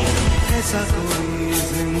ऐसा कोई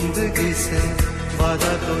जिंदगी से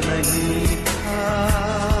वादा तो नहीं था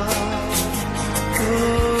ओ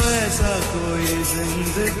ऐसा कोई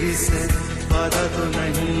जिंदगी से वादा तो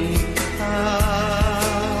नहीं था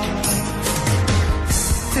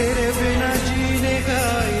तेरे बिना जीने का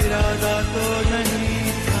इरादा तो नहीं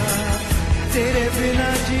तेरे बिना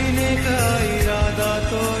जीने का इरादा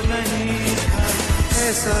तो नहीं था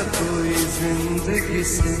ऐसा कोई जिंदगी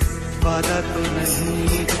से वादा तो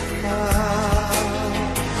नहीं था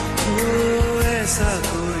ओ ऐसा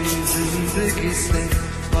कोई जिंदगी से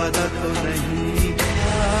वादा तो नहीं था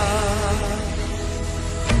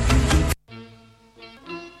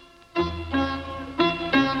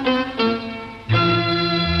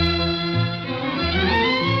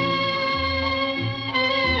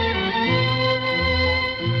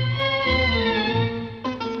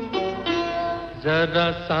जरा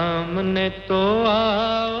सामने तो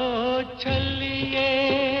आओ छलिए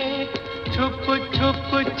छुप छुप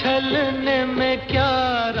छलने में क्या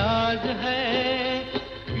राज है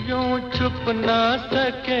यूं छुप ना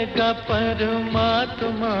सकेगा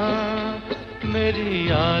परमात्मा मेरी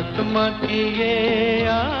आत्मा की ये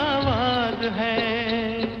आवाज है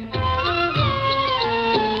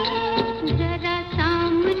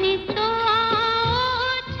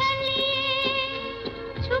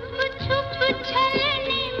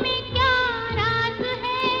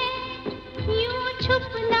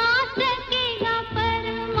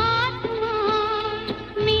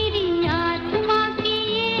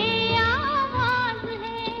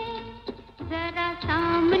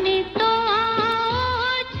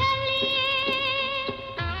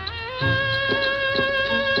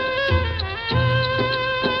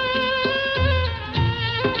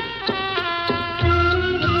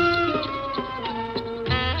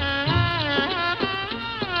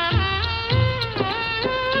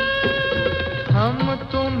हम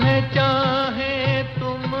तुम्हें चाहें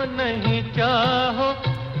तुम नहीं चाहो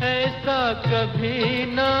ऐसा कभी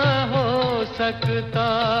ना हो सकता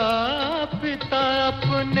पिता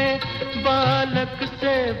अपने बालक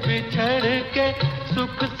से बिछड़ के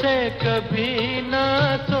सुख से कभी ना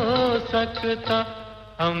सो सकता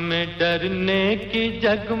हमें डरने की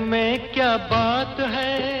जग में क्या बात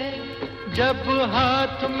है जब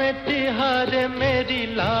हाथ में तिहारे मेरी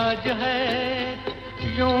लाज है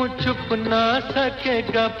यूं छुप ना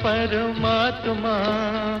सकेगा परमात्मा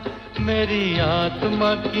मेरी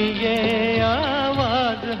आत्मा की ये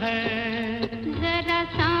आवाज है जरा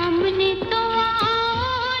सामने तो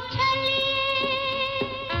आओ चलिए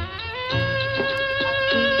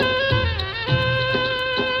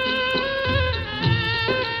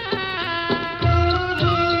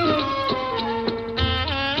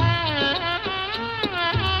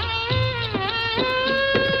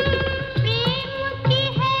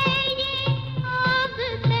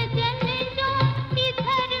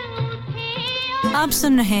आप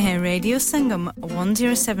सुन रहे हैं radio Sangam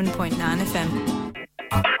 107.9 FM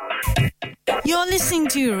You're listening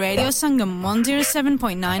to Radio Sangam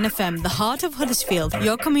 107.9 FM the heart of Huddersfield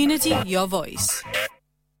your community your voice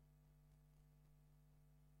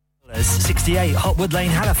 68 Hotwood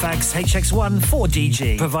Lane, Halifax, HX1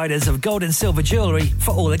 4DG. Providers of gold and silver jewellery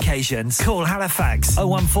for all occasions. Call Halifax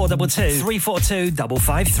 01422 342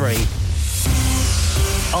 553.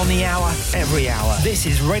 On the hour, every hour. This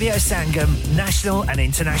is Radio Sangam, national and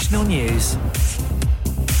international news.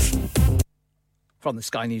 From the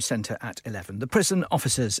Sky News Centre at 11. The Prison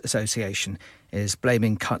Officers Association is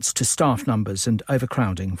blaming cuts to staff numbers and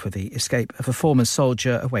overcrowding for the escape of a former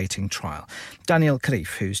soldier awaiting trial. Daniel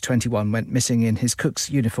Khalif, who's 21, went missing in his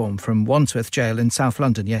cook's uniform from Wandsworth Jail in South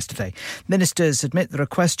London yesterday. Ministers admit there are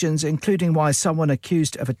questions, including why someone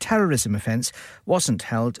accused of a terrorism offence wasn't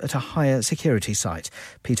held at a higher security site.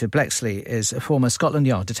 Peter Blexley is a former Scotland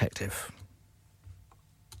Yard detective.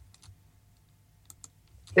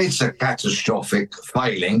 It's a catastrophic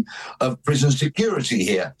failing of prison security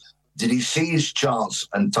here. Did he see his chance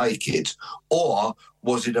and take it? Or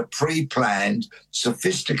was it a pre-planned,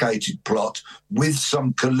 sophisticated plot with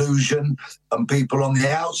some collusion and people on the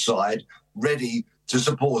outside ready to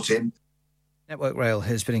support him? Network Rail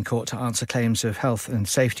has been in court to answer claims of health and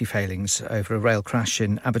safety failings over a rail crash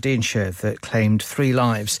in Aberdeenshire that claimed 3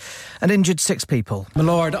 lives and injured 6 people. My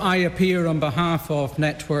Lord, I appear on behalf of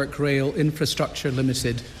Network Rail Infrastructure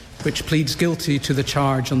Limited, which pleads guilty to the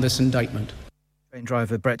charge on this indictment. Train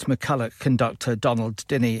driver Brett McCulloch, conductor Donald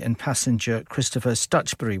Dinney and passenger Christopher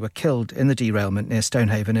Stutchbury were killed in the derailment near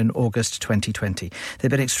Stonehaven in August 2020. There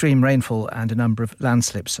had been extreme rainfall and a number of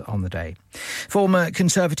landslips on the day. Former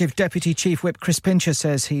Conservative Deputy Chief Whip Chris Pincher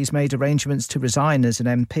says he's made arrangements to resign as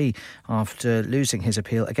an MP after losing his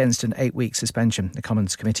appeal against an 8-week suspension. The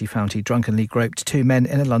Commons Committee found he drunkenly groped 2 men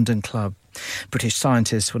in a London club. British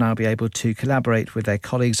scientists will now be able to collaborate with their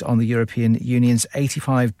colleagues on the European Union's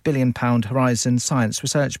 £85 billion Horizon Science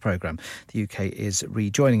Research Programme. The UK is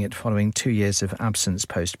rejoining it following 2 years of absence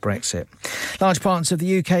post-Brexit. Large parts of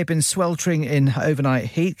the UK have been sweltering in overnight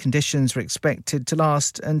heat. Conditions are expected to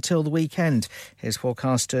last until the weekend. Here's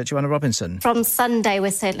forecaster Joanna Robinson. From Sunday,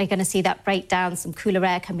 we're certainly going to see that breakdown, some cooler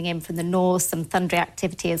air coming in from the north, some thundery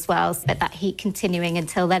activity as well, but that heat continuing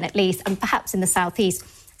until then at least, and perhaps in the southeast.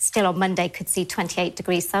 Still on Monday could see 28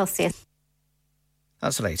 degrees Celsius.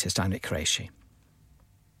 That's the latest. I'm Nick Qureshi.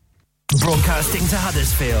 Broadcasting to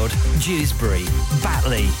Huddersfield, Dewsbury,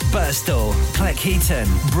 Batley, Birstall, Cleckheaton,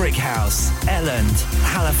 Brickhouse, Elland,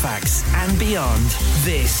 Halifax and beyond.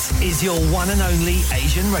 This is your one and only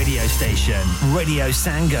Asian radio station. Radio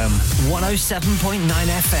Sangam, 107.9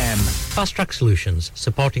 FM. Fast Track Solutions,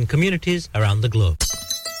 supporting communities around the globe.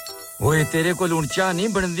 ओए तेरे को लूण चा नहीं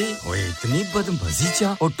बनदी ओए इतनी बदमजी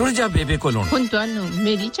चा और टुर जा बेबे को लूण हुन ਤੁਹਾਨੂੰ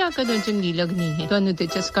ਮੇਰੀ ਚਾਹ ਕਦੋਂ ਚੰਗੀ ਲੱਗਣੀ ਹੈ ਤੁਹਾਨੂੰ ਤੇ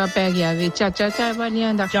ਚਸਕਾ ਪੈ ਗਿਆ ਵੇ ਚਾਚਾ ਚਾਹ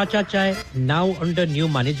ਵਾਲਿਆਂ ਦਾ Chacha Chai now under new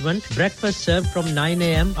management breakfast served from 9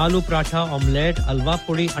 am aloo paratha omelette alwa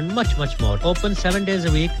puri and much more open 7 days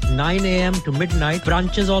a week 9 am to midnight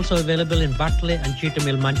branches also available in Batley and Cheetham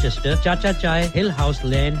Hill Manchester Chacha Chai Hill House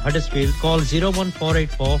Lane Huddersfield call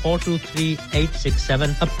 01484 423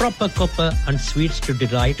 867 a proper cuppa and sweets to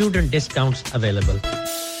delight student discounts available.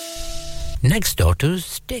 Next door to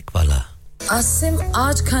Steak Wala. Asim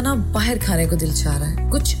आज खाना बाहर खाने को दिल चाह रहा है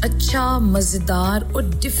कुछ अच्छा मजेदार और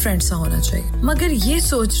डिफरेंट सा होना चाहिए मगर ये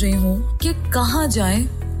सोच रही हूँ कि कहाँ जाएं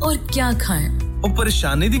और क्या खाएं ओ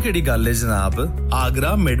परेशानी दी केड़ी गल है जनाब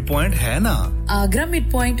आगरा मिड पॉइंट है ना आगरा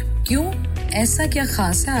मिड पॉइंट क्यों ऐसा क्या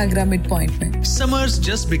खास है आगरा मिड पॉइंट में Summers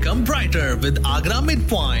just become brighter with Agra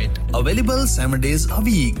Midpoint available 7 days a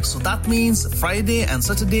week so that means Friday and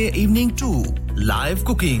Saturday evening too live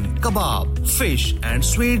cooking, kebab, fish and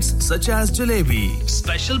sweets such as jalebi.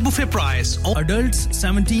 Special buffet price on adults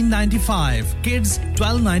 $17.95, kids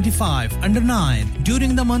 $12.95, under 9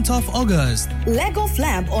 during the month of August. Leg of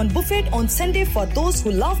lamb on buffet on Sunday for those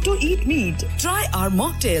who love to eat meat. Try our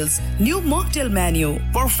mocktails, new mocktail menu.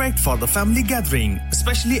 Perfect for the family gathering,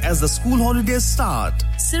 especially as the school holidays start.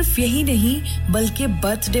 सिर्फ यही नहीं बल्कि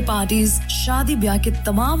birthday parties, शादी ब्याह के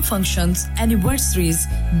तमाम functions, anniversaries,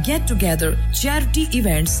 get together, charity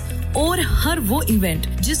events और हर वो इवेंट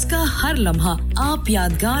जिसका हर लम्हा आप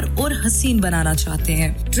यादगार और हसीन बनाना चाहते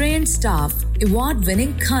हैं. ट्रेन्ड स्टाफ, अवार्ड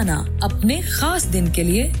विनिंग खाना, अपने खास दिन के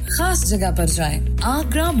लिए खास जगह पर जाएं.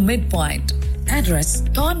 Agra mid point. Address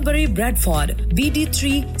Thornbury, Bradford, BD3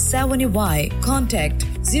 7Y. Contact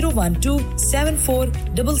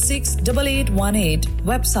 01274668818.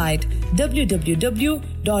 Website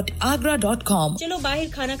www.agra.com. चलो बाहर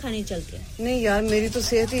खाना खाने चलते हैं. नहीं यार मेरी तो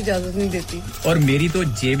सेहत ही इजाजत नहीं देती. और मेरी तो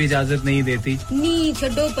जेब इजाजत नहीं देती. नहीं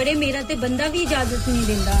छोड़ो परे मेरा ते बंदा भी इजाजत नहीं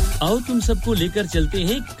देता. आओ तुम सबको लेकर चलते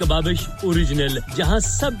हैं कबाबिश ओरिजिनल, जहां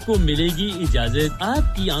सबको मिलेगी इजाजत.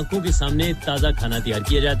 आपकी आंखों के सामने ताजा खाना तैयार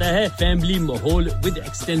किया जाता है. फैमिली माहौल with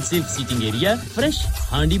extensive seating area. Fresh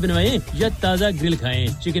हांडी बनवाएं या ताजा ग्रिल खाएं.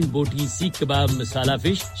 चिकन बोटी, सीख कबाब, मसाला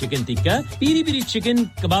fish, chicken tikka, Piri Piri chicken.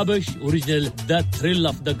 Kababish original, the thrill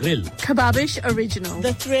of the grill. Kebabish Original,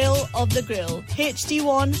 the thrill of the grill.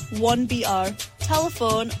 HD1 1BR.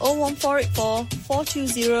 Telephone 01484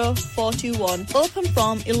 420 421. Open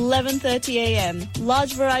from 11:30 a.m.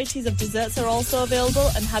 Large varieties of desserts are also available,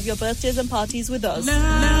 and have your birthdays and parties with us.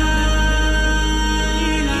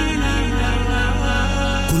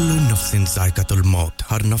 कुल्लू नफ्सिन जायकातुल मौत,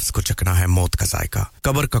 हर नफ्स को चखना है मौत का जायका.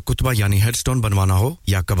 कब्र का कुतबा यानी हेडस्टोन बनवाना हो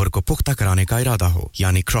या कब्र को पुख्ता कराने का इरादा हो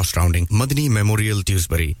यानी cross rounding. Madni memorial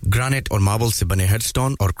Dewsbury granite और मार्बल से बने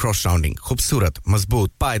हेडस्टोन और क्रॉस राउंडिंग खूबसूरत,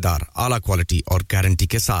 मजबूत, पायदार, आला क्वालिटी और गारंटी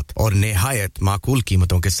के साथ और निहायत माकूल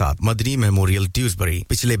कीमतों के साथ. मदनी मेमोरियल ट्यूसबरी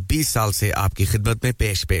पिछले 20 साल से आपकी खिदमत में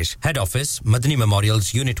पेश. Head office Madni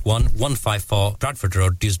memorials unit 1 154 Bradford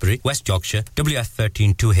Road Dewsbury West Yorkshire WF13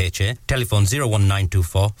 2HA. Telephone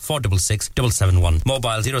 01924 466 771.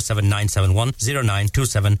 Mobile 07971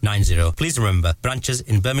 092790. Please remember, branches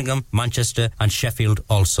in Birmingham, Manchester and Sheffield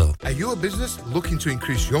also. Are you a business looking to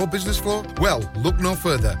increase your business flow? Well, look no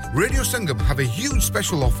further. Radio Sangam have a huge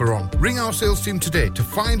special offer on. Ring our sales team today to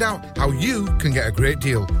find out how you can get a great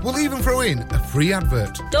deal. We'll even throw in a free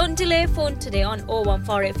advert. Don't delay, phone today on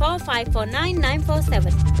 01484 549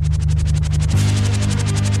 947.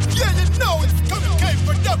 Yeah, you know it's Tommy K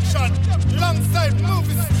Production, alongside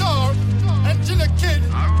movie star Angela Kidd.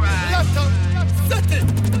 All right. Latta, set it.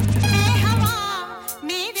 Hey, hawa,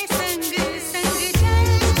 mere sang sang jal,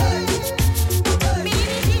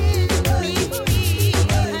 mere dil mein hui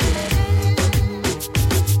haldal.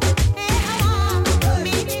 Hey, hawa,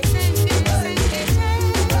 mere sang sang jal, mere dil mein hui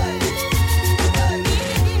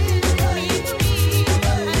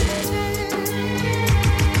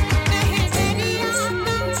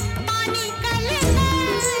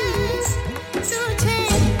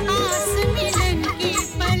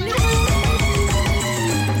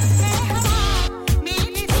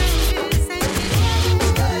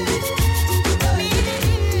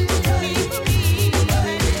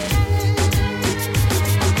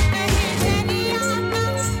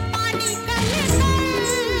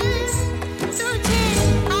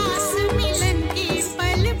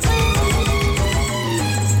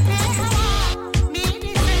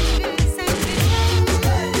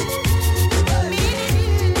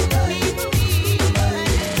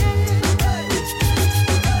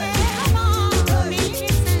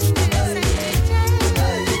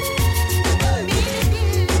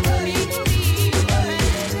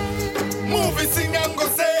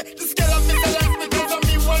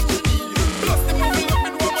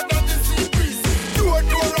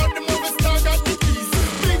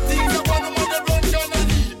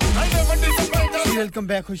welcome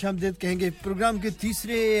back, खुशामदीद कहेंगे programme के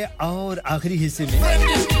तीसरे और आखिरी हिस्से में.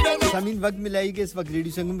 सामीन वक्त मिलाई कि इस वक्त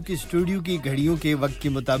रेडियो संगम की स्टूडियो की घड़ियों के वक्त के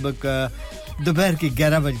मुताबिक दोपहर के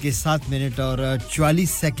 11:07 और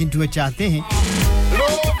 44 सेकंड हुए चाहते हैं.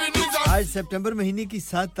 आज सितंबर महीने की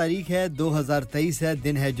 7 तारीख है, 2023 है.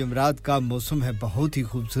 दिन है जुमरात का. मौसम है बहुत ही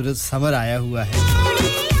खूबसूरत. समर आया हुआ है.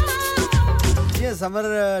 ये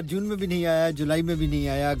समर जून में भी नहीं आया, जुलाई में भी नहीं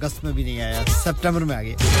आया, अगस्त में भी नहीं आया, सितंबर में आ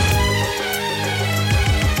गया.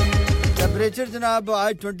 टेंपरेचर जनाब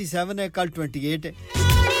आज 27 है, कल 28 है.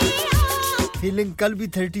 फीलिंग कल भी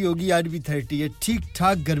 30 होगी, आज भी 30 है. ठीक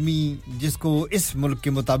ठाक गर्मी जिसको इस मुल्क के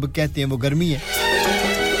मुताबिक कहते हैं वो गर्मी है.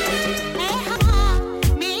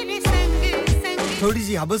 थोड़ी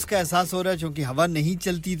सी हबस का एहसास हो रहा है क्योंकि हवा नहीं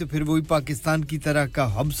चलती तो फिर वही पाकिस्तान की तरह का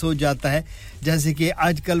हब्स हो जाता है जैसे कि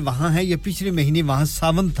आजकल वहां है या पिछले महीने वहां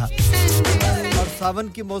सावन था और सावन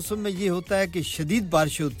के मौसम में ये होता है कि शदीद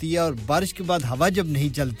बारिश होती है और बारिश के बाद हवा जब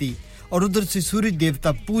नहीं चलती और उधर से सूरज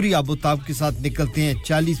देवता पूरी आबोताब के साथ निकलते हैं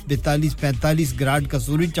 40 42 45 ग्राड का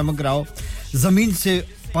सूरज चमक रहा हो जमीन से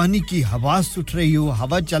पानी की हवास उठ रही हो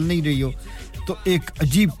हवा चल नहीं रही हो तो एक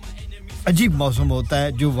अजीब मौसम होता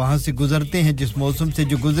है जो वहां से गुजरते हैं जिस मौसम से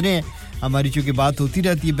जो गुजरे हैं हमारी चूंकि बात होती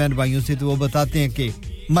रहती है बहन भाइयों से तो वो बताते हैं कि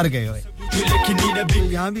मर गए हो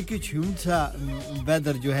यहाँ भी कुछ ह्यूमन सा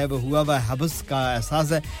वेदर जो है वो हुआ हबस का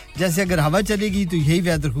एहसास है जैसे अगर हवा चलेगी तो यही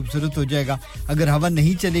वेदर खूबसूरत हो जाएगा अगर हवा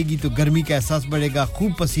नहीं चलेगी तो गर्मी का एहसास बढ़ेगा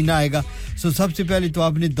खूब पसीना आएगा सो सबसे पहले तो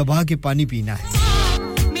आपने दबा के पानी पीना है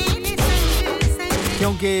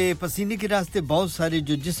क्योंकि पसीने के रास्ते बहुत सारे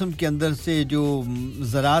जो जिस्म के अंदर से जो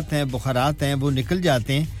ज़रात हैं बुखारात हैं वो निकल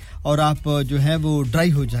जाते हैं और आप जो है वो ड्राई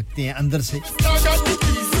हो जाते हैं अंदर से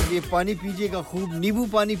ये पानी पीजिएगा खूब नींबू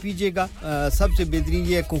पानी पीजिएगा सबसे बेहतरीन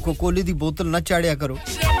ये कोका कोला दी बोतल ना चाड़िया करो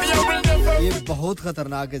ये बहुत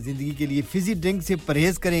खतरनाक है जिंदगी के लिए फिजी ड्रिंक से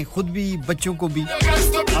परहेज करें खुद भी बच्चों को भी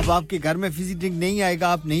अब आपके घर में फिजी ड्रिंक नहीं आएगा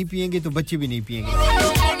आप नहीं पिएंगे तो बच्चे भी नहीं पिएंगे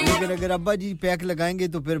लेकिन अगर अब्बा जी पैक लगाएंगे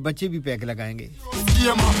तो फिर बच्चे भी पैक लगाएंगे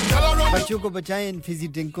बच्चों को बचाएं इन फिजी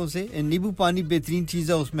ड्रिंकों से नींबू पानी बेहतरीन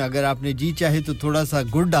चीज़ है उसमें अगर आपने जी चाहे तो थोड़ा सा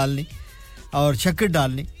गुड़ डाल लें और शक्कर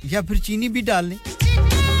डाल लें या फिर चीनी भी डाल लें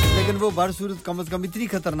लेकिन वो बरसूरत कम से कम इतनी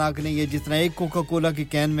खतरनाक नहीं है जितना एक कोका कोला के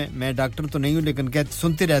कैन में मैं डॉक्टर तो नहीं हूं लेकिन कहते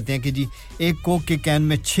सुनते रहते हैं कि जी एक कोक के कैन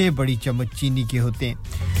में 6 बड़ी चम्मच चीनी के होते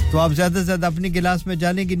हैं तो आप ज्यादा से ज्यादा अपने गिलास में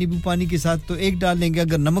डालेंगे नींबू पानी के साथ तो एक डाल लेंगे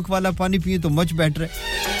अगर नमक वाला पानी पिए तो मच बेटर है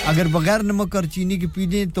अगर बगैर नमक और चीनी के पी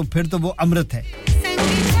लें तो फिर तो वो अमृत है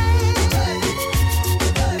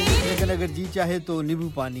लेकिन अगर जी चाहे तो नींबू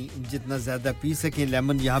पानी जितना ज्यादा पी सकें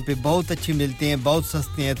लेमन यहाँ पे बहुत अच्छे मिलते हैं बहुत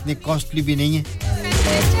सस्ते हैं इतने कॉस्टली भी नहीं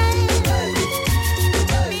है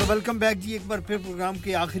वेलकम बैक जी एक बार फिर प्रोग्राम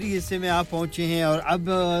के आखिरी हिस्से में आप पहुंचे हैं और अब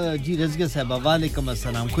जी रज़िया साहबा वालेकुम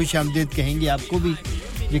अस्सलाम खुश आमदीद कहेंगे आपको भी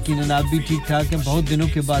यकीनन आप भी ठीक ठाक हैं बहुत दिनों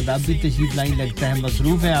के बाद आप भी तशरीफ लाई लगता है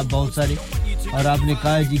मसरूफ हैं आप बहुत सारे और आपने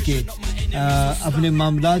कहा जी कि अपने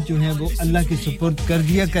मामलात जो हैं वो अल्लाह के सुपुर्द कर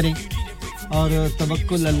दिया करें और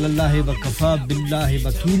तवक्कुल अल्लाह व कफा बिल्लाह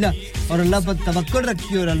वकीला और अल्लाह पर तवक्कुल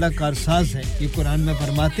रखिए और अल्लाह कारसाज है ये कुरान में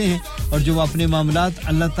फरमाते हैं और जो अपने मामलात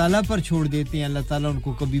अल्लाह ताला पर छोड़ देते हैं अल्लाह ताला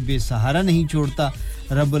उनको कभी बेसहारा नहीं छोड़ता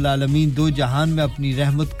रब्बुल आलमीन दो जहान में अपनी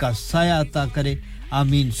रहमत का साया अता करे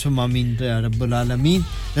आमीन सुम आमीन रब्बुल आलमीन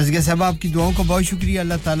रज़िया साहब आपकी दुआओं का बहुत शुक्रिया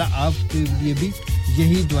अल्लाह ताला आपके लिए भी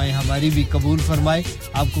यही दुआएं हमारी भी कबूल फरमाए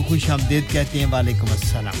आपको खुश आमदीद कहते हैं वालेकुम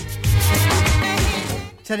अस्सलाम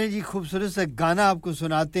चलिए जी खूबसूरत सा गाना आपको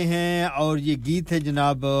सुनाते हैं और ये गीत है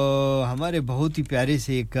जनाब हमारे बहुत ही प्यारे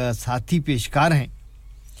से एक साथी पेशकार हैं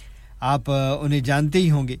आप उन्हें जानते ही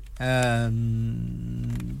होंगे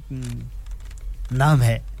नाम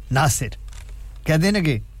है नासिर कह देना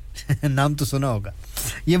कि नाम तो सुना होगा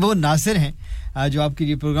ये वो नासिर हैं जो आपके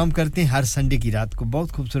लिए प्रोग्राम करते हैं हर संडे की रात को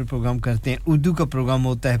बहुत खूबसूरत प्रोग्राम करते हैं उर्दू का प्रोग्राम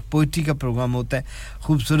होता है पोएट्री का प्रोग्राम होता है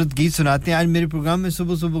खूबसूरत गीत सुनाते हैं आज मेरे प्रोग्राम में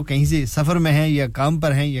सुबह-सुबह कहीं से सफर में हैं या काम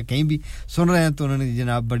पर हैं या कहीं भी सुन रहे हैं तो उन्होंने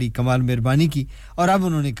जनाब बड़ी कमाल मेहरबानी की और अब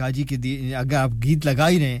उन्होंने कहा जी कि अगर आप गीत लगा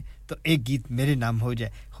ही रहे हैं तो एक गीत मेरे नाम हो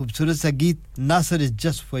जाए खूबसूरत सा गीत Nasir is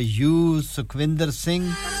just for you Sukhwinder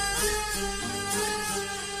Singh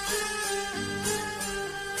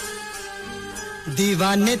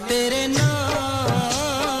दीवाने तेरे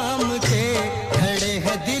नाम के खड़े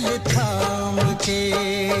हैं दिल थाम के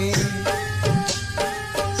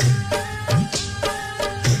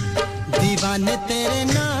दीवाने तेरे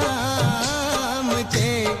नाम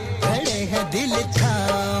के खड़े हैं दिल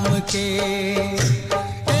थाम के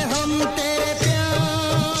हम तेरे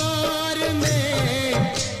प्यार में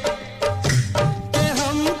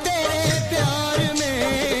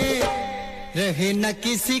रहे न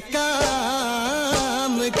किसी का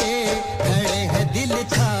के खड़े हैं दिल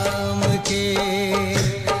थाम के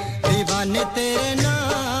दीवाने तेरे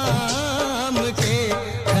नाम के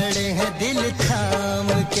खड़े हैं दिल थाम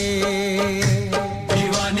के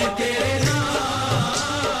दीवाने तेरे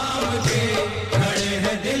नाम के खड़े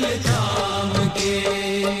हैं दिल थाम के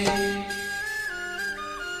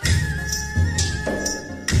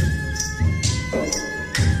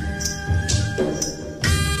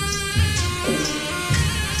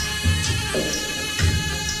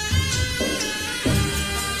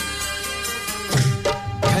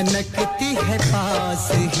खनकती है पास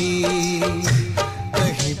ही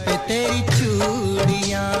कहीं पे तेरी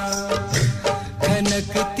चूड़ियां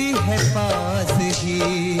खनकती है पास ही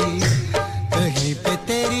कहीं पे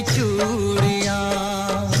तेरी चूड़ियां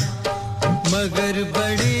मगर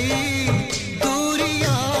बड़ी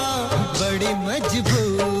दूरियां बड़ी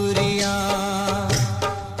मजबूरियां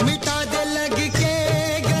मिटा दे लग के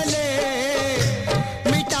गले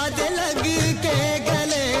मिटा दे लग के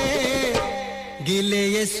गले गिले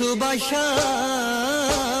ये सुबह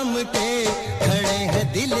शाम के खड़े हैं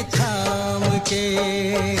दिल थाम के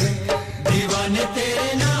दीवाने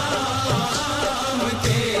तेरे नाम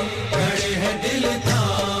के खड़े हैं दिल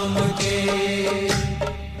थाम के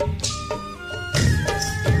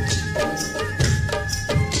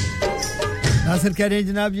नासिर कह रहे हैं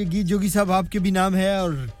जनाब ये गीत जोगी साहब आपके भी नाम है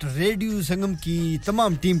और रेडियो संगम की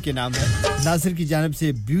तमाम टीम के नाम है नासिर की जानिब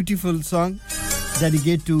से beautiful song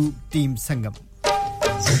dedicate to team संगम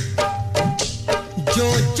जो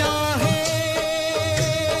चाहे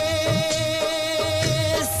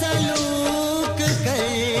सलूक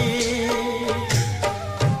करे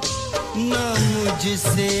ना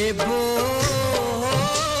मुझसे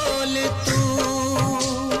बोल तू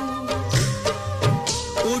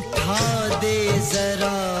उठा दे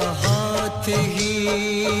जरा हाथ ही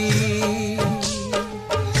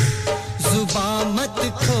जुबान मत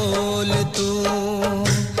खोल तू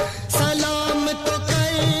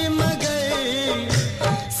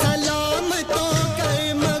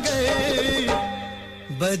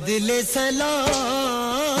बदले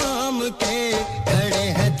सलाम के खड़े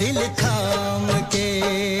हैं दिल थाम के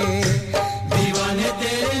दीवाने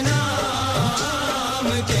तेरे नाम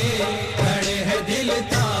के खड़े हैं दिल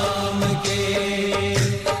थाम के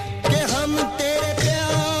कि हम तेरे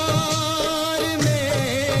प्यार में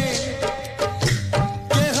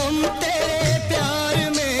कि हम तेरे प्यार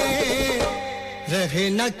में रहे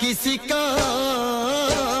न किसी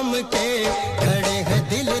काम के खड़े हैं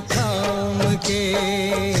दिल थाम के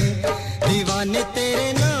दीवाने तेरे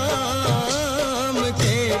नाम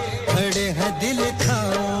के खड़े हैं दिल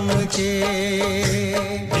थाम के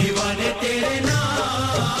दीवाने तेरे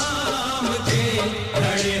नाम के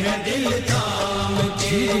खड़े हैं दिल थाम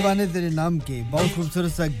के दीवाने तेरे नाम के बहुत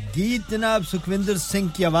खूबसूरत सा गीत जनाब सुखविंदर सिंह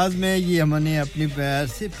की आवाज में ये हमने अपने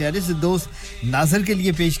प्यारे से दोस्त नासिर के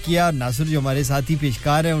लिए पेश किया नासिर जो हमारे साथी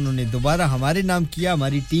पेशकार हैं उन्होंने दोबारा हमारे नाम किया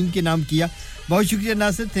हमारी टीम के नाम किया बहुत शुक्रिया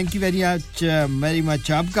Nasir thank you very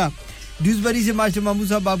much आपका ड्यूसबरी से मास्टर मामू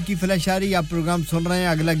साहब आपकी फ्लैशारी आप प्रोग्राम सुन रहे हैं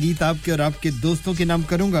अगला गीत आपके और आपके दोस्तों के नाम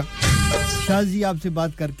करूंगा शाजी आपसे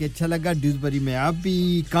बात करके अच्छा लगा ड्यूसबरी में आप भी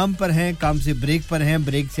काम पर हैं काम से ब्रेक पर हैं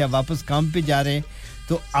ब्रेक से आप वापस काम पे जा रहे हैं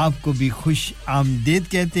तो आपको भी खुश आमदीद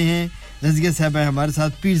कहते हैं रज़िया साहब है हमारे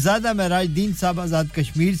साथ पीरजादा महराजदीन साहब आजाद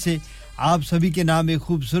कश्मीर से आप सभी के नाम एक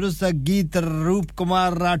खूबसूरत सा गीत रूप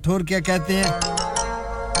कुमार राठौर क्या कहते हैं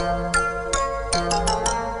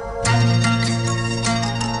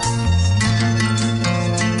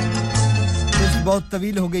बहुत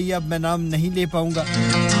तवील हो गई है अब मैं नाम नहीं ले पाऊंगा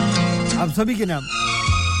आप सभी के नाम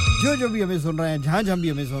जो भी हमें सुन रहे हैं जहां भी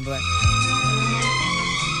हमें सुन रहे हैं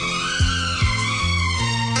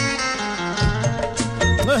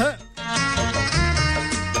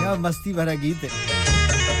क्या मस्ती भरा गीत है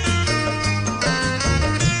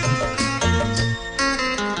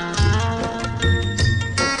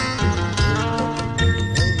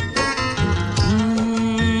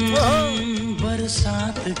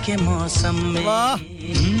के मौसम में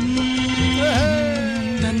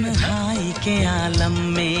तन्हाई के आलम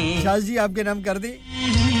में शाजी आपके नाम कर दी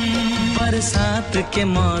बरसात के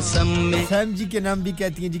मौसम में सैम जी के नाम भी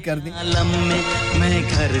कहती हैं जी कर दें आलम में मैं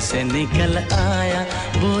घर से निकल आया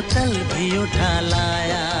बोतल भी उठा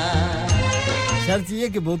लाया शर्त ये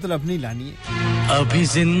कि बोतल अपनी लानी है अभी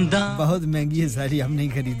जिंदा बहुत महंगी है सारी हम नहीं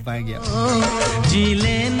खरीद पाएंगे जी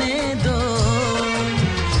लेने दो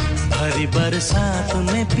हरी बरसात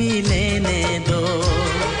में पी लेने दो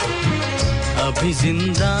अभी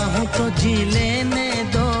जिंदा हूँ तो जी लेने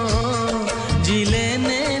दो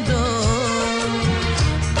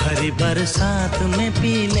हरी बरसात में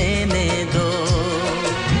पी लेने दो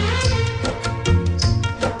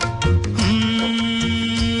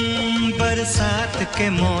बरसात के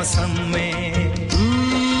मौसम में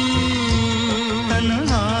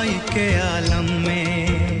तन्हाई के आलम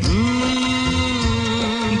में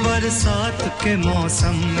बरसात के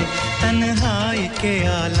मौसम में तन्हाई के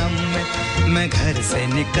आलम में मैं घर से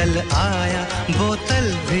निकल आया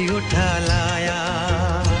बोतल भी उठा लाया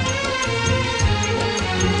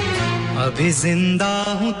अभी जिंदा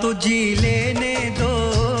हूँ तो जी लेने दो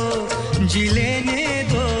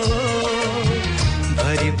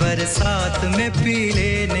भरी बरसात में पी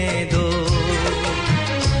लेने दो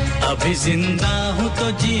अभी जिंदा हूँ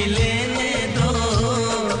तो जी लेने दो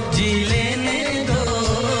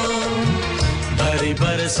भरी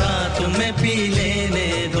बरसात में पी लेने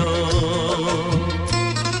दो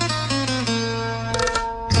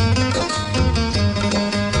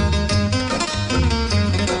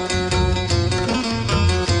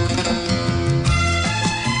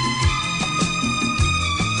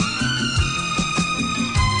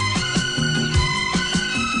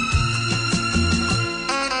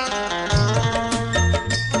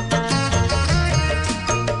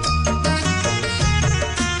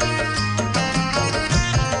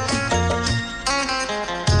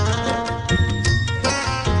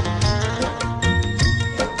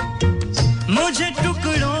मुझे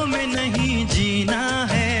टुकड़ों में नहीं जीना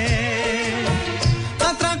है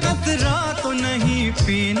कतरा कतरा तो नहीं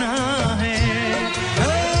पीना है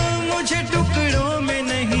मुझे टुकड़ों में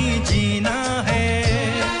नहीं जीना है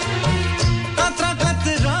कतरा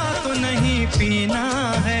कतरा तो नहीं पीना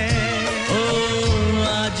है ओ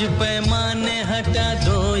आज पैमाने हटा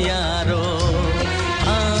दो यारो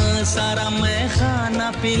सारा मैं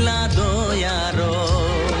खाना पिला दो यारो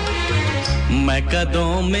मैं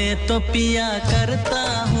कदों में तो पिया करता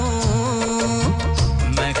हूँ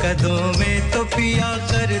मैं कदों में तो पिया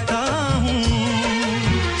करता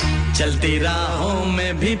हूँ चलती राहों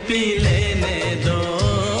में भी पी लेने दो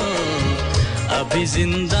अभी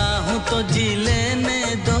जिंदा हूँ तो जी लेने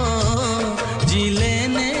दो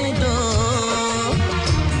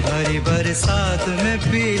भरी बरसात में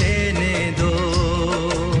पी लेने दो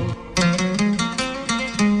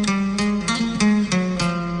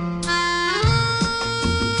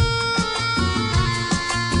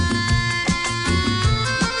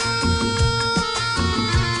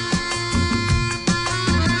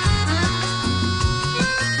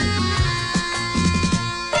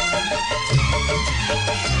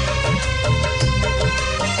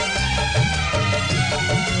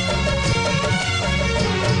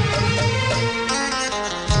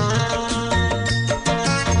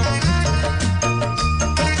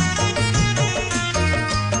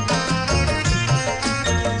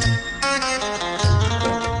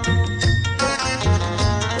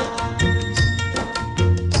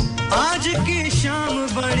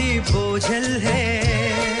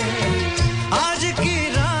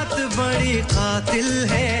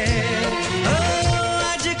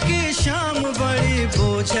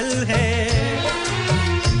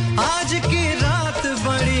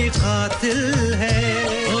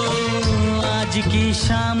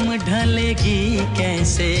शाम ढलेगी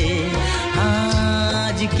कैसे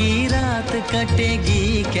आज की रात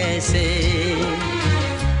कटेगी कैसे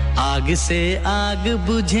आग से आग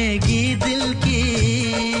बुझेगी दिल की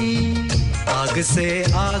आग से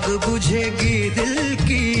आग बुझेगी दिल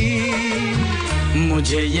की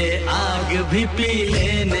मुझे ये आग भी पी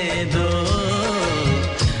लेने दो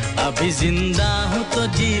अभी जिंदा हूँ तो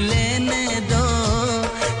जी लेने दो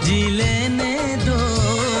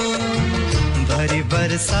भरी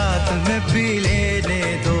बरसात में पी लेने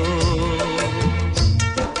दो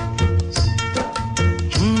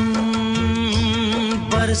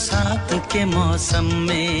बरसात के मौसम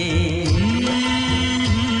में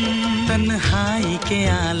तन्हाई के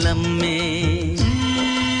आलम में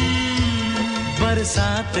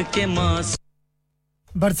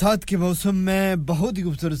बरसात के मौसम में बहुत ही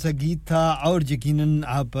खूबसूरत सा गीत था और यकीनन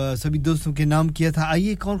आप सभी दोस्तों के नाम किया था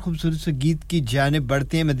आइए एक और खूबसूरत सा गीत की जानिब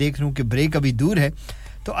बढ़ते हैं मैं देख रहा हूं कि ब्रेक अभी दूर है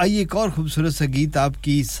तो आइए एक और खूबसूरत सा गीत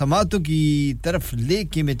आपकी समातों की तरफ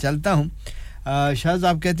लेके मैं चलता हूं शायद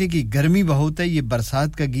आप कहते हैं कि गर्मी बहुत है ये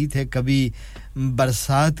बरसात का गीत है कभी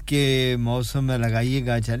बरसात के मौसम में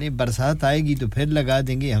लगाइएगा चलिए बरसात आएगी तो फिर लगा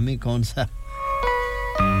देंगे हमें कौन सा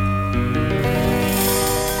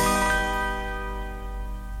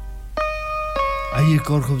आइए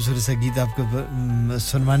एक और खूबसूरत सा गीत आपको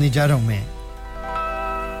सुनवाने जा रहा हूं मैं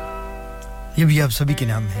ये भी आप सभी के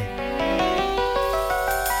नाम है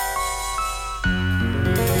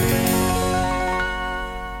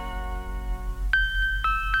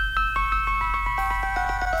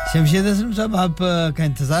शमशेद असलम साहब आपका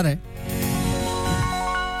इंतजार है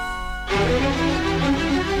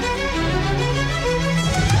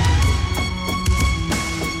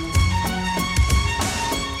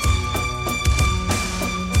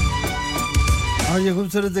और ये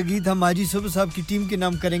खूबसूरत गीत हम आजी सुबह साहब की टीम के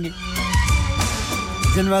नाम करेंगे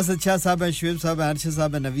जनवास अच्छा साहब हैं शुएब साहब हैं अरशद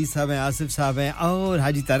साहब हैं नवीद साहब हैं आसिफ साहब हैं और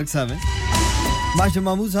हाजी तारक साहब हैं मास्टर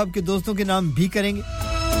महमूद साहब के दोस्तों के नाम भी करेंगे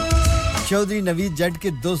चौधरी नवीद जट के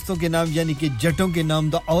दोस्तों के नाम यानी कि जटों के नाम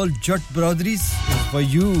the all Jatt brothers for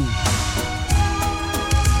you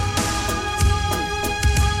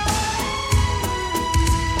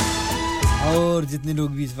और जितने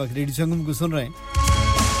लोग भी इस वक्त रेडियो संगम को सुन रहे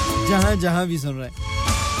हैं जहां भी सुन रहे हैं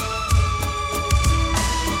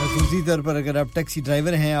खासूसी तौर पर अगर आप टैक्सी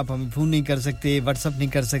ड्राइवर हैं आप हमें फोन नहीं कर सकते व्हाट्सएप नहीं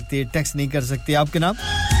कर सकते टेक्स्ट नहीं कर सकते आपके नाम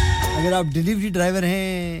अगर आप डिलीवरी ड्राइवर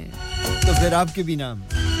हैं तो फिर आपके भी नाम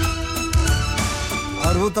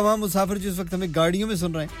और वो तमाम मुसाफिर जो इस वक्त हमें गाड़ियों में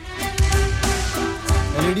सुन रहे हैं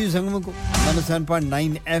रेडियो संगम को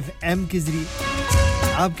 107.9 FM के जरिए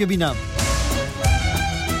आपके भी नाम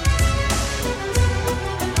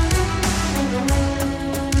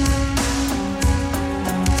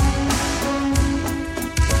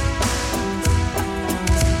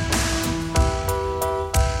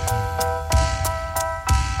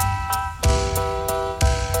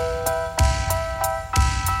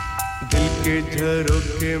के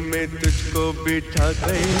झरोखे में तुझको बिठा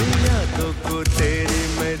गई यादों को तेरी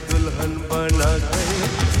मैं दुल्हन बना गई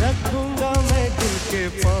रखूंगा मैं दिल के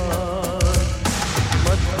पास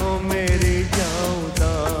मत हो मेरी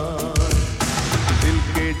जाऊदार दिल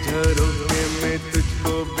के झरोखे में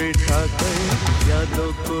तुझको बिठा गई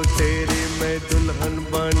यादों को तेरी मैं दुल्हन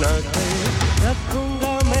बना गई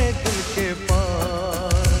रखूंगा मैं दिल के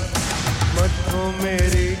पास मत हो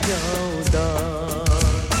मेरी जाऊदार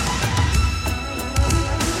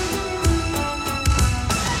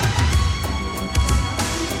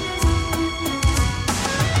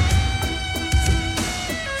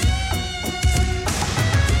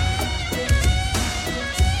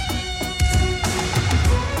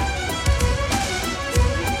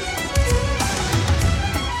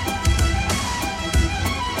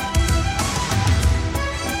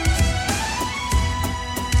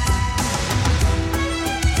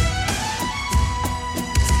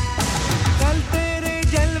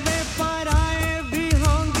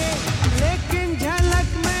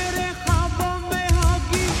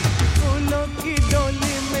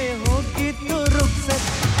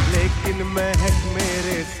महक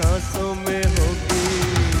मेरे सांसों में होगी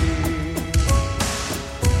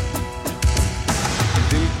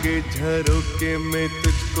दिल के झरोखे में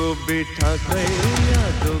तुझको बिठा गई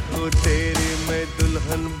यादों को तेरी मैं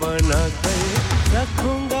दुल्हन बना गई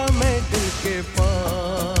रखूंगा मैं दिल के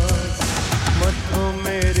पास मत हो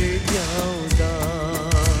मेरी जाऊदार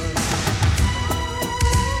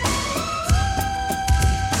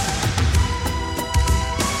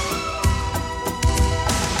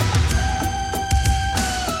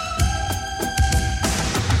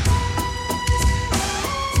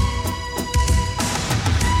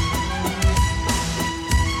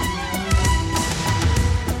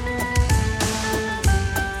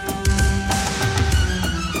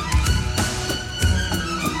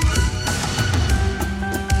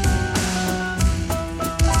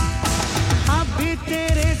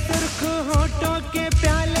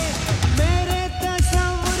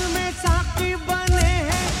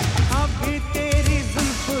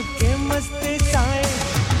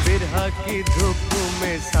की धूप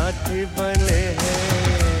में साथी बने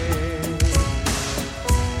हैं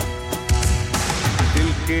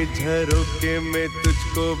दिल के झरोखे में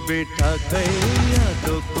तुझको बिठा गई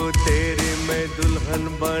यादों को तेरी मैं दुल्हन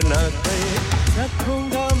बना गई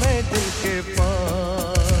रखूंगा मैं दिल के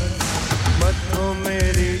पास मत हो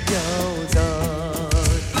मेरी जाऊदार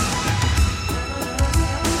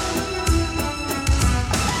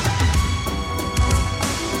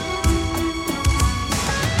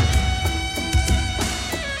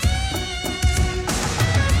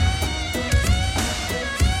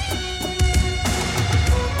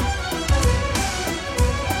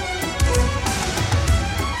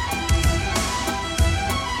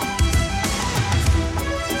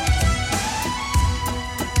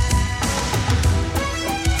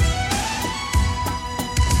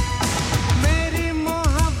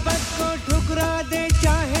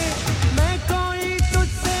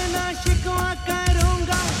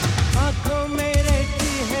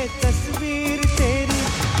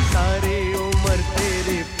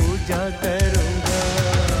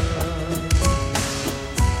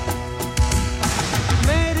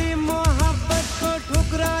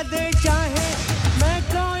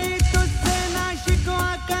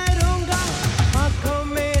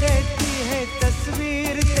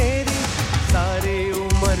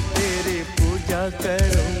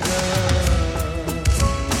करूंगा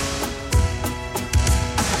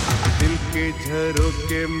दिल के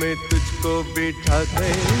झरोखे में तुझको बिठा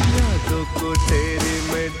गई यादों को तेरी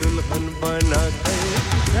मैं दुल्हन बना गई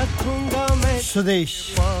रखूंगा मैं स्वदेश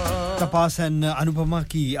तपासन अनुपमा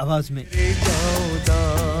की आवाज में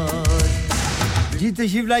जी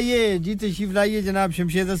तशरीफ लाइए जनाब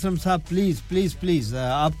शमशेद असलम साहब प्लीज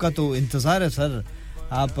आपका तो इंतजार है सर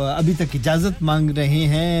आप अभी तक इजाजत मांग रहे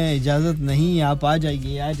हैं इजाजत नहीं आप आ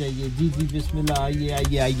जाइए जी बिस्मिल्लाह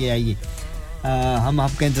आइए हम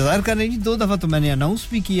आपका इंतजार कर रहे हैं जी दो दफा तो मैंने अनाउंस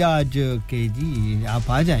भी किया आज कि जी आप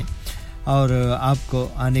आ जाएं और आपको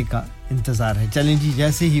आने का इंतजार है चलें जी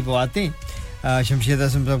जैसे ही वो आते हैं शमशेद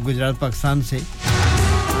असलम साहब गुजरात पाकिस्तान से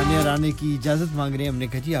आने की इजाजत मांग रहे हैं हमने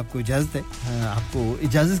कहा जी आपको इजाजत है आपको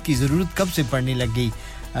इजाजत की जरूरत कब से पड़ने लग गई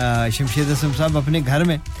शमशेद असलम साहब अपने घर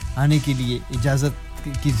में आने के लिए इजाजत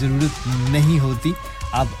की जरूरत नहीं होती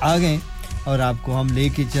आप आ गए और आपको हम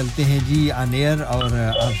लेके चलते हैं जी ऑन एयर और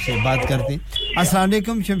आपसे बात करते हैं अस्सलाम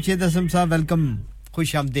वालेकुम शमशेद असलम साहब वेलकम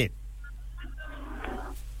खुशामदीद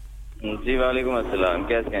जी वालेकुम अस्सलाम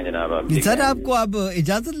कैसे हैं जनाब आप सर आपको अब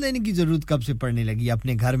इजाजत लेने की जरूरत कब से पड़ने लगी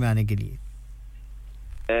अपने घर में आने के लिए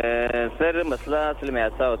सर मसला असल में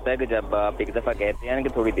ऐसा होता है कि जब आप एक दफा कहते हैं कि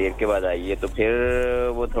थोड़ी देर के बाद आइए तो फिर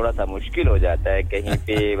वो थोड़ा सा मुश्किल हो जाता है कहीं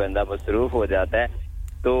पे बंदा मसरूफ हो जाता है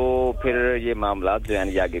तो फिर ये मामलात जो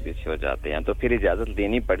है आगे पीछे हो जाते हैं तो फिर इजाजत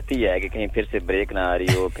देनी पड़ती है कि कहीं फिर से ब्रेक ना आ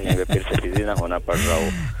रही हो कहीं पे फिर से बिजी ना होना पड़ रहा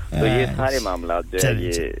हो तो ये सारे मामलात जो है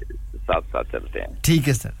ये साथ साथ चलते हैं ठीक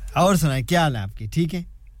है सर और सुनाए क्या हाल है आपकी ठीक है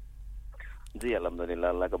जी अल्हम्दुलिल्लाह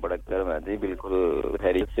अल्लाह का बड़ा करम है जी बिल्कुल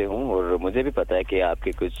खैरियत से हूँ और मुझे भी पता है कि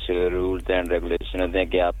आपके कुछ रूल्स एंड रेगुलेशंस हैं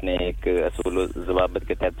कि आपने एक असूल ज़वाबित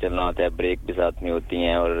के तहत चलना होता है ब्रेक भी साथ में होती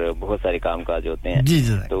हैं और बहुत सारे कामकाज होते हैं जी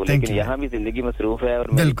जी तो लेकिन यहाँ भी जिंदगी मसरूफ है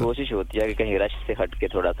और मेरी कोशिश होती है कि कहीं रश से हट के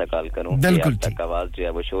थोड़ा सा कॉल करूँ बिल्कुल ठीक आवाज जो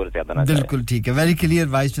है वो शोर ज्यादा ना बिल्कुल ठीक है वेरी क्लियर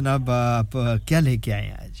वॉइस जनाब आप क्या लेके आए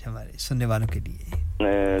हैं आज हमारे सुनने वालों के लिए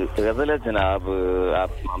गजल है जनाब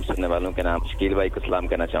आप तमाम सुनने वालों के नाम शकील भाई को सलाम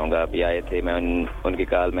कहना चाहूंगा अभी आए थे मैं उनकी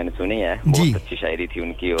कॉल मैंने सुनी है बहुत अच्छी शायरी थी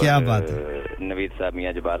उनकी और क्या बात है नवीद साहब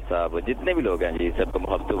मियां जबार साहब जितने भी लोग हैं जी सबको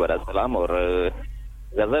मोहब्बत भरा सलाम और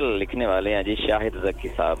गजल लिखने वाले हैं जी शाहिद जकी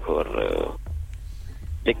साहब और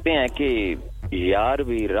लिखते हैं कि यार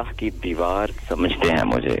भी राह की दीवार समझते हैं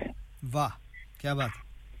मुझे वाह क्या बात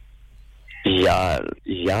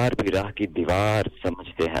यार भी राह की दीवार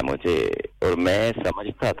समझते हैं मुझे और मैं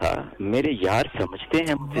समझता था मेरे यार समझते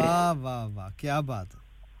हैं मुझे वाह वाह वाह क्या बात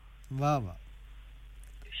वाह वाह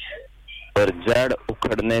और जड़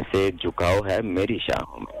उखड़ने से झुकाव है मेरी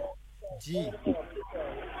शाहों में जी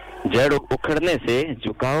जड़ उखड़ने से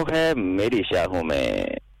झुकाव है मेरी शाहों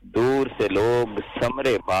में दूर से लोग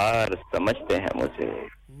समरे पार समझते हैं मुझे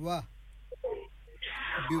वाह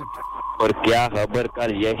और क्या खबर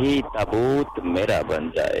कल यही ताबूत मेरा बन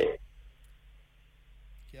जाए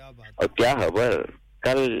क्या बात और क्या खबर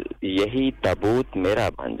कल यही ताबूत मेरा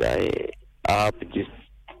बन जाए आप जिस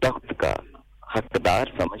तख्त का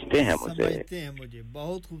हकदार समझते हैं मुझे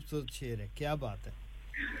बहुत खूबसूरत शेर है क्या बात है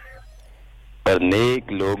पर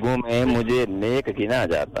नेक लोगों में मुझे नेक गिना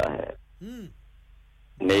जाता है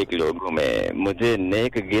नेक लोगों में मुझे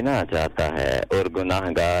नेक गिना जाता है और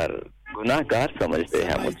गुनाहगार समझते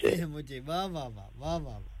हैं मुझे वाह वाह वाह वाह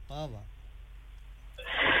वाह वाह वाह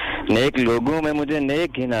नेक लोगों में मुझे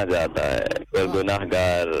नेक गिना जाता है और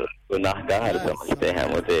गुनाहगार समझते हैं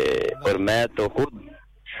मुझे और मैं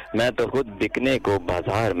तो खुद बिकने को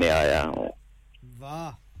बाजार में आया हूँ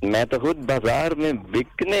मैं तो खुद बाजार में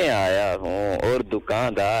बिकने आया हूँ और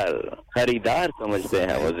दुकानदार खरीदार समझते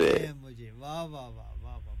हैं मुझे वाह वाह वाह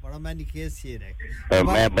वाह बड़ा मैनिकेस शेर है और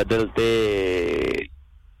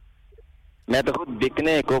मैं तो खुद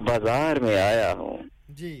बिकने को बाजार में आया हूँ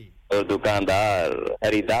जी और दुकानदार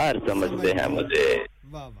खरीदार समझते हैं मुझे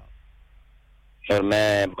वाह वाह और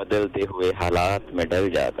मैं बदलते हुए हालात में डल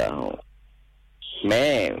जाता हूँ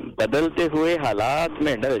मैं बदलते हुए हालात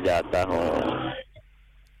में डल जाता हूँ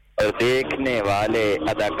और देखने वाले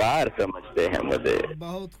अदाकार समझते हैं मुझे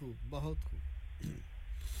बहुत खूब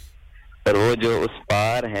और वो जो उस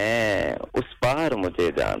पार हैं उस पार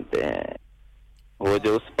मुझे जानते हैं वो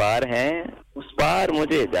जो उस पार हैं उस पार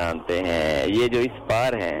मुझे जानते हैं ये जो इस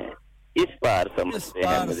पार हैं इस पार समझते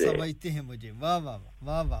हैं मुझे वाह वाह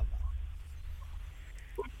वाह वाह वाह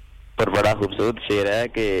पर बड़ा खूबसूरत शेर है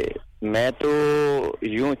कि मैं तो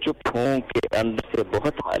यूं चुप हूं कि अंदर से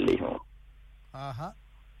बहुत खाली हूं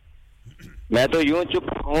मैं तो यूं चुप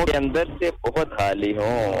हूं कि अंदर से बहुत खाली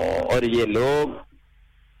हूं और ये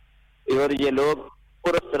लोग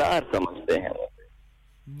पुरस्कार समझते हैं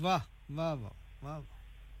वाह वाह वाह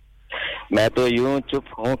वाह मैं तो यूं चुप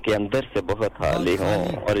हूं कि अंदर से बहुत खाली हूं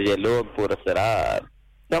और ये लोग पुरस्कार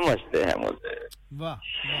समझते हैं मुझे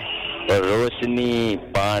वाह और रोशनी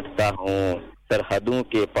बांटता हूं सरहदों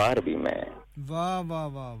के पार भी मैं वाह वाह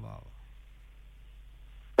वाह वाह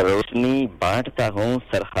रोशनी बांटता हूं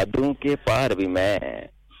सरहदों के पार भी मैं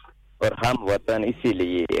और हम वतन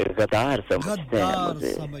इसीलिए गद्दार समझते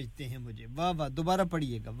हैं मुझे वाह वाह दोबारा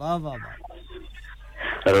पढ़िएगा वाह वाह वाह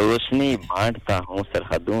रोशनी बांटता हूँ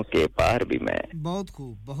सरहदों के पार भी मैं बहुत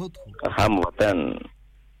खूब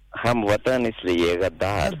हम वतन इसलिए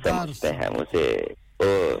गद्दार समझते हैं मुझे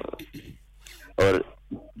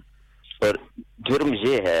और जुर्म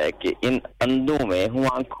ये है कि इन अंधों में हूँ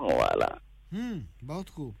आंखों वाला बहुत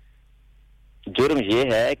खूब जुर्म ये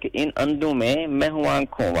है कि इन अंधों में मैं हूँ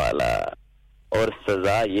आंखों वाला और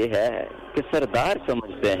सजा ये है कि सरदार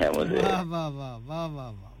समझते हैं मुझे वाह वाह वाह वाह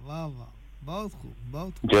वाह वाह वाह बहुत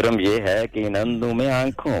खूब जुर्म ये है कि इन अंधों में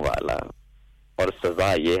आंखों वाला और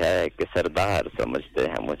सजा ये है कि सरदार समझते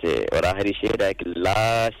हैं मुझे और आखिरी शेर है कि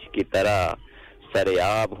लाश की तरह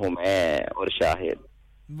सरेआब हूँ मैं और शाहिद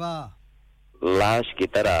वाह लाश की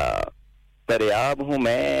तरह सरेआब हूँ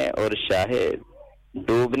मैं और शाहिद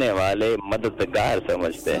डूबने वाले मददगार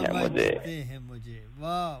समझते हैं मुझे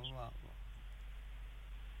वाह वाह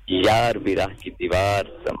यार भी राह की दीवार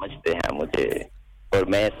समझते हैं मुझे और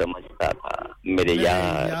मैं समझता था मेरे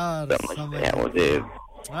यार समझते हैं मुझे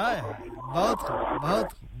बहुत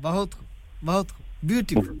बहुत बहुत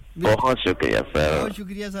ब्यूटीफुल बहुत शुक्रिया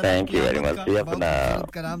sir thank you very much अपना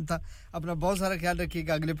कराम था अपना बहुत सारा ख्याल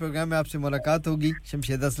रखिएगा अगले प्रोग्राम में आपसे मुलाकात होगी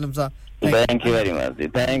शमशेद असलम साहब thank you very much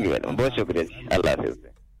thank you very much बहुत शुक्रिया अल्लाह हाफिज़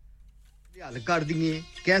हाल कर दिए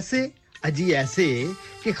कैसे अजी ऐसे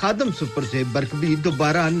कि खादम सुपर से बरकबी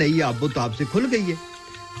दोबारा नई आबोताब से खुल गई है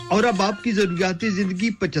और अब आपकी ज़रूरियाती जिंदगी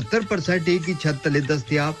 75% एक ही छत तले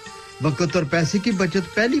दस्तयाब वक्त और पैसे की बचत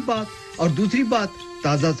पहली बात और दूसरी बात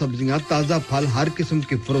ताजा सब्जियां ताजा फल हर किस्म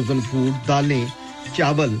के फ्रोजन फूड दालें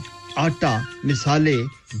चावल आटा मिसाले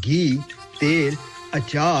घी तेल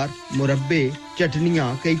अचार मुरब्बे चटनियां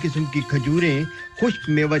कई किस्म की खजूरें खुश्क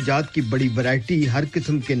मेवाजात की बड़ी वैरायटी हर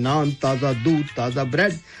किस्म के नान ताजा दूध ताजा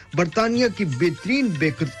ब्रेड बर्तानिया की बेहतरीन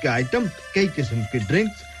बेकर्स के आइटम कई किस्म के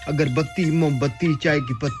ड्रिंक्स अगरबत्ती मोमबत्ती चाय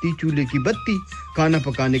की पत्ती चूल्हे की बत्ती खाना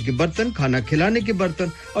पकाने के बर्तन खाना खिलाने के बर्तन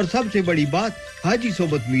और सबसे बड़ी बात हाजी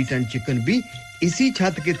सोबत मीट एंड चिकन भी इसी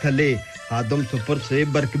छत के थले आदम सुपर से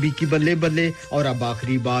बरकबी की बल्ले बल्ले और अब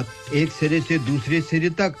आखिरी बात एक सिरे से दूसरे सिरे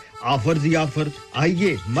तक ऑफर्स ही ऑफर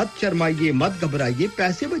आइए मत शर्माइए मत घबराइए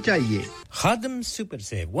पैसे बचाइए Khadam Super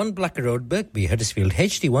Save 1 Blacker Road Birkby Huddersfield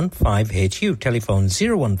HD15HU telephone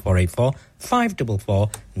 01484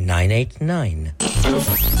 544 989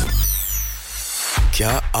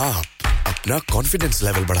 क्या आप अपना कॉन्फिडेंस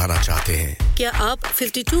लेवल बढ़ाना चाहते हैं क्या आप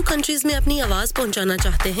 52 कंट्रीज में अपनी आवाज पहुंचाना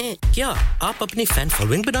चाहते हैं क्या आप अपनी फैन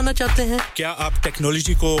फॉलोइंग बनाना चाहते हैं क्या आप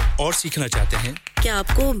टेक्नोलॉजी को और सीखना चाहते हैं क्या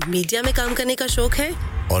आपको मीडिया में काम करने का शौक है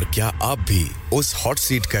और क्या आप भी उस हॉट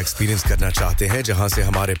सीट का एक्सपीरियंस करना चाहते हैं जहां से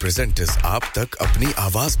हमारे प्रेजेंटर्स आप तक अपनी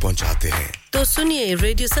आवाज पहुंचाते हैं तो सुनिए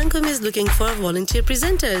radio Sangam is looking for volunteer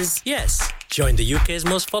presenters yes join the UK's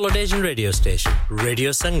most followed Asian radio station Radio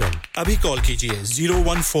Sangam अभी कॉल कीजिए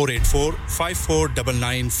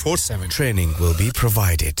 01484549947 training will be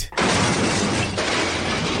provided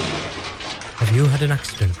Have you had an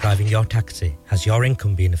accident driving your taxi? Has your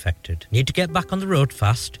income been affected? Need to get back on the road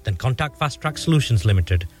fast? Then contact Fast Track Solutions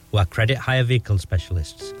Limited, who are credit hire vehicle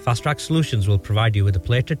specialists. Fast Track Solutions will provide you with a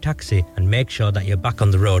plated taxi and make sure that you're back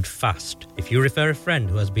on the road fast. If you refer a friend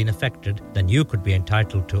who has been affected, then you could be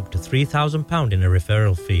entitled to up to £3,000 in a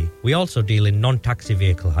referral fee. We also deal in non-taxi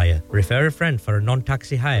vehicle hire. Refer a friend for a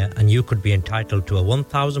non-taxi hire and you could be entitled to a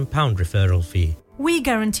 £1,000 referral fee. We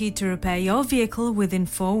guarantee to repair your vehicle within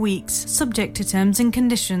 4 weeks, subject to terms and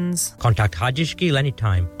conditions. Contact Haji Shkil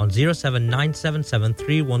anytime on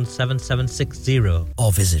 07977317760 or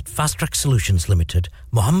visit Fast Track Solutions Limited,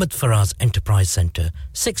 Mohammed Faraz Enterprise Centre,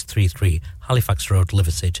 633 Halifax Road,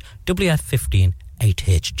 Liversedge, WF15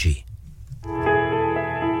 8HG.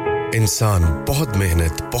 इंसान बहुत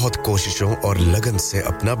मेहनत, बहुत कोशिशों और लगन से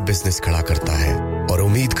अपना business खड़ा करता है और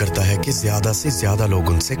उम्मीद करता है कि ज्यादा से ज्यादा लोग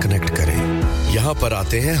उनसे कनेक्ट करें। यहाँ पर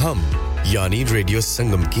आते हैं हम, यानी रेडियो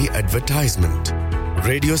संगम की एडवर्टाइजमेंट।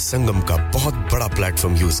 रेडियो संगम का बहुत बड़ा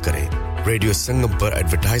प्लेटफॉर्म यूज करें। रेडियो संगम पर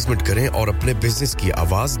एडवर्टाइजमेंट करें और अपने बिजनेस की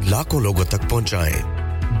आवाज लाखों लोगों तक पहुंचाएं।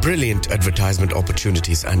 Brilliant advertisement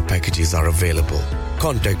opportunities and packages are available.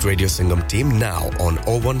 Contact Radio Sangam team now on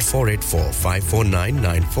 01484 549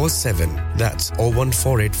 947. That's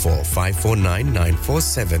 01484 549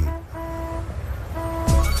 947.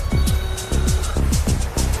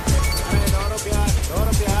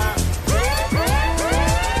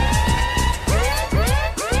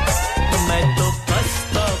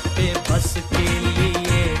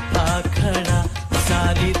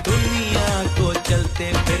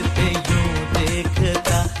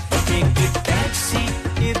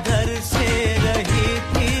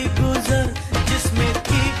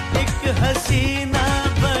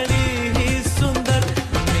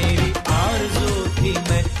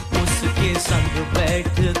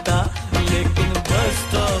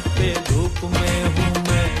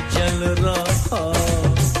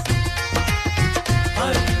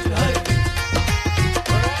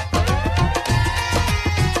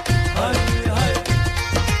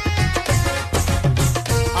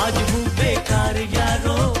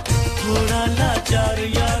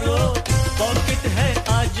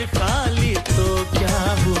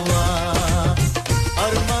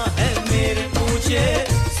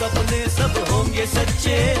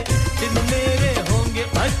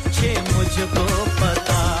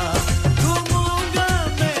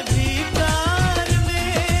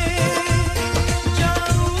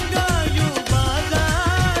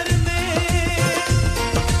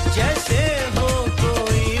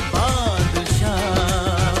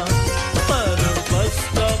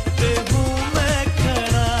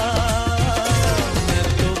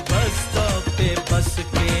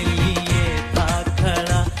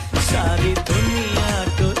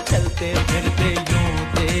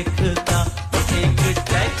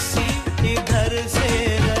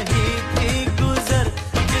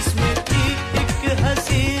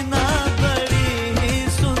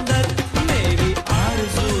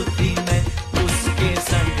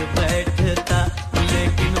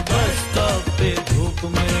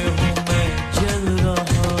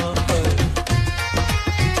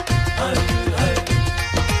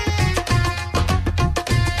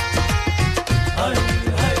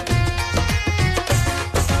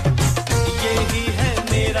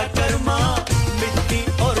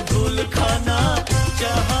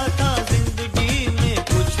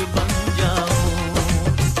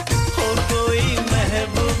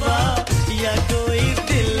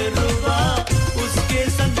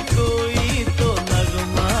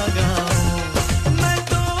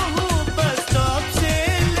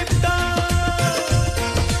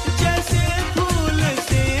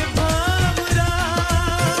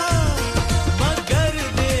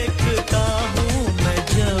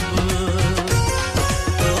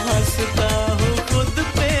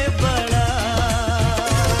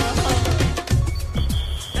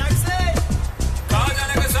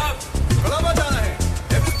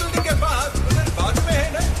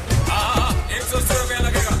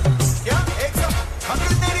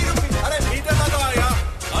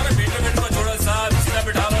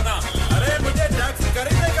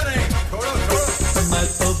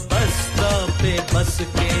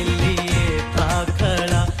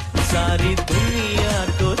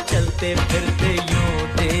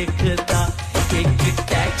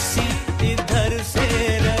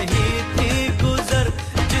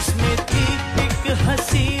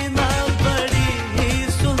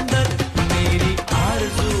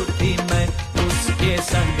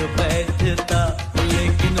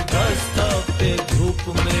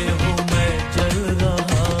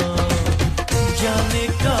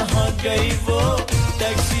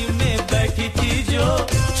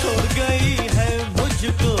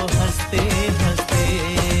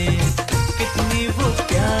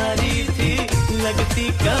 थी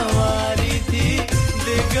कंवारी थी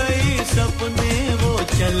दे गई सपने वो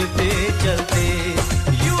चलते चलते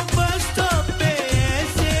यूं बस स्टॉप पे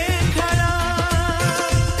ऐसे खड़ा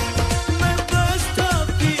मैं बस स्टॉप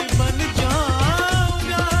की बन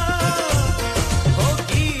जाऊंगा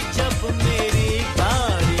होगी जब मेरी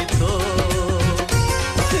गाड़ी तो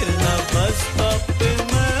फिर ना बस स्टॉप पे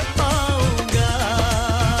मैं पाऊंगा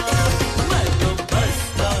मैं तो बस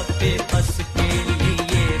स्टॉप पे बस के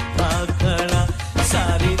लिए था खड़ा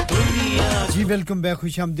सारी दुनिया जी वेलकम बैक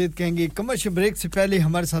खुशामदीद कहेंगे कमर्शियल ब्रेक से पहले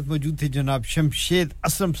हमारे साथ मौजूद थे जनाब शमशेद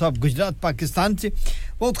असलम साहब गुजरात पाकिस्तान से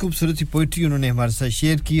बहुत खूबसूरत सी पोएट्री उन्होंने हमारे साथ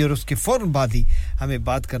शेयर की और उसके फौरन बाद ही हमें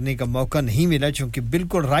बात करने का मौका नहीं मिला क्योंकि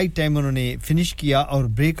बिल्कुल राइट टाइम उन्होंने फिनिश किया और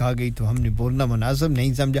ब्रेक आ गई तो हमने बोलना मुनासिब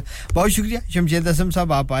नहीं समझा बहुत शुक्रिया शमशेद असलम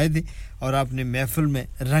साहब आप आए थे और आपने महफिल में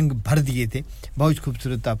रंग भर दिए थे बहुत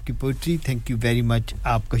खूबसूरत आपकी poetry thank you very much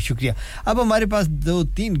आपका शुक्रिया अब हमारे पास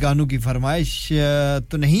 2-3 गानों की फरमाइश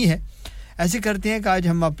तो नहीं है ऐसे करते हैं कि आज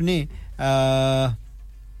हम अपने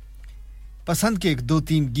पसंद के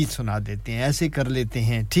 2-3 गीत सुना देते हैं ऐसे कर लेते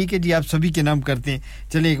हैं ठीक है जी आप सभी के नाम करते हैं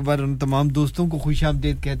चलिए एक बार उन तमाम दोस्तों को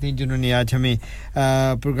खुशामदीद कहते हैं जिन्होंने आज हमें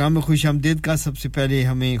प्रोग्राम में खुशामदीद का सबसे पहले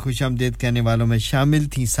हमें खुशामदीद कहने वालों में शामिल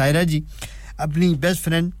थी सायरा जी अपनी बेस्ट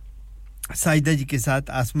फ्रेंड साइदा जी के साथ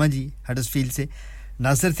आसमा जी हडर्सफील्ड से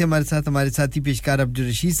नासिर थे हमारे साथी पेशकार अब्दुल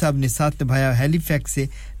रशीद साहब ने साथ निभाया हैलीफैक्स से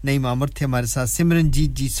नईम आमर थे हमारे साथ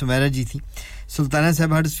सिमरनजीत जी सुमेरा जी थी सुल्ताना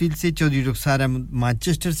साहब हडर्सफील्ड से चौधरी रुखसार अहमद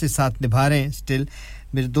मैनचेस्टर से साथ निभा रहे हैं स्टिल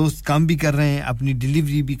मेरे दोस्त काम भी कर रहे हैं अपनी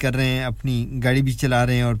डिलीवरी भी कर रहे हैं अपनी गाड़ी भी चला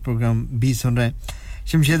रहे हैं और प्रोग्राम भी सुन रहे हैं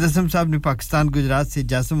शमशेद असम साहब ने पाकिस्तान गुजरात से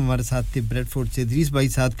जासम हमारे साथ थे ब्रेडफोर्ड से इदरीस भाई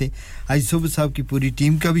साथ थे आज सुबह साहब की पूरी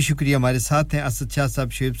टीम का भी शुक्रिया हमारे साथ हैं असद शाह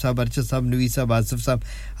साहब शोएब साहब अरशद साहब नवीस साहब आसिफ साहब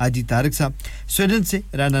हाजी तारिक साहब स्वीडन से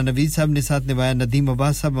राना नवीद साहब ने साथ निभाया नदीम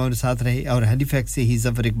अब्बास साहब हमारे साथ रहे और हैलीफैक्स से ही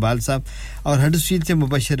जफर इकबाल साहब और हडर्सफील्ड से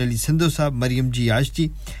मुबशर अली संधू साहब मरियम जी आश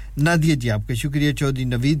जी नादिया जी आपका शुक्रिया चौधरी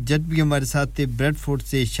नवीद जट भी हमारे साथ थे ब्रेडफोर्ड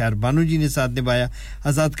से शारबानू जी ने साथ निभाया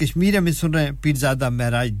आज़ाद कश्मीर में सुन रहे हैं पीरजादा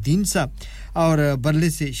महराज दीन साहब और बरले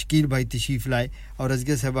से शकील भाई तशरीफ लाए और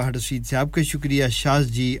अजगर साहब हडर्सफील्ड से आपका शुक्रिया शाज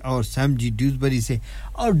जी और सैम जी ड्यूसबरी से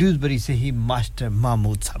और ड्यूसबरी से ही मास्टर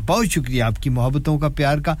महमूद साहब बहुत शुक्रिया आपकी मोहब्बतों का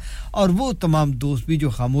प्यार का और वो तमाम दोस्त भी जो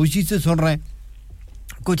खामोशी से सुन रहे हैं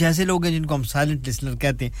कुछ ऐसे लोग हैं जिनको हम साइलेंट लिसनर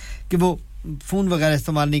कहते हैं कि वो फोन वगैरह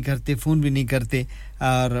इस्तेमाल नहीं करते फोन भी नहीं करते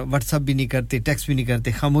और व्हाट्सएप भी नहीं करते टेक्स्ट भी नहीं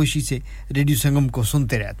करते खामोशी से रेडियो संगम को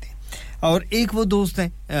सुनते रहते हैं और एक वो दोस्त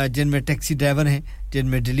हैं जिनमें टैक्सी ड्राइवर हैं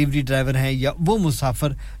जिनमें डिलीवरी ड्राइवर हैं या वो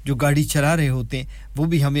मुसाफिर जो गाड़ी चला रहे होते हैं वो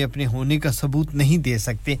भी हमें अपने होने का सबूत नहीं दे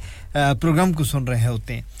सकते प्रोग्राम को सुन रहे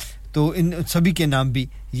होते हैं तो इन सभी के नाम भी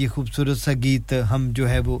ये खूबसूरत सा गीत हम जो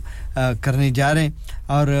है वो करने जा रहे हैं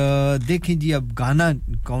और देखें जी अब गाना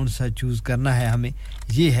कौन सा चूज़ करना है हमें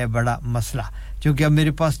ये है बड़ा मसला क्योंकि अब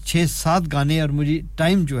मेरे पास 6-7 गाने और मुझे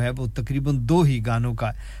टाइम जो है वो तकरीबन 2 ही गानों का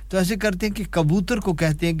है तो ऐसे करते हैं कि कबूतर को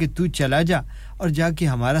कहते हैं कि तू चला जा और जाके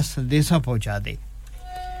हमारा संदेशा पहुंचा दे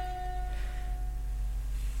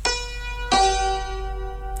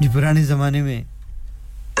जी पुराने ज़माने में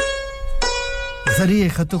ज़रिए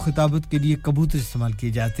ख़त ख़िताबत के लिए कबूतर इस्तेमाल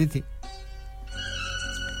किए जाते थे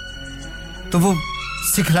तो वो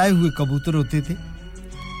सिखलाए हुए कबूतर होते थे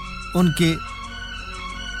उनके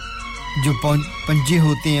जो पंजे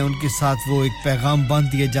होते हैं उनके साथ वो एक पैगाम बांध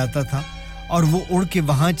दिया जाता था और वो उड़ के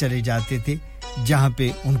वहां चले जाते थे जहां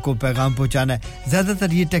पे उनको पैगाम पहुंचाना है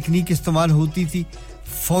ज़्यादातर ये टेक्निक इस्तेमाल होती थी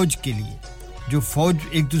फौज के लिए जो फौज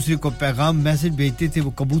एक दूसरे को पैगाम मैसेज भेजते थे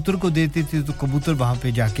वो कबूतर को देते थे तो कबूतर वहां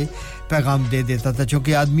पे जाके पैगाम दे देता था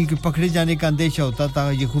क्योंकि आदमी के पकड़े जाने का अंदेशा होता था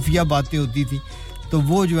ये खुफिया बातें होती थी तो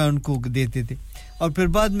वो जो है उनको देते थे और फिर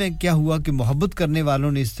बाद में क्या हुआ कि मोहब्बत करने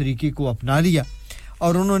वालों ने इस तरीके को अपना लिया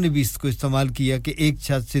और उन्होंने भी इसको इस्तेमाल किया कि एक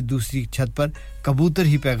छत से दूसरी छत पर कबूतर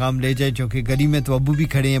ही पैगाम ले जाए क्योंकि गली में तो अब्बू भी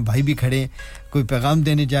खड़े हैं भाई भी खड़े हैं कोई पैगाम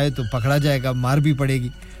देने जाए तो पकड़ा जाएगा मार भी पड़ेगी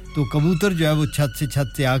तो कबूतर जो है वो छत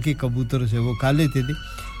से आके कबूतर से वो खा लेते थे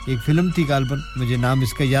एक फिल्म थी गालबन मुझे नाम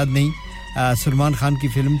इसका याद नहीं सलमान खान की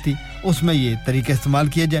फिल्म थी उसमें ये तरीका इस्तेमाल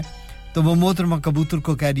किया जाए तो वो मोहतरमा कबूतर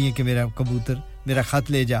को कह रही है कि मेरा कबूतर मेरा खत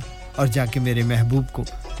ले जा और जाके मेरे महबूब को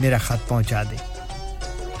मेरा खत पहुंचा दे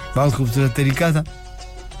बहुत खूबसूरत तरीका था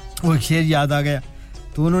वो एक शेर याद आ गया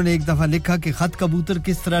तो उन्होंने एक दफा लिखा कि खत कबूतर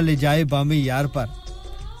किस तरह ले जाए बामे यार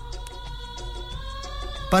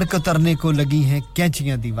पर कतरने को लगी हैं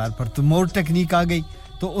कैंचियां दीवार पर तो मोर टेक्निक आ गई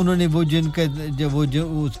तो उन्होंने वो जो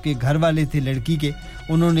उसके घर वाले थे लड़की के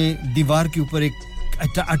उन्होंने दीवार के ऊपर एक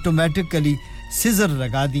ऑटोमेटिकली सिजर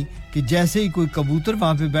लगा दी कि जैसे ही कोई कबूतर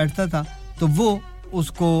वहां पे बैठता था तो वो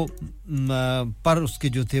उसको पर उसके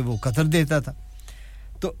जो थे वो कतर देता था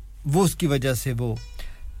तो वो उसकी वजह से वो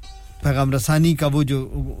पैगाम रसानी का वो जो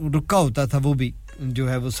रुका होता था वो भी जो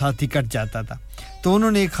है वो साथ ही कट जाता था तो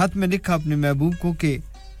उन्होंने एक खत में लिखा अपने महबूब को कि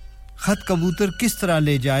खत कबूतर किस तरह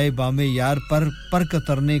ले जाए बामे यार पर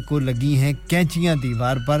कतरने को लगी हैं कैंचियां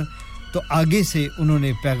दीवार पर तो आगे से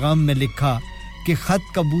उन्होंने पैगाम में लिखा कि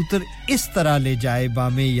खत कबूतर इस तरह ले जाए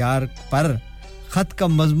बामे यार पर खत का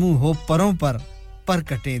मजमू हो परों पर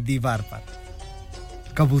कटे दीवार पर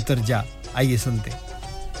कबूतर जा आइए सुनते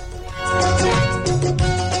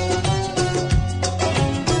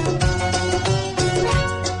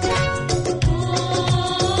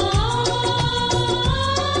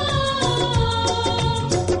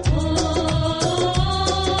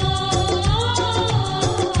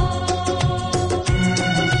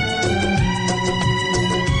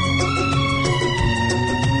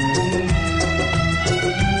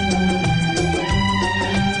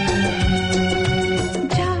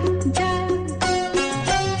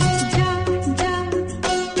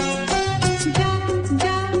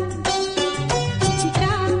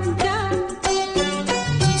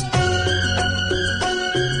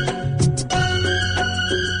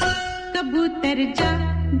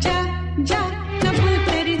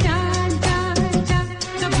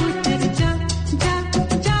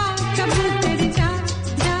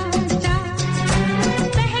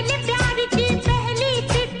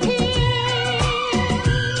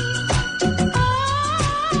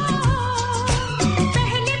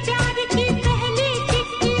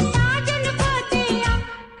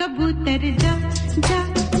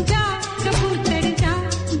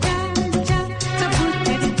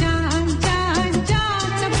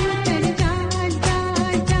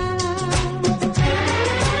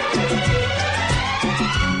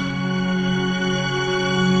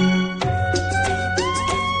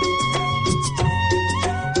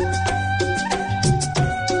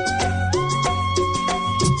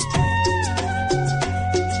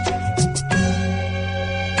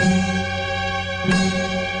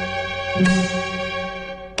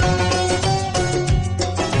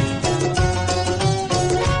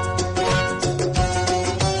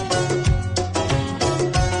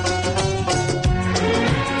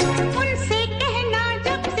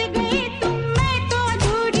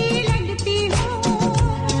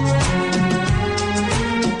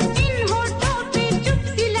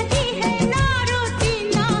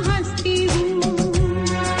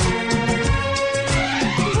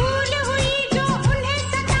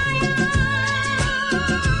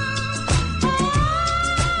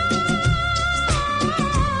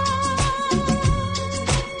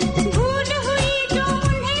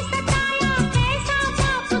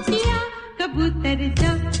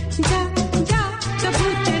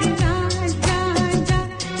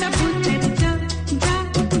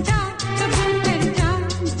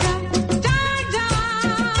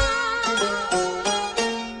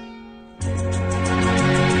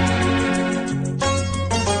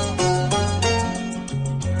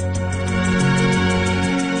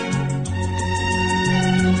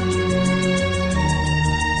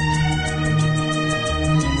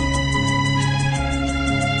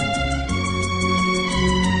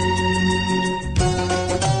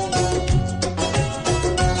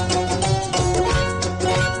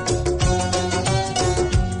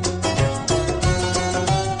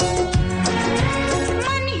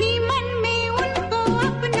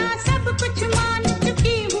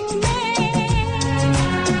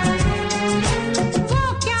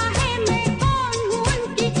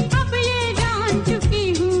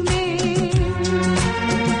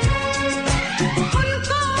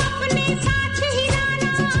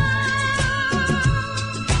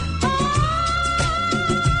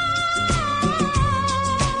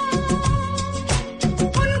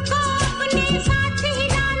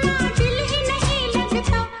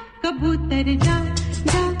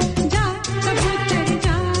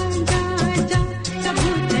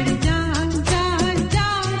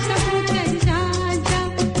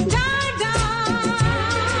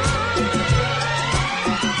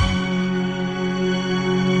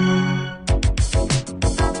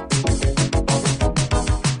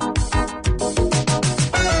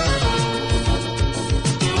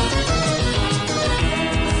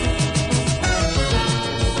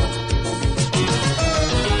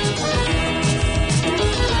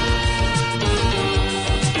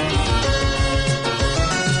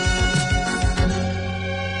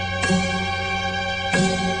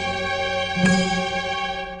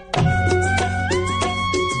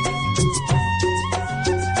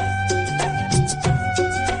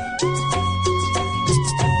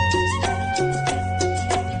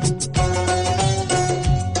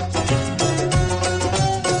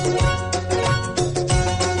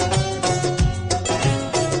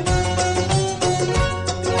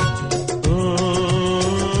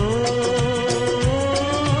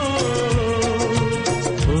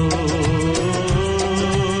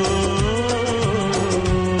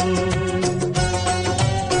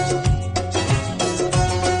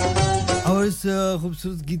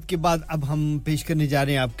खूबसूरत गीत के बाद अब हम पेश करने जा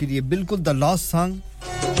रहे हैं आपके लिए बिल्कुल द लॉस्ट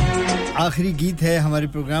सॉन्ग आखिरी गीत है हमारे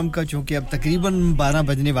प्रोग्राम का क्योंकि अब तकरीबन 12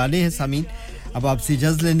 बजने वाले हैं सामीन अब आपसे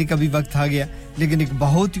इजाजत लेने का भी वक्त आ गया लेकिन एक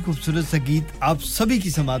बहुत ही खूबसूरत सा गीत आप सभी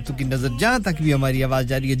की समाअतों की नजर जहां तक भी हमारी आवाज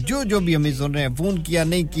जा रही है जो भी हमें सुन रहे हैं फोन किया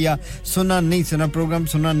नहीं किया सुना नहीं सुना प्रोग्राम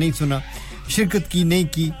सुना नहीं सुना शिरकत की नहीं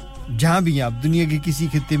की जहां भी आप दुनिया के किसी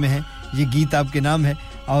खित्ते में हैं ये गीत आपके नाम है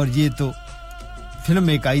और ये तो फिल्म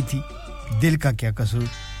एक आई थी दिल का क्या कसूर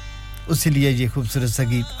उससे लिए ये खूबसूरत सा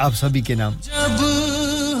गीत आप सभी के नाम जब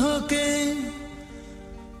होके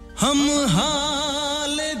हम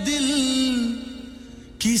हाल दिल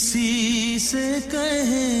किसी से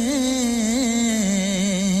कहें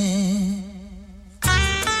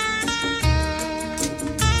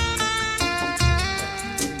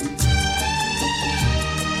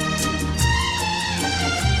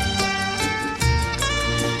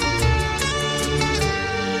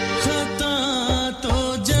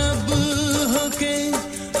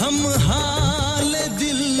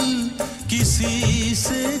किसी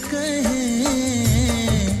से कहें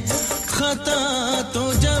खता तो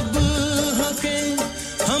जब हो के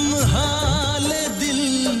हम हाल दिल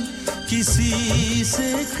किसी से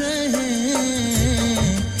कहें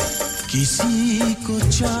किसी को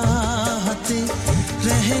चाहते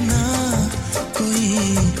रहना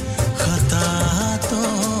कोई खता तो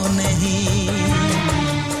नहीं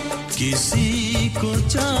किसी को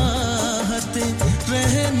चाहते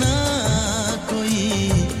रहना कोई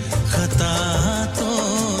खता तो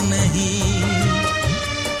नहीं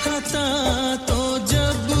खता तो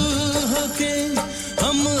जब हो के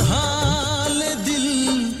हम हाल दिल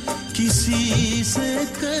किसी से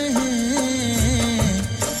कहें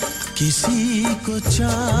किसी को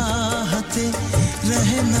चाहते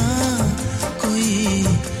रहना कोई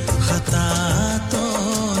खता तो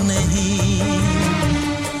नहीं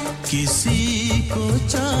किसी को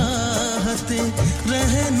चाहते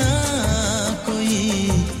रहना कोई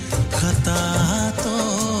खता तो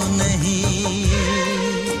नहीं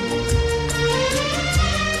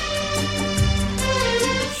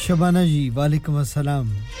शबाना जी वालेकुम अस्सलाम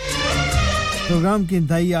प्रोग्राम के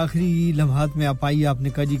इंतहाई आखिरी लम्हात में आप आई आपने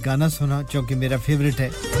कहा जी गाना सुना क्योंकि मेरा फेवरेट है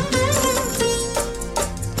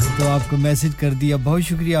तो आपको मैसेज कर दिया बहुत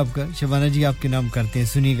शुक्रिया आपका शबाना जी आपके नाम करते हैं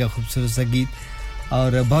सुनिएगा खूबसूरत सा गीत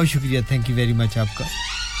और बहुत शुक्रिया थैंक यू वेरी मच आपका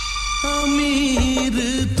अमीर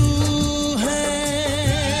तू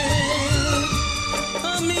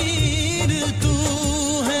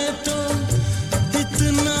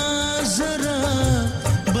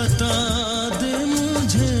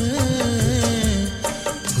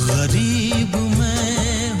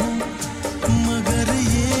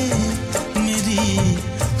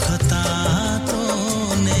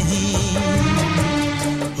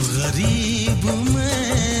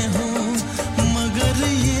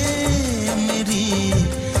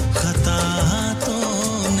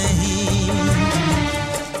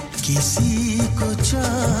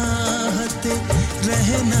चाहते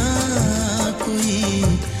रहना कोई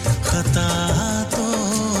खता तो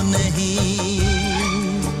नहीं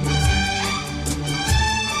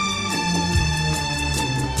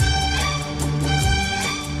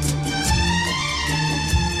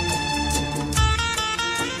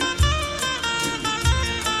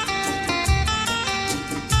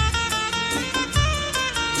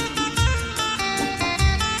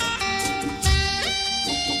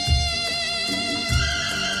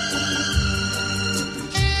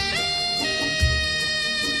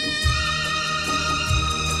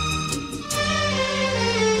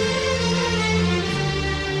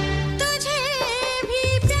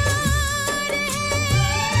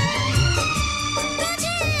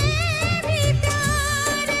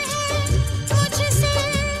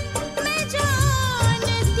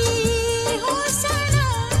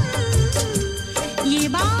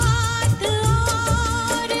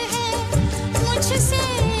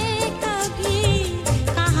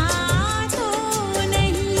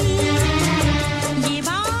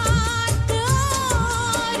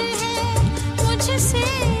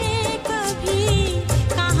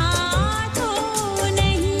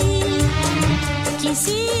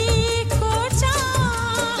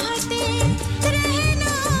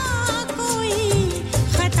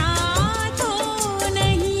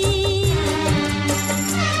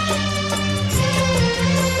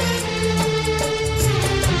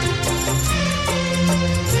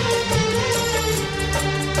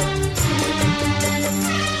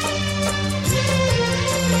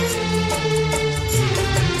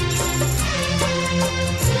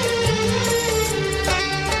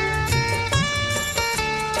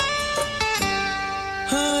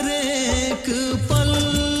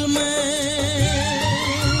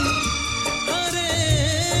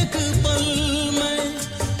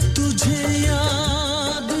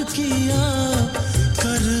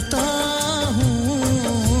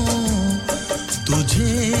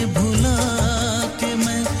तुझे भुला के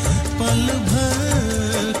मैं पल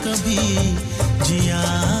भर कभी जिया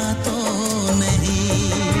तो नहीं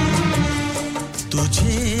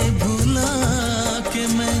तुझे भुला के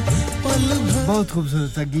मैं पल भर बहुत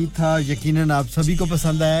खूबसूरत सा गीत था यकीनन आप सभी को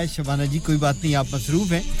पसंद आया शबाना जी कोई बात नहीं आप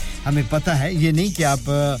मसरूफ हैं हमें पता है ये नहीं कि आप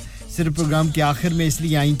सिर्फ प्रोग्राम के आखिर में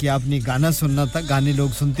इसलिए आई कि आपने गाना सुनना था गाने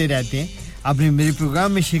लोग सुनते रहते हैं आपने मेरे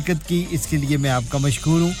प्रोग्राम में शिरकत की इसके लिए मैं आपका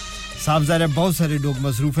मशकूर हूं साफ ज़ाहिर है बहुत सारे लोग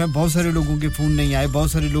मसरूफ हैं बहुत सारे लोगों के फ़ोन नहीं आए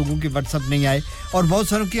बहुत सारे लोगों के व्हाट्सएप नहीं आए और बहुत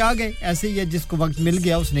सारों के आ गए ऐसे ही है जिसको वक्त मिल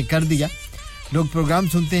गया उसने कर दिया लोग प्रोग्राम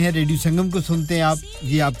सुनते हैं रेडियो संगम को सुनते हैं आप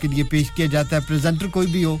ये आपके लिए पेश किया जाता है प्रेजेंटर कोई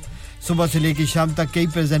भी हो सुबह से लेकर शाम तक कई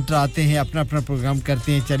प्रेजेंटर आते हैं अपना अपना प्रोग्राम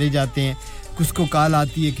करते हैं चले जाते हैं कुछ को कॉल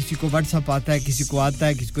आती है किसी को व्हाट्सएप आता है किसी को आता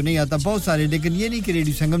है किसी को नहीं आता बहुत सारे लेकिन ये नहीं कि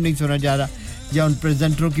रेडियो संगम नहीं सुना जा रहा या उन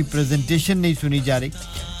प्रेजेंटरों की प्रेजेंटेशन नहीं सुनी जा रही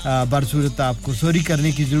बरसूरत आपको सॉरी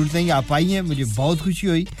करने की ज़रूरत नहीं आप आई हैं मुझे बहुत खुशी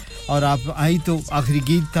हुई और आप आई तो आखिरी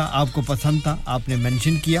गीत था आपको पसंद था आपने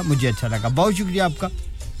मेंशन किया मुझे अच्छा लगा बहुत शुक्रिया आपका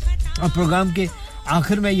और प्रोग्राम के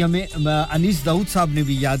आखिर में हमें अनीस दाऊद साहब ने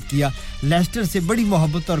भी याद किया लेस्टर से बड़ी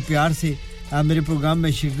मोहब्बत और प्यार से मेरे प्रोग्राम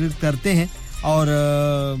में शिरकत करते हैं और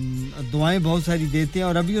दुआएं बहुत सारी देते हैं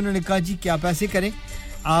और अभी उन्होंने कहा जी कि आप ऐसे करें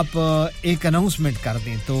आप एक अनाउंसमेंट कर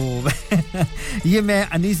दें तो ये मैं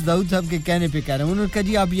अनीस दाऊद साहब के कहने पे कह रहा हूं उन्होंने कहा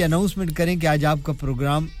जी आप ये अनाउंसमेंट करें कि आज आपका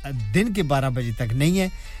प्रोग्राम दिन के 12 बजे तक नहीं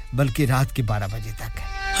है बल्कि रात के 12 बजे तक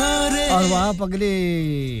है और वहां आप अगले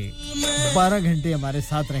 12 घंटे हमारे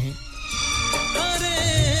साथ रहें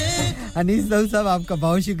अनीस दाऊद साहब आपका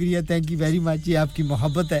बहुत शुक्रिया थैंक यू वेरी मच ये आपकी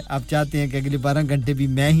मोहब्बत है आप चाहते हैं कि अगले 12 घंटे भी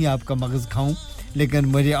मैं ही आपका मगज खाऊं लेकिन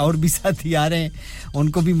मेरे और भी साथी आ रहे हैं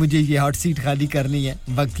उनको भी मुझे ये हॉट सीट खाली करनी है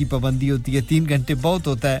वक्त की पाबंदी होती है 3 घंटे बहुत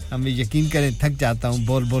होता है हमें यकीन करें थक जाता हूं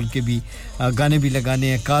बोल के भी गाने भी लगाने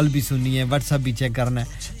हैं कॉल भी सुननी है व्हाट्सएप भी चेक करना है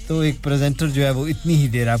तो एक प्रेजेंटर जो है वो इतनी ही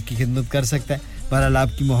देर आपकी खिदमत कर सकता है बहरहाल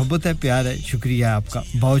आपकी मोहब्बत है प्यार है शुक्रिया आपका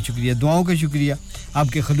बहुत शुक्रिया दुआओं का शुक्रिया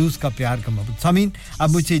आपके खलूस का प्यार का मोहब्बत सामीन अब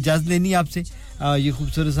मुझे इजाज़त लेनी है आपसे ये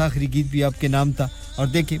खूबसूरत सा आखिरी गीत भी आपके नाम था और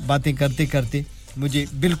देखिए बातें करते करते मुझे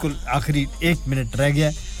बिल्कुल आखिरी 1 मिनट रह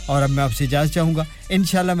गया और अब मैं आपसे इजाज़त चाहूँगा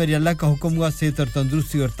इंशाल्लाह मेरे अल्लाह का हुक्म हुआ सेहत और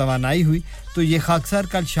तंदुरुस्ती और तवानाई हुई तो ये खाकसार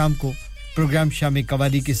कल शाम को प्रोग्राम शाम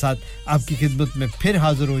कवाली के साथ आपकी खिदमत में फिर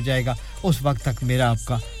हाजिर हो जाएगा उस वक्त तक मेरा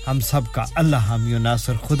आपका हम सब का अल्लाह हामी और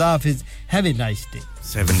नासर खुदा हाफिज have a nice day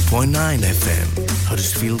 7.9 FM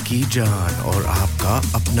Huddersfield की जान और आपका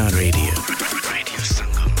अपना रेडियो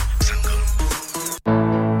संगम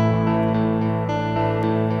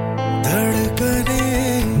धड़कने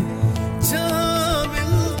जहाँ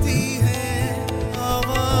मिलती है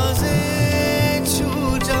आवाजें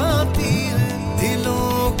छू जाती है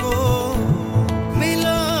दिलों को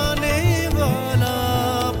मिलाने वाला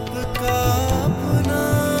आपका अपना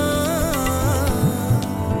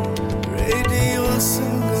radio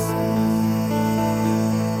Sangam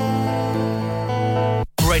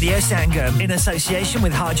Radio Sangam in association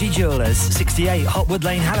with Haji Jewellers, 68 Hotwood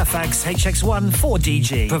Lane, Halifax, HX1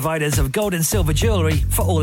 4DG. Providers of gold and silver jewellery for all